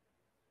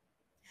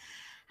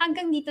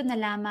 Hanggang dito na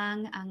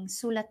lamang ang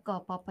sulat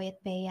ko, Popoy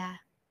at Bea.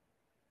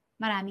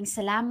 Maraming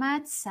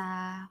salamat sa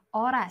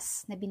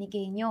oras na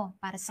binigay nyo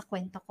para sa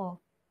kwento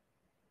ko.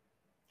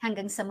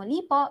 Hanggang sa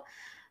muli po,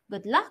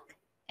 good luck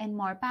and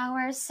more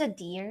power sa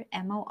Dear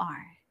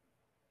MOR.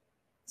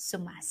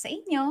 Sumasa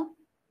inyo,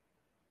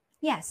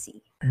 Yassi.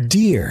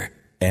 Dear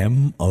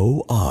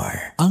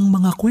MOR, ang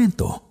mga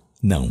kwento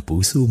ng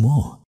puso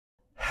mo.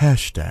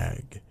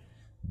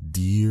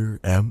 #Dear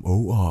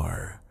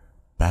MOR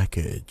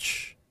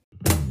Package.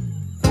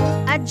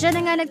 At dyan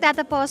na nga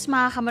nagtatapos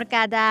mga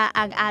kamarkada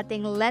ang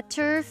ating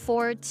letter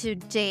for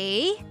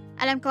today.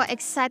 Alam ko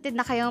excited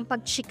na kayong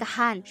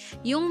pagchikahan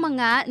yung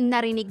mga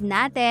narinig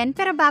natin.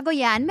 Pero bago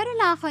yan, meron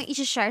lang akong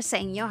i-share sa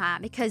inyo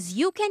because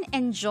you can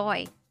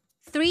enjoy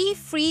 3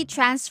 free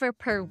transfer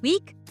per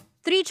week,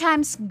 3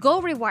 times Go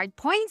Reward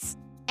points,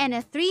 and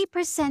a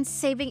 3%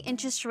 saving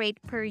interest rate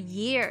per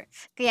year.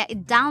 Kaya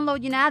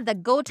i-download nyo na the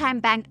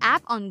GoTime Bank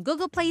app on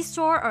Google Play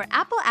Store or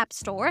Apple App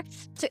Store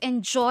to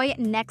enjoy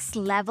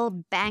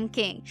next-level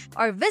banking.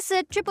 Or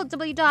visit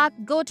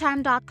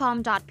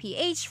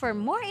www.gotime.com.ph for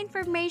more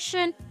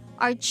information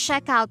or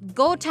check out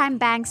GoTime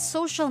Bank's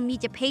social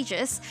media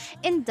pages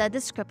in the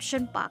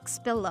description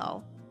box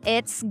below.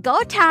 It's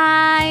go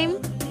time!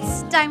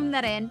 It's time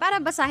na rin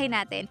para basahin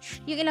natin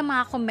yung ilang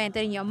mga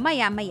komento niyo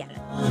maya-maya.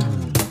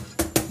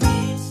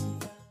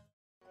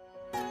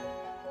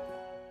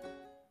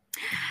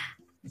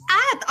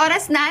 At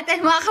oras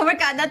natin mga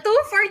kamarkada,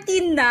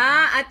 2:14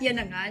 na. At yan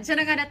na nga, dyan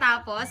na nga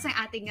natapos ang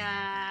ating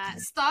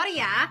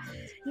storya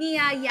ni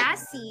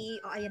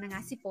Yassi. O ayan na nga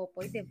si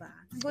Popoy, diba?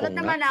 Gulat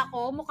naman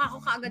ako, mukha ko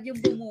kaagad yung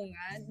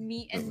bumungad.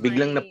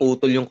 Biglang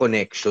naputol yung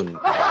connection.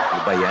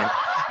 Diba yan?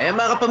 Eh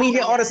mga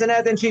kapamilya, oras na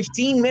natin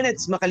 15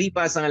 minutes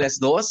makalipas ang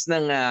 2:00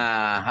 ng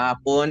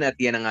hapon at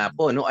yan na nga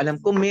po. No?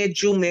 Alam ko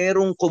medyo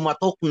merong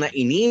kumatok na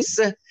inis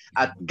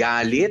at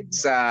galit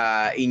sa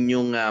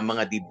inyong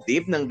mga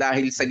dibdib nang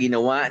dahil sa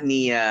ginawa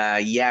ni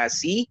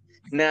Yassi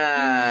na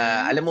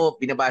alam mo,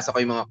 pinabasa ko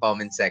yung mga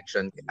comment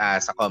section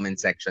sa comment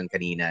section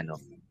kanina, no.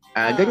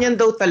 Ganyan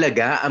daw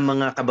talaga ang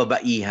mga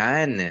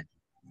kababaihan.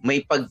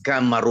 May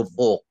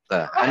pagkamarupok.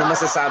 Ano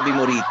masasabi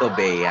mo rito,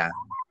 Bea?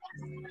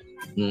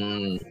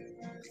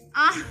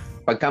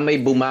 Pagka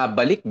may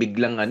bumabalik,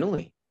 biglang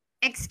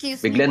Excuse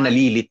biglang me, what?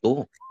 nalilito.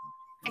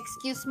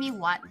 Excuse me,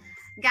 what?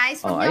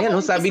 Guys, huwag Ayan, niyo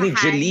ako sabi ni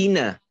umpisahan.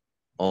 Jelina.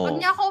 Huwag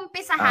niyo ako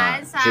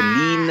umpisahan sa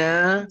Jelina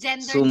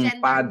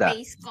Sumpada.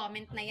 gender-based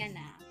comment na yan,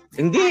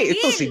 Hindi,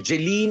 ito si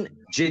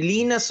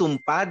Jelina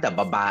Sumpada,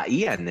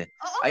 babae yan.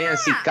 Ayan,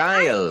 si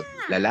Kyle,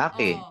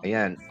 lalaki.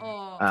 Ayan.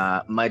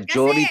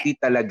 Majority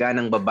talaga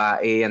ng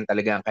babae yan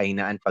talaga ang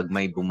kahinaan pag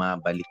may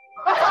bumabalik.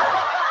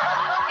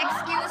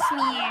 Excuse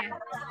me.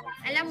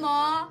 Alam mo,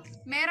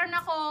 meron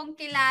akong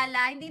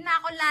kilala, hindi na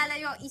ako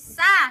lalayo,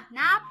 isa,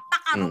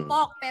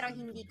 napakarupok, pero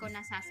hindi ko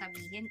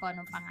nasasabihin kung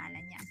anong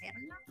pangalan niya. Pero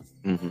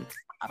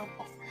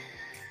napakarupok.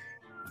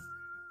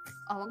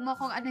 Wag mo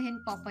akong anuhin,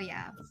 Popoy,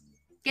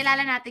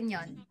 Kilala natin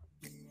yon.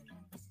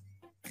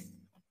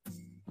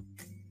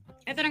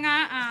 Ito na nga,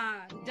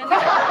 dyan na.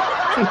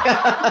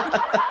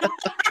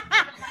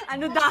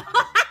 Ano daw?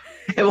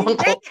 Ewan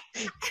ko.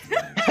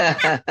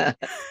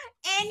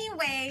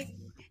 Anyway,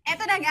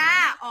 eto na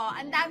nga.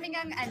 Ang daming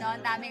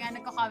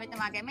nagko-comment ng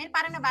mga ganyan.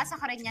 Parang nabasa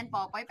ko rin yan,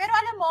 Popoy. Pero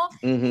alam mo,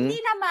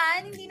 hindi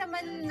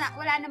naman,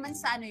 wala naman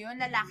sa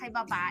lalaki,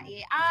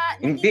 babae.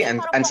 Hindi,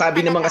 ang sabi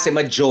naman kasi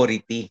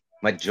majority.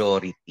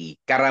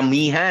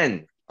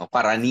 Karamihan. O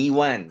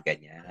karaniwan.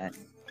 Ganyan.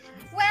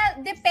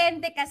 Well,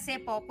 depende kasi,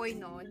 Popoy,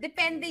 no?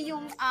 Depende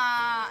yung,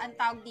 ang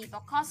tawag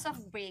dito, cause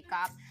of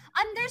breakup.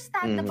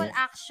 Understandable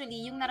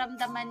actually yung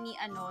naramdaman ni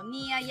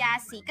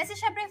Yassi. Kasi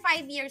syempre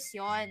 5 years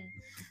yon.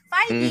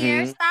 5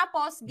 years,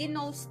 tapos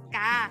ginost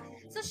ka.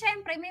 So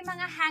syempre may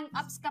mga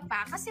hang-ups ka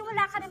pa kasi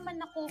wala ka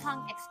naman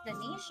nakuhang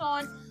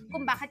explanation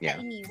kung bakit ka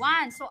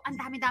iniwan. So ang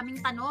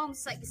dami-daming tanong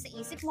sa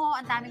isip mo,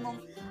 ang dami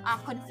mong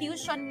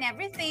confusion and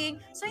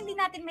everything. So hindi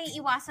natin may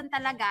iwasan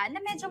talaga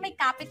na medyo may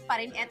kapit pa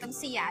rin etong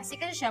si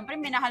Yassi. Kasi syempre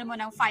minahal mo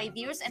ng 5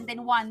 years and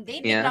then one day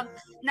biglang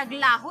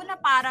naglaho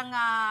na parang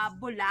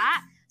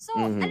bula. So,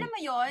 alam mo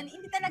yon,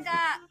 hindi talaga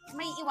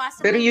may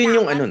iwasan. Pero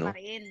yun yung no?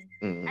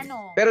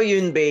 Pero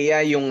yun,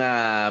 Bea, yung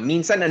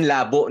minsan ang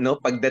labo, no?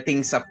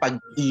 Pagdating sa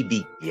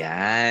pag-ibig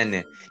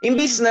yan.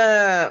 Imbis na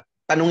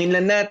tanungin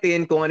lang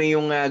natin kung ano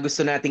yung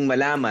gusto nating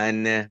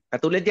malaman,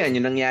 katulad yan,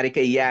 yung nangyari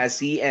kay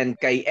Yassi and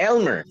kay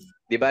Elmer.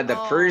 Diba? The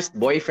first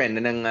boyfriend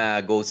na nang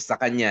ghost sa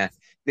kanya.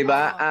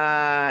 Diba?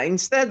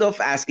 Instead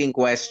of asking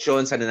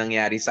questions, ano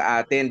nangyari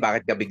sa atin,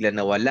 bakit ka bigla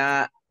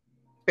nawala,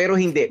 pero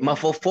hindi,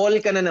 mafo-fall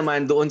ka na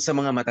naman doon sa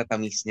mga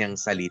matatamis niyang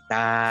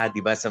salita,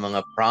 'di ba? Sa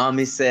mga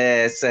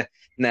promises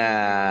na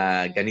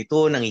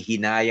ganito,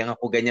 nanghihinayang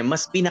ako, ganyan.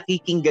 Mas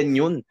pinakikinggan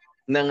yun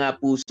ng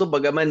puso.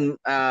 Bagaman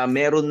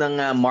meron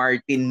ng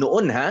Martin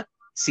noon,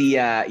 si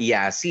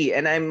Yassi.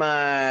 And I'm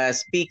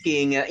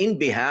speaking in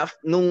behalf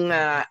nung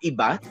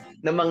iba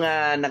na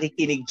mga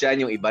nakikinig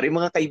dyan, yung iba rin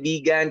mga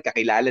kaibigan,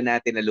 kakilala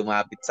natin na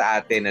lumapit sa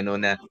atin,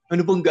 na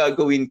ano bang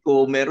gagawin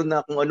ko? Meron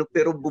na akong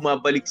pero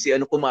bumabalik si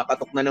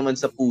kumakatok na naman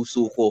sa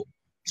puso ko.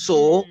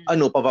 So,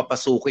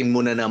 papapasukin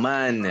mo na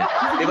naman.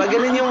 Diba?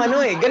 Ganun yung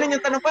ganun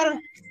yung tanong.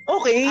 Parang,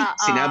 okay,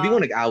 sinabi mo,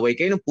 nag-away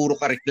kayo ng puro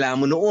ka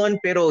reklamo noon,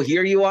 pero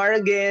here you are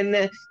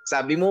again.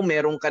 Sabi mo,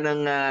 meron ka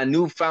ng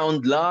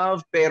newfound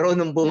love, pero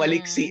nung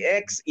bumalik si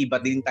ex,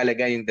 iba din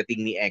talaga yung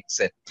dating ni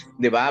ex.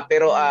 Diba?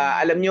 Pero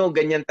alam nyo,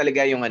 ganyan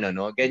talaga yung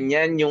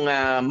ganyan yung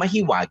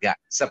mahiwaga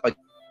sa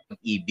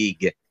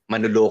pag-ibig.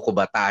 Manuloko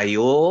ba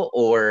tayo?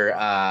 Or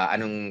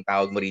anong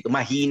tawag mo rito?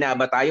 Mahina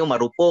ba tayo?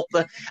 Marupok?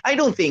 I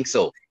don't think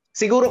so.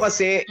 Siguro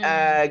kasi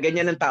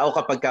ganyan ang tao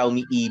kapag ka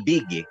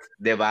umiibig,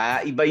 'di ba?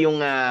 Iba yung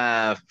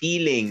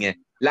feeling,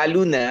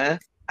 lalo na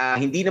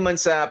hindi naman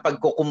sa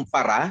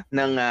pagkukumpara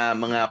ng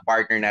mga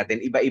partner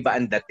natin, iba-iba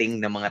ang dating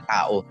ng mga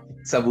tao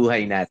sa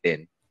buhay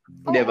natin.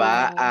 'Di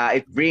ba?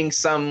 It brings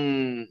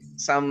some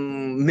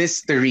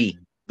mystery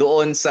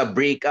doon sa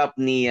breakup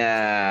ni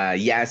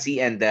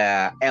Yassi and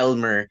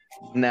Elmer,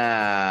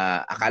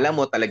 na akala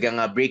mo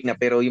talagang break na,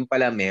 pero yung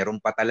pala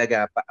meron pa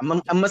talaga.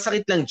 Ang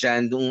masakit lang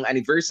dyan, nung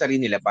anniversary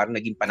nila, parang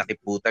naging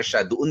panakiputa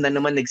siya. Doon na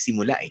naman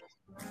nagsimula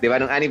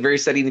Diba? Nung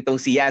anniversary nitong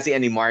si Yassi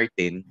and ni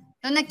Martin.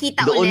 Doon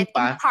nagkita doon ulit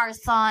pa, in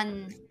person.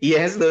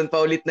 Yes, doon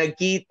pa ulit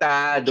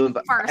nagkita. Doon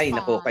pa, ay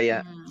nako,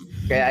 kaya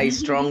I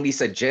strongly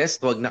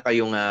suggest, wag na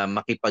kayong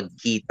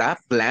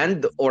makipagkita,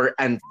 planned or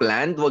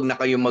unplanned. Wag na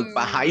kayong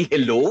magpa-hi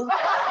hello.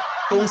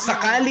 Kung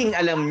sakaling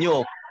alam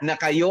nyo na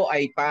kayo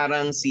ay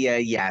parang si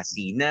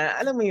Yassi, na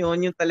alam mo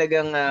yun, yung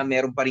talagang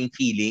meron pa ring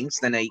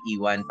feelings na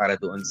naiiwan para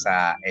doon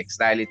sa ex,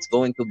 dahil it's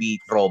going to be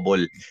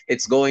trouble.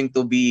 It's going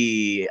to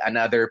be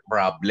another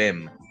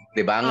problem.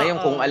 'Di ba?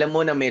 Ngayon, kung alam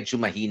mo na medyo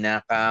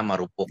mahina ka,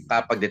 marupok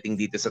ka pagdating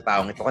dito sa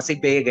taong ito, kasi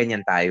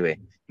ganyan tayo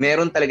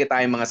Meron talaga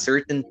tayong mga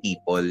certain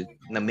people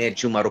na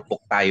medyo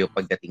marupok tayo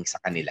pagdating sa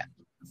kanila.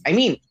 I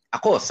mean,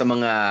 ako sa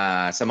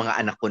mga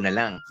anak ko na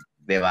lang,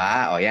 'di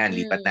ba? O yan,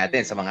 lipat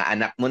natin sa mga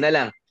anak mo na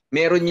lang.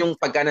 Meron yung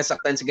pagka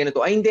nasaktan sa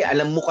ganito, ay hindi,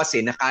 alam mo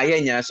kasi na kaya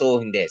niya,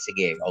 so hindi,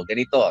 sige, o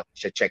ganito,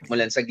 check mo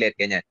lang saglit,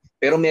 ganyan.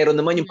 Pero meron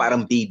naman yung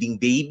parang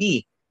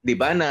baby, di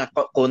ba, na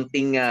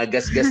konting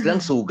gas-gas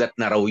lang, sugat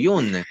na raw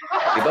yun.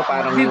 Di ba,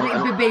 parang yung,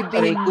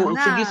 Babyhin mo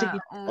na. sige,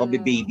 o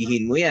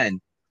babyhin mo yan.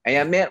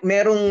 Kaya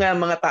merong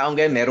mga taong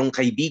ganyan, merong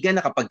kaibigan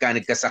na kapag ka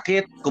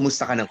nagkasakit,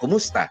 kumusta ka ng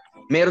kumusta?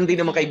 Meron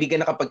din naman kaibigan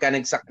na kapag ka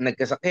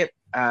nagkasakit,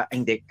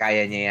 hindi,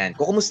 kaya niya yan.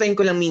 Kukumustahin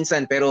ko lang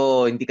minsan,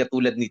 pero hindi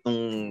katulad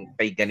nitong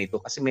kay ganito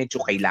kasi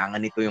medyo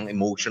kailangan nito yung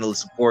emotional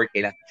support.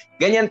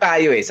 Ganyan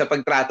tayo sa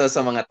pagtrato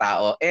sa mga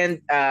tao. And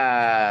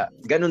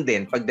ganun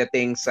din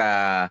pagdating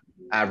sa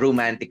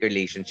romantic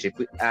relationship.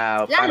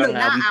 Parang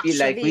we feel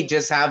like we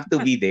just have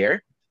to be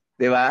there.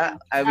 Diba?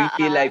 We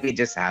feel like we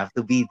just have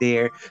to be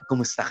there.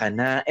 Kumusta ka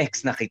na?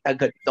 Ex na kita,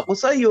 galit ako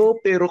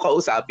sa'yo, pero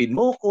kausapin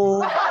mo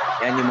ko.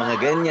 Yan yung mga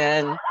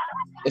ganyan.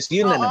 Tapos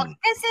yun na naman.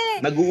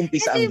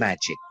 Mag-uumpisa ang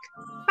magic.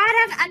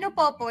 Parang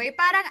Popoy,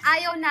 parang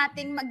ayaw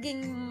nating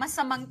maging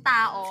masamang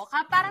tao.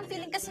 Parang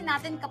feeling kasi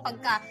natin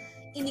kapag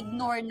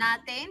in-ignore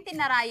natin,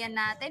 tinarayan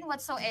natin,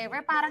 whatsoever,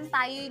 parang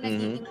tayo yung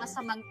nagiging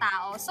masamang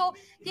tao. So,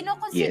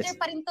 kino-consider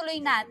pa rin tuloy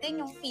natin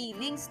yung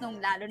feelings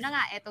nung, lalo na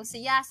nga, etong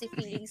si Yassi,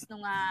 feelings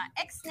nung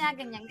ex niya,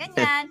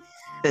 ganyan-ganyan.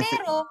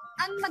 Pero,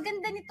 ang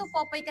maganda nito,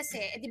 Popoy, kasi,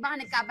 di ba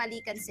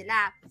nagkabalikan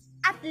sila?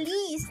 At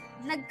least,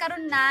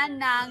 nagkaroon na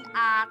ng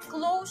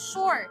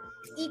closure.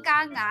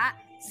 Ika nga,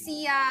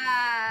 si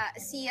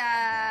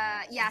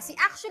Yassi.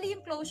 Actually,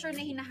 yung closure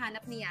na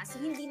hinahanap ni Yassi,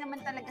 hindi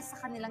naman talaga sa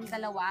kanilang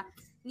dalawa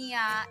ni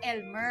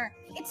Elmer.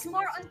 It's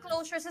more on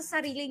closure sa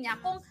sarili niya.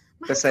 Kung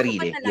mahal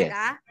ko ba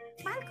talaga?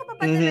 Mahal ko ba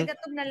talaga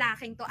itong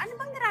lalaking to? Ano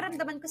bang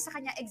nararamdaman ko sa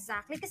kanya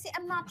exactly? Kasi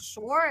I'm not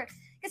sure.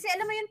 Kasi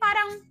alam mo yun,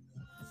 parang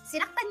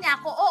sinaktan niya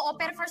ako,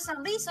 pero for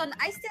some reason,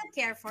 I still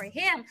care for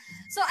him.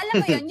 So,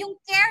 alam mo yun, yung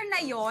care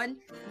na yun,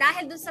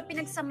 dahil dun sa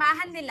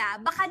pinagsamahan nila,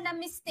 baka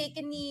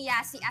na-mistaken ni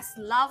Yassi as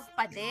love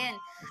pa din.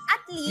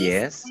 At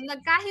least, kung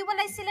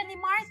nagkahiwalay sila ni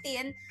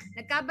Martin,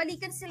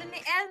 nagkabalikan sila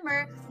ni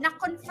Elmer,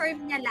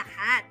 na-confirm niya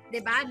lahat.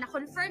 Diba?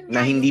 Na-confirm niya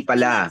na hindi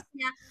pala.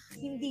 Niya,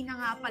 hindi na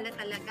nga pala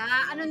talaga.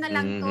 Ano na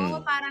lang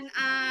to? Parang,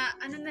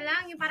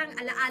 yung parang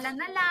alaala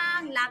na lang,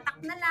 latak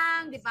na lang,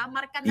 diba?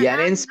 Marka na lang.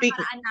 And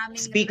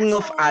speaking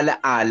of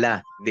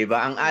alaala, di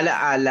ba? Ang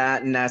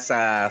alaala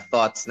nasa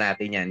thoughts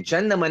natin yan.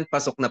 Diyan naman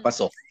pasok na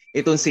pasok.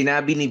 Itong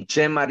sinabi ni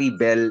Jemarie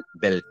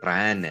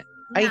Beltran.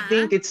 I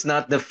think it's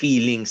not the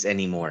feelings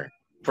anymore.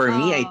 For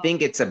me, I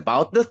think it's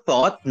about the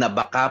thought na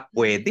baka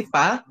pwede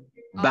pa,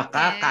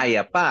 baka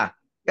kaya pa.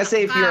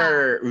 Kasi if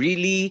you're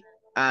really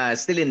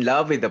still in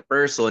love with the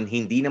person,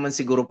 hindi naman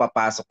siguro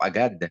papasok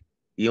agad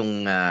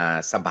yung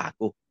sa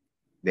bago.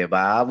 Di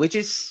ba? Which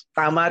is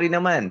tama rin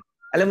naman.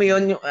 Alam mo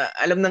yun,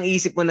 alam ng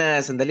isip mo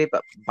na, sandali,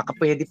 baka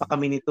pwede pa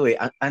kami nito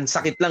Ang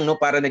sakit lang, no?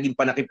 Para naging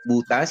panakip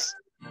butas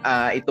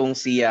itong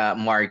si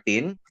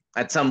Martin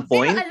at some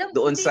point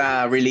doon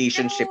sa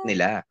relationship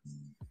nila.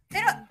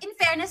 Pero in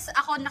fairness,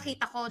 ako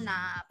nakita ko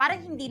na parang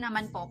hindi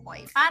naman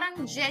Popoy.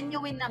 Parang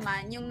genuine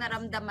naman yung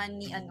naramdaman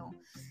ni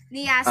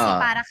Yassi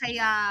para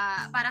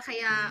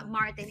kaya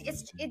Martin.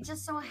 It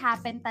just so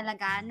happened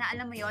talaga na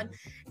alam mo yon,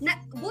 na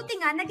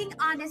buti nga naging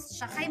honest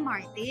siya kay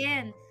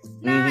Martin.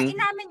 Na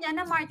inamin niya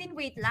na, Martin,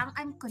 wait lang,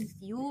 I'm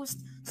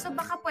confused. So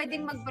baka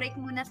pwedeng mag-break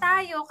muna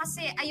tayo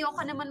kasi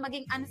ayoko naman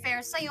maging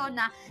unfair sa'yo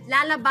na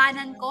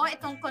lalabanan ko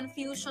itong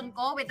confusion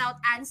ko without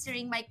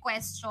answering my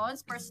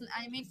questions,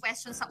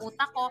 questions sa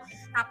utak ko,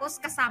 tapos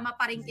kasama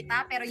pa rin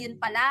kita pero yun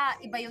pala,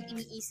 iba yung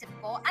iniisip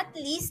ko. At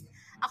least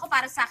ako,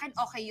 para sa akin,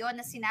 okay yun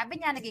na sinabi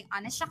niya, naging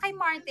honest siya kay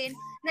Martin,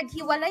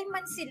 naghiwalay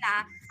man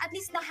sila, at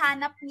least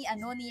nahanap ni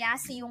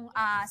Yassi yung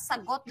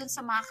sagot dun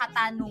sa mga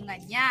katanungan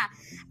niya.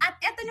 At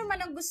eto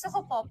naman ang gusto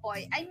ko,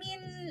 Popoy. I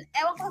mean,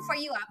 ewan ko for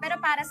you pero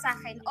para sa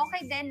akin,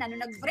 okay din na nung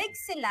nag-break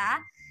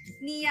sila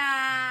ni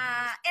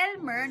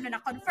Elmer, no,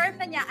 na-confirm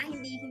na niya,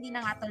 hindi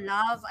na nga to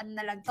love,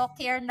 na lang to,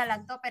 care na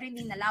lang to, pero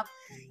hindi na love.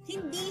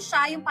 Hindi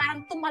siya yung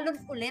parang tumalon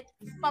ulit,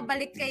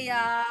 pabalik kay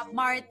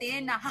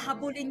Martin, na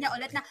hahabulin niya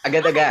ulit na,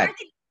 agad-agad.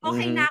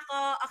 Okay na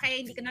ako,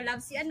 okay, hindi ko na love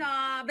si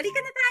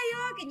balikan na tayo,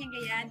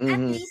 ganyan-ganyan.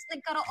 At least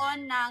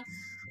nagkaroon ng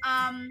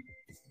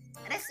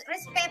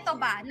respeto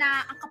ba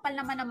na ang kapal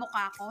naman ng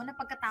mukha ko na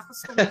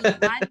pagkatapos kong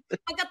iwan,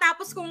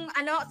 pagkatapos kong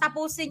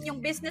tapusin yung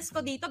business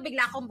ko dito,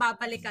 bigla akong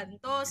babalikan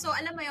to. So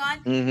alam mo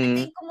yon,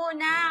 think ko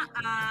muna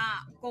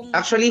kung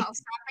actually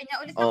kausapan niya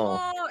ulit ako,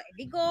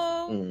 go.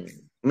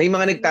 May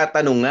mga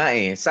nagtatanong nga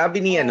sabi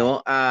ni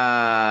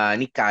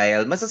ni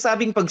Kyle,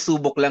 masasabing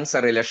pagsubok lang sa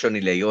relasyon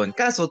nila yon.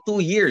 Kaso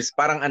 2 years,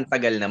 parang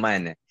antagal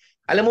naman.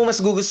 Alam mo, mas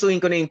gugustuhin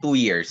ko na yung 2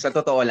 years. Sa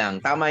totoo lang,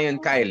 tama yun,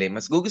 Kyle.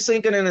 Mas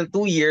gugustuhin ko na ng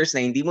 2 years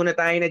na hindi mo na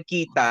tayo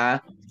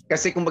nagkita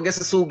kasi kumbaga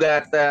sa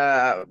sugat,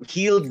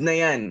 healed na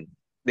yan.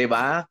 'Di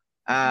ba?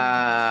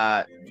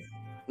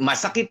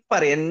 Masakit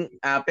pa rin,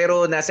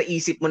 pero nasa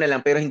isip mo na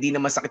lang, pero hindi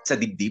na masakit sa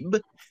dibdib.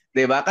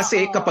 'Di ba?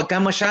 Kasi kapag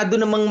ka masyado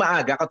namang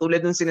maaga,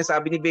 katulad ng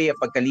sinasabi ni Bea,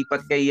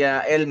 pagkalipat kay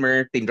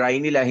Elmer, tinry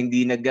nila,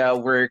 hindi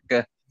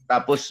nag-work,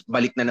 tapos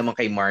balik na naman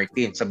kay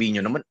Martin. Sabihin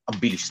nyo naman, ang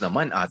bilis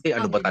naman, ate,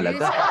 ano ba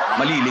talaga?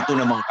 Malilito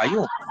naman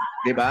kayo.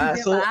 'Diba?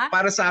 Di So, ba?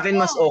 para sa akin,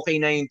 mas Oo.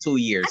 okay na yung 2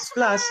 years. At saka,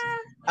 Plus,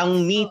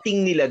 ang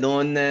meeting nila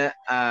noon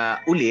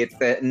ulit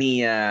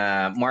ni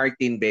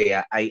Martin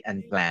Bea ay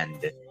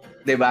unplanned.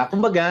 'Di ba?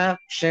 Kumbaga,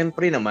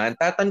 syempre naman,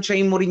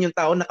 tatansyahin mo rin yung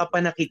tao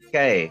nakapanakit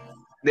ka eh.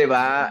 'Di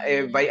ba?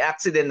 By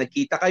accident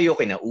nagkita kayo,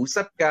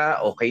 kinausap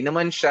ka, okay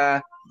naman siya.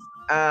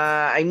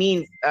 I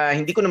mean,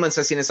 hindi ko naman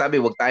sa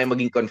sinasabi wag tayo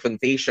maging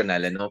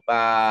confrontational, ano?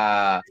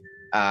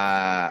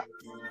 Ah,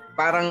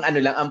 parang ano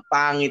lang, ang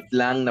pangit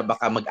lang na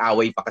baka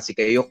mag-away pa kasi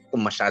kayo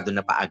kung masyado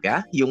na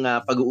paaga yung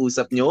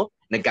pag-uusap nyo,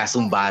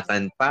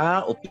 nagkasumbatan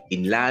pa o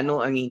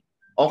pinlano.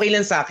 Okay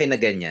lang sa akin na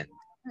ganyan.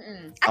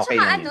 At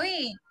Okay saka lang ano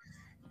yun.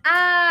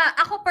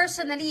 ako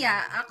personally,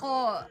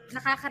 ako,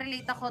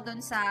 nakaka-relate ako dun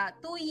sa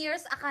 2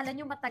 years, akala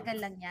nyo matagal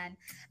lang yan.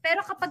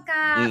 Pero kapag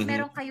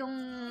meron kayong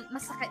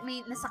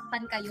may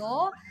nasaktan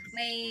kayo,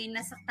 may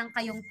nasaktan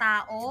kayong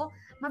tao,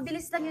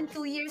 mabilis lang yung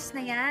 2 years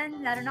na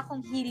yan, lalo na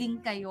kung healing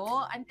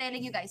kayo. I'm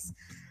telling you guys,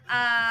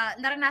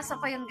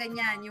 naranasan ko yung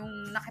ganyan, yung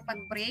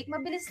nakipag-break,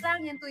 mabilis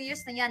lang yung 2 years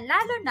na yan.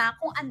 Lalo na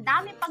kung ang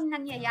dami pang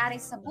nangyayari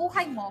sa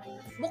buhay mo,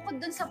 bukod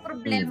dun sa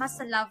problema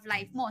sa love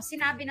life mo.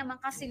 Sinabi naman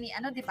kasi ni,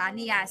 di ba,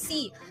 ni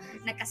Yassi,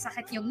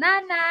 nagkasakit yung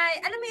nanay.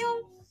 Alam mo yung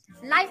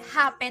life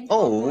happened.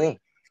 Oo.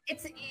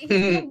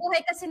 Yung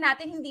buhay kasi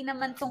natin hindi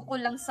naman tungkol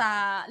lang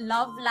sa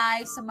love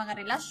life, sa mga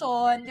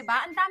relasyon, 'di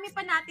ba? Ang dami pa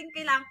natin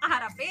kailangang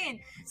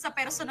kaharapin sa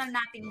personal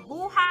nating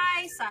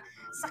buhay, sa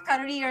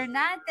career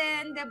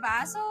natin, 'di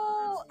ba? So,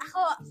 ako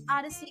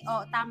honestly,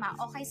 tama,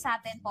 okay sa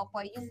atin,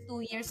 Popoy, yung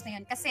 2 years na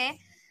yun kasi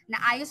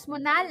naayos mo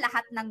na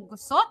lahat ng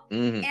gusot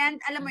and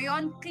alam mo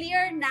yon,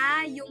 clear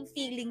na yung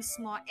feelings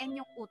mo and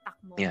yung utak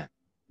mo. Yeah.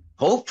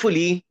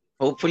 Hopefully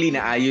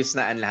naayos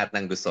na ang lahat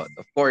ng gusot.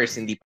 Of course,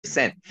 hindi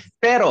percent.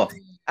 Pero,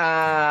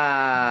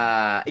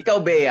 ikaw,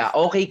 Bea,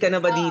 okay ka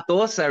na ba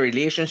dito sa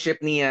relationship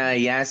ni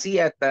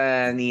Yassi at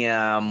ni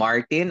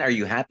Martin? Are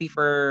you happy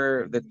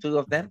for the two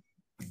of them?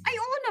 Ay,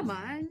 oo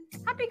naman.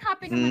 Happy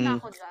naman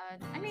ako dyan.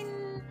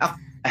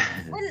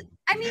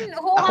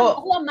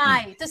 Who am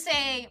I to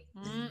say,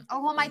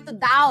 who am I to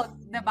doubt,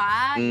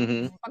 diba?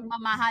 Yung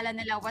pagmamahala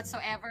nila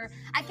whatsoever.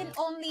 I can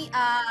only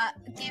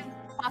give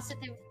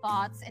positive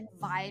thoughts and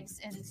vibes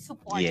and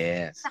support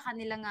sa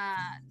kanilang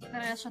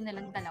relasyon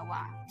nilang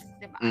dalawa,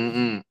 diba?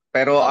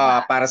 Pero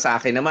para sa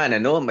akin naman,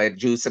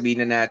 medyo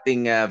sabihin na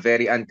nating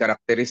very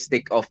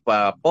uncharacteristic of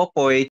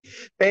Popoy,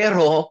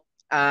 pero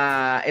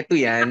ito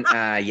yan,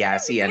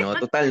 Yassi,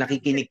 total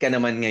nakikinig ka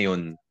naman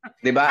ngayon.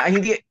 'Di ba?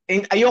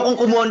 Ayokong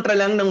kumontra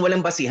lang ng walang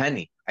basihan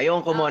eh.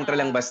 Ayokong kumontra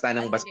lang basta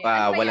ng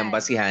walang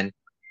basihan.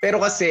 Pero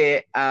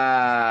kasi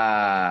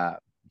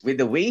with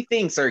the way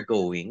things are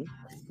going,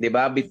 'di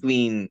ba,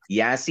 between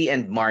Yassi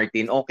and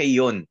Martin, okay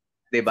 'yun.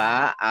 'Di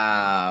ba?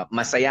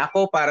 Masaya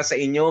ako para sa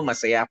inyo,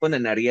 masaya ako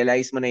na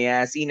na-realize mo na,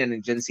 Yassi, na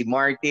nandiyan si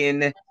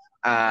Martin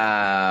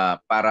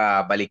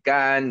para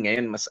balikan.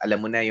 Ngayon, mas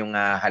alam mo na yung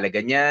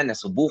halaga niya.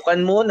 Nasubukan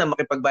mo na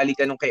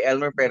makipagbalikan nung kay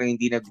Elmer pero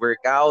hindi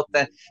nag-workout.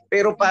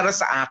 Pero para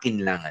sa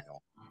akin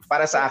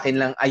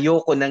lang,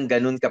 ayoko nang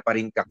ganun ka pa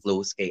rin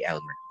ka-close kay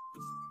Elmer.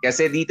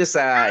 Kasi dito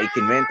sa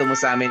ikinwento mo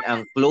sa amin,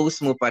 ang close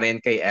mo pa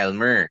rin kay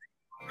Elmer.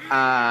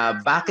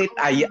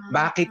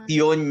 Bakit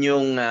yon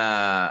yung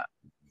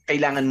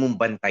kailangan mong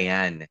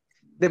bantayan?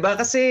 'Di ba?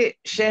 Kasi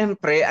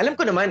syempre, alam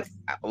ko naman,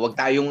 wag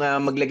tayong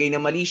maglagay na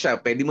mali siya.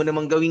 Pwede mo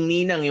namang gawing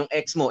ninang yung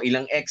ex mo.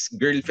 Ilang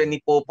ex-girlfriend ni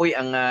Popoy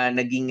ang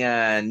naging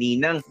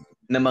ninang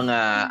ng mga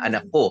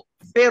anak ko.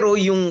 Pero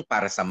yung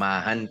para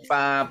samahan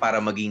pa, para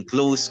maging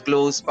close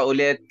pa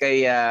ulit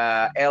kay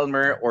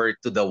Elmer or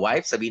to the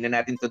wife, sabihin na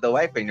natin to the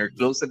wife, when you're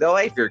close to the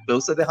wife, you're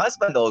close to the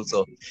husband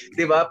also.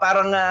 'Di ba?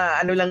 Parang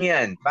ano lang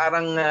 'yan.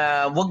 Parang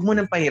wag mo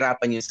nang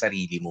pahirapan yung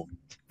sarili mo.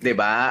 'Di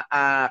ba?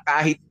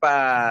 Kahit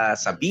pa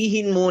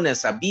sabihin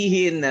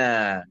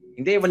na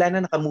hindi, wala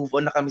na, naka-move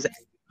on na kami.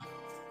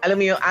 Alam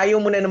mo yung ayaw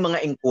mo na ng mga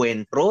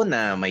engkwentro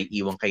na may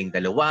iwang kayong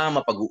dalawa,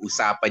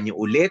 mapag-uusapan niyo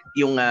ulit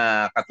yung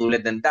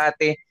katulad ng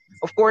dati.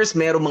 Of course,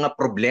 meron mga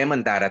problema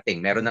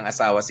darating. Meron ng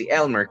asawa si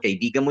Elmer,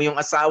 kaibigan mo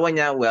yung asawa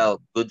niya, well,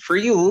 good for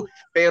you.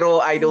 Pero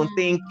I don't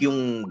think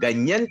yung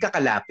ganyan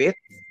kakalapit,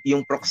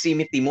 yung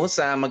proximity mo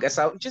sa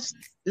mag-asawa, just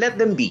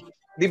let them be.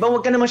 'Di ba?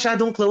 Huwag ka na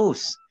masyadong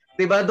close.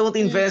 'Di ba? Don't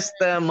invest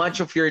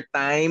much of your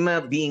time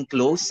being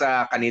close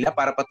sa kanila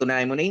para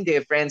patunayan mo na hindi,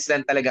 friends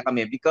lang talaga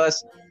kami.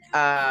 Because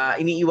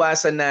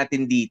iniiwasan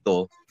natin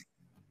dito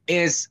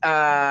is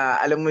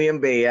alam mo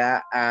yung, Bea,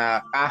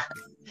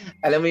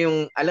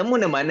 alam mo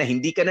naman na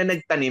hindi ka na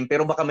nagtanim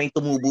pero baka may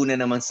tumubo na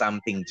naman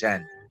something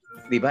diyan.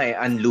 'Di ba?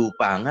 Ang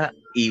lupa nga,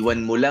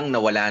 iwan mo lang na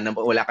wala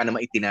ka na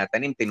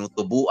maitinatanim,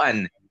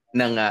 tinutubuan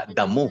ng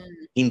damo.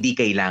 Hindi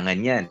kailangan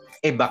 'yan.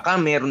 Baka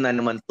meron na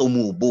naman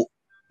tumubo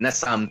na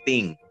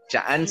something.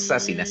 Diyan sa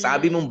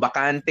sinasabi mong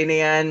bakante na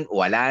 'yan,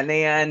 wala na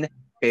 'yan.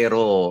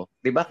 Pero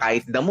 'di ba,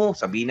 kahit damo,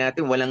 sabihin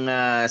natin walang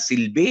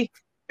silbi,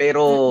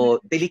 pero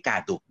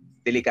delikado.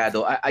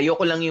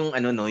 Ayoko lang yung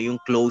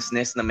yung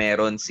closeness na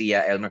meron si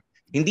Elmer.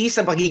 Hindi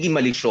sa pagiging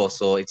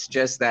malisyoso, it's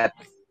just that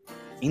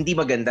hindi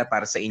maganda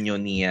para sa inyo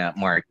ni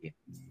Martin.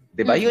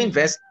 'Di ba? You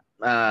invest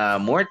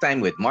more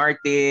time with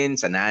Martin,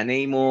 sa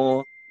nanay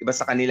mo, Diba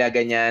sa kanila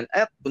ganyan.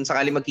 At kung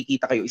sakali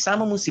magkikita kayo,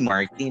 isama mo si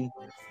Martin.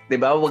 'Di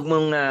ba?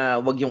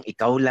 Wag yung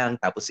ikaw lang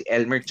tapos si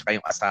Elmer tsaka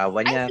yung asawa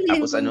niya. feeling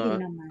Tapos ko hindi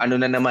naman. ano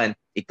na naman,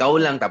 ikaw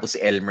lang tapos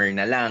si Elmer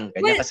na lang.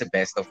 Kanya kasi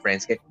best of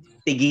friends. Kaya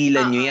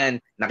tigilan nyo yan.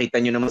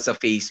 Nakita nyo naman sa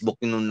Facebook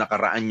nung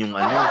nakaraan yung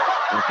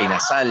yung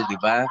kinasal, 'di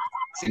ba?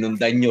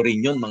 Sinundan nyo rin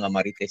yun, mga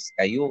marites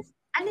kayo.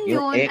 Ano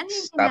Yung yun? ex, Ano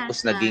yung tapos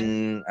kinasal? naging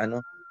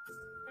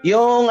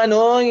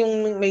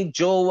yung may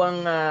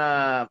jowang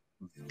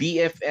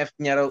BFF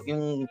niya raw,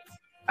 yung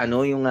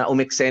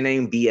umeksena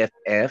yung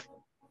BFF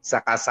sa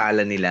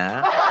kasalan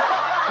nila.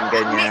 Yung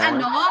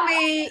ganyan.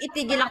 May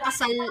itigil ang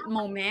kasal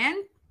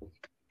moment?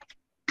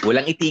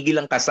 Walang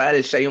itigil ang kasal.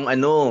 Siya yung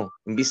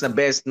imbis na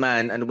best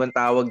man, ano bang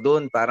tawag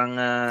doon? Parang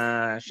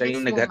siya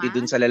yung naghatid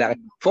doon sa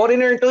lalaki.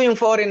 Foreigner to, yung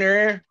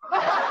foreigner.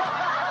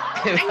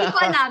 Ay, hindi ko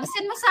alam.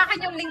 Send mo sa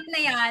akin yung link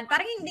na yan.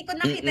 Parang hindi ko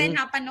nakita yung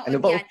napanood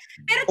yan.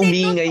 Pero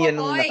umingay yan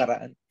nung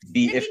nakaraan.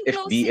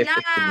 BFF, tumigil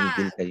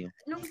kayo.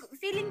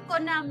 Feeling ko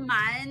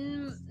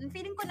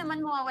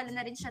naman mawawala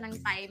na rin siya ng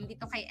time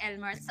dito kay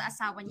Elmer at sa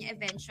asawa niya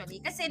eventually.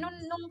 Kasi nung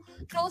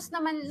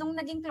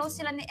naging close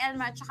sila ni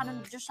Elmer at saka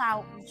nung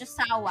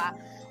Josawa,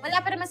 wala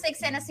pa naman sa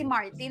eksena si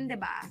Martin, di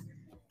ba?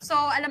 So,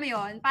 alam mo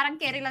yon,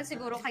 parang carry lang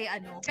siguro kay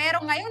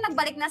Pero ngayon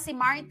nagbalik na si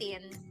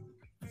Martin,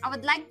 I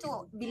would like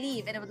to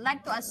believe and I would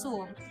like to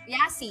assume,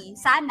 Yassi,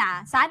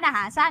 sana,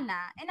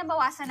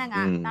 nabawasan na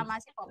nga, tama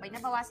si Popeye,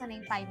 nabawasan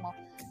na yung time mo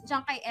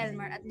diyan kay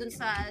Elmer at dun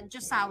sa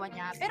Josawa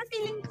niya. Pero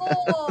feeling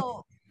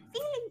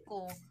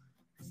ko,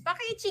 baka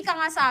i-chika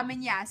nga sa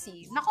amin,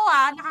 Yassi. Naku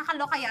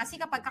nakakaloka, Yassi,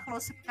 kapag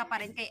ka-close ka pa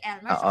rin kay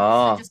Elmer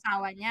sa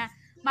Josawa niya.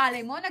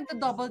 Malay mo,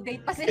 nagdo-double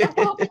date pa sila,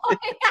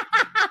 Popeye.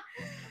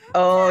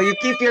 You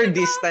keep your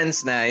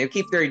distance na.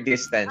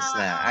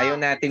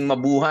 Ayaw nating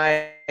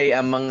mabuhay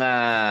ang mga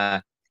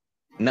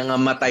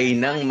nangamatay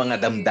ng mga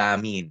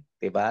damdamin.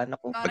 Diba?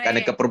 Naku, pagka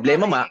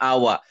nagka-problema,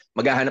 maawa.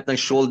 Maghahanap ng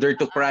shoulder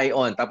to cry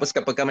on. Tapos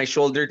kapag may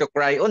shoulder to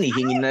cry on,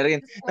 hihingin na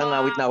rin.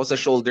 Nangawit na ako sa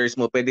shoulders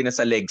mo. Pwede na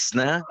sa legs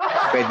na?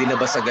 Pwede na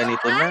ba sa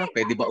ganito na?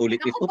 Pwede ba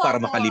ulit ito para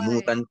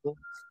makalimutan ko?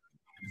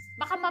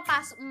 Baka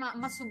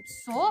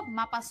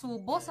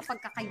mapasubo sa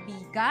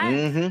pagkakaibigan.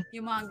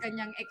 Yung mga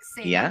ganyang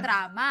eksena,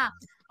 drama.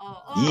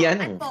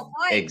 Yan.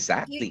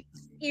 Exactly.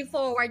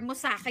 I-forward mo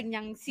sa akin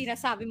yung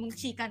sinasabi mong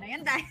chika na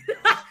yan dahil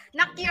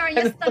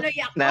na-curious tuloy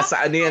ako.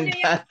 Nasa yan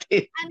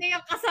dati? Ano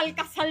yung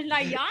kasal-kasal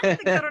na yan?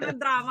 Nagkaroon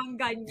ng dramang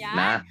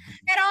ganyan.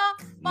 Pero,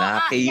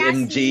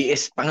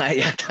 KMJS pa nga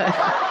yata.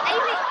 Ay,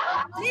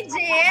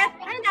 legit?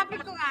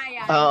 Hanapin ko nga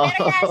yan.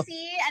 Pero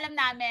Yassi, alam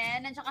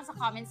namin, nandiyan ka sa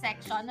comment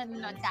section,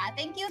 nanonood ka.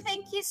 Thank you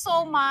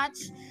so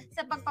much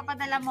sa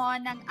pagpapadala mo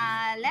ng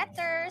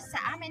letters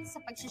sa amin, sa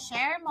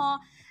pag-share mo.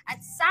 At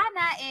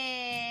sana,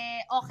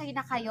 okay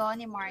na kayo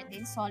ni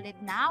Martin. Solid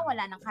na.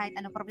 Wala nang kahit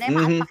anong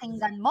problema. At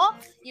pakinggan mo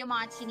yung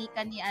mga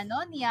chinika ni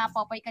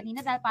Popoy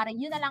kanina dahil parang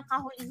yun na lang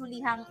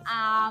kahuli-hulihang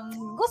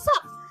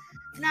gusot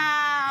na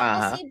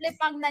posible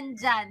pang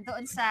nandyan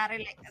doon sa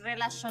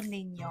relasyon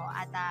ninyo.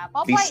 At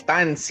Popoy...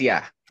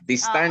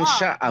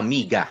 Distansya,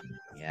 amiga.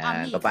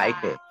 Yan, babae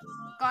ko.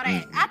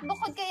 Correct. At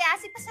bukod kay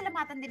Yassi,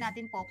 pasalamatan din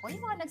natin, Popoy,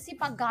 yung mga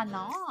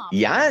nagsipaganap.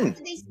 Yan.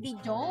 Today's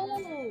video.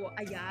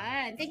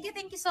 Ayan. Thank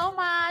you so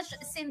much,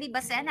 Cindy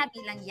Basena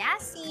bilang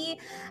Yassi.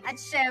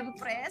 At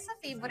syempre, sa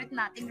favorite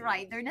nating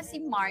rider na si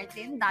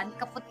Martin Dan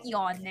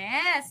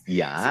Caputiones.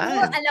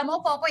 Yan. Alam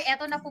mo, Popoy,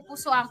 eto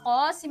napupusuan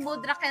ko. Si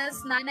Mudrakel's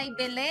Nanay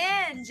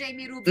Belen.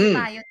 Jamie Ruby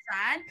tayo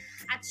dyan.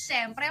 At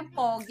syempre, ang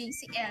poging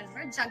si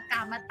Elmer.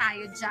 Jagkama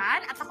tayo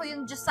dyan. At ako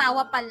yung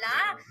Josawa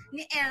pala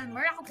ni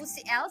Elmer. Ako po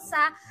si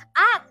Elsa.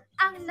 At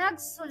ang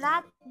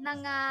nagsulat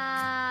ng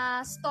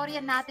storya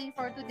natin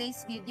for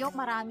today's video,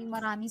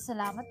 maraming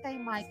salamat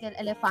kay Michael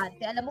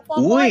Elefante. Alam mo po,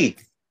 Michael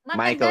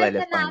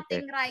matagal na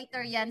nating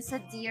writer yan sa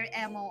Dear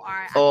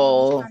MOR. At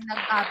siya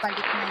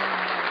nagbabalik na yun.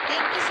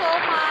 Thank you so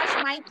much,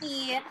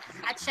 Mikey.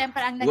 At syempre,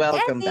 ang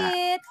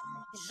nag-edit,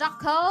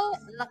 Jaco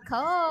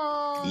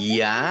Laco.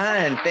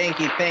 Yan.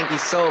 Thank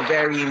you so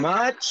very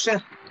much.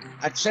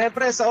 At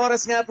syempre, sa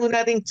oras nga po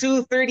nating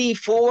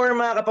 2:34,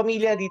 mga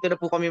kapamilya, dito na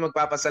po kami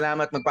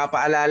magpapasalamat,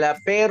 magpapaalala.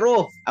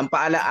 Pero, ang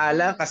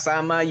paalaala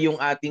kasama yung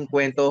ating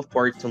kwento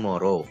for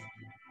tomorrow.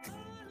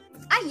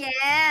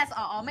 Yes!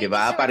 Oo, may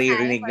diba?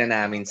 Paririnig na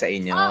namin sa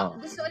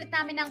inyo. Gusto ulit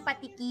namin ng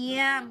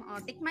patikim.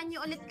 Tikman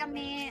niyo ulit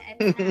kami.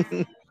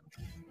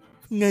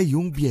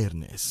 Ngayong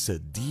Biyernes sa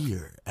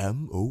Dear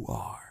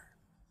MOR.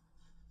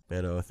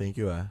 Pero thank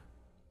you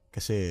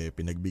kasi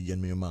pinagbigyan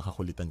mo yung mga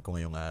kakulitan ko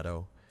ngayong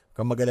araw.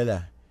 Kung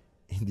mag-alala,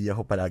 hindi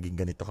ako palaging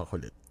ganito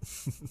kakulit.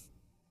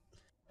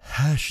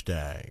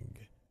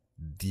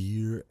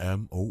 #Dear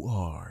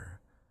MOR.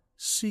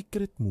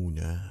 Secret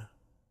muna.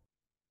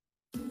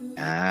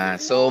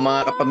 So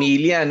mga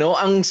kapamilya,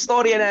 ang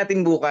storya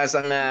natin bukas,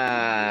 ang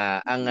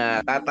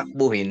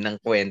tatakbuhin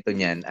ng kwento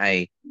niyan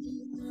ay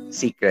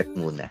secret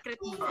muna.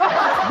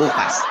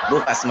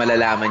 Bukas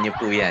malalaman niyo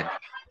po yan.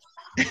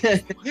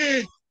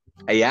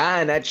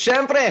 Ayan, at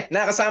syempre,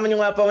 nakasama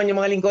nyo nga po ang inyong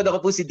mga lingkod.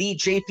 Ako po si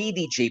DJ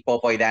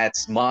Popoy,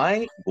 that's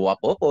my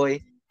Guwapopoy.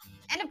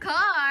 And of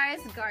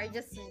course,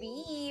 gorgeous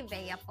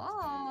Bea po.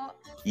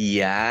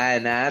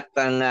 Yan, at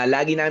ang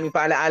lagi namin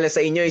paalaala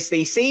sa inyo,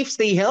 stay safe,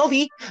 stay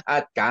healthy,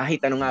 at kahit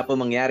ano nga po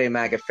mangyari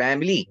mga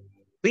family,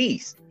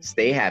 please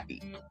stay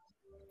happy.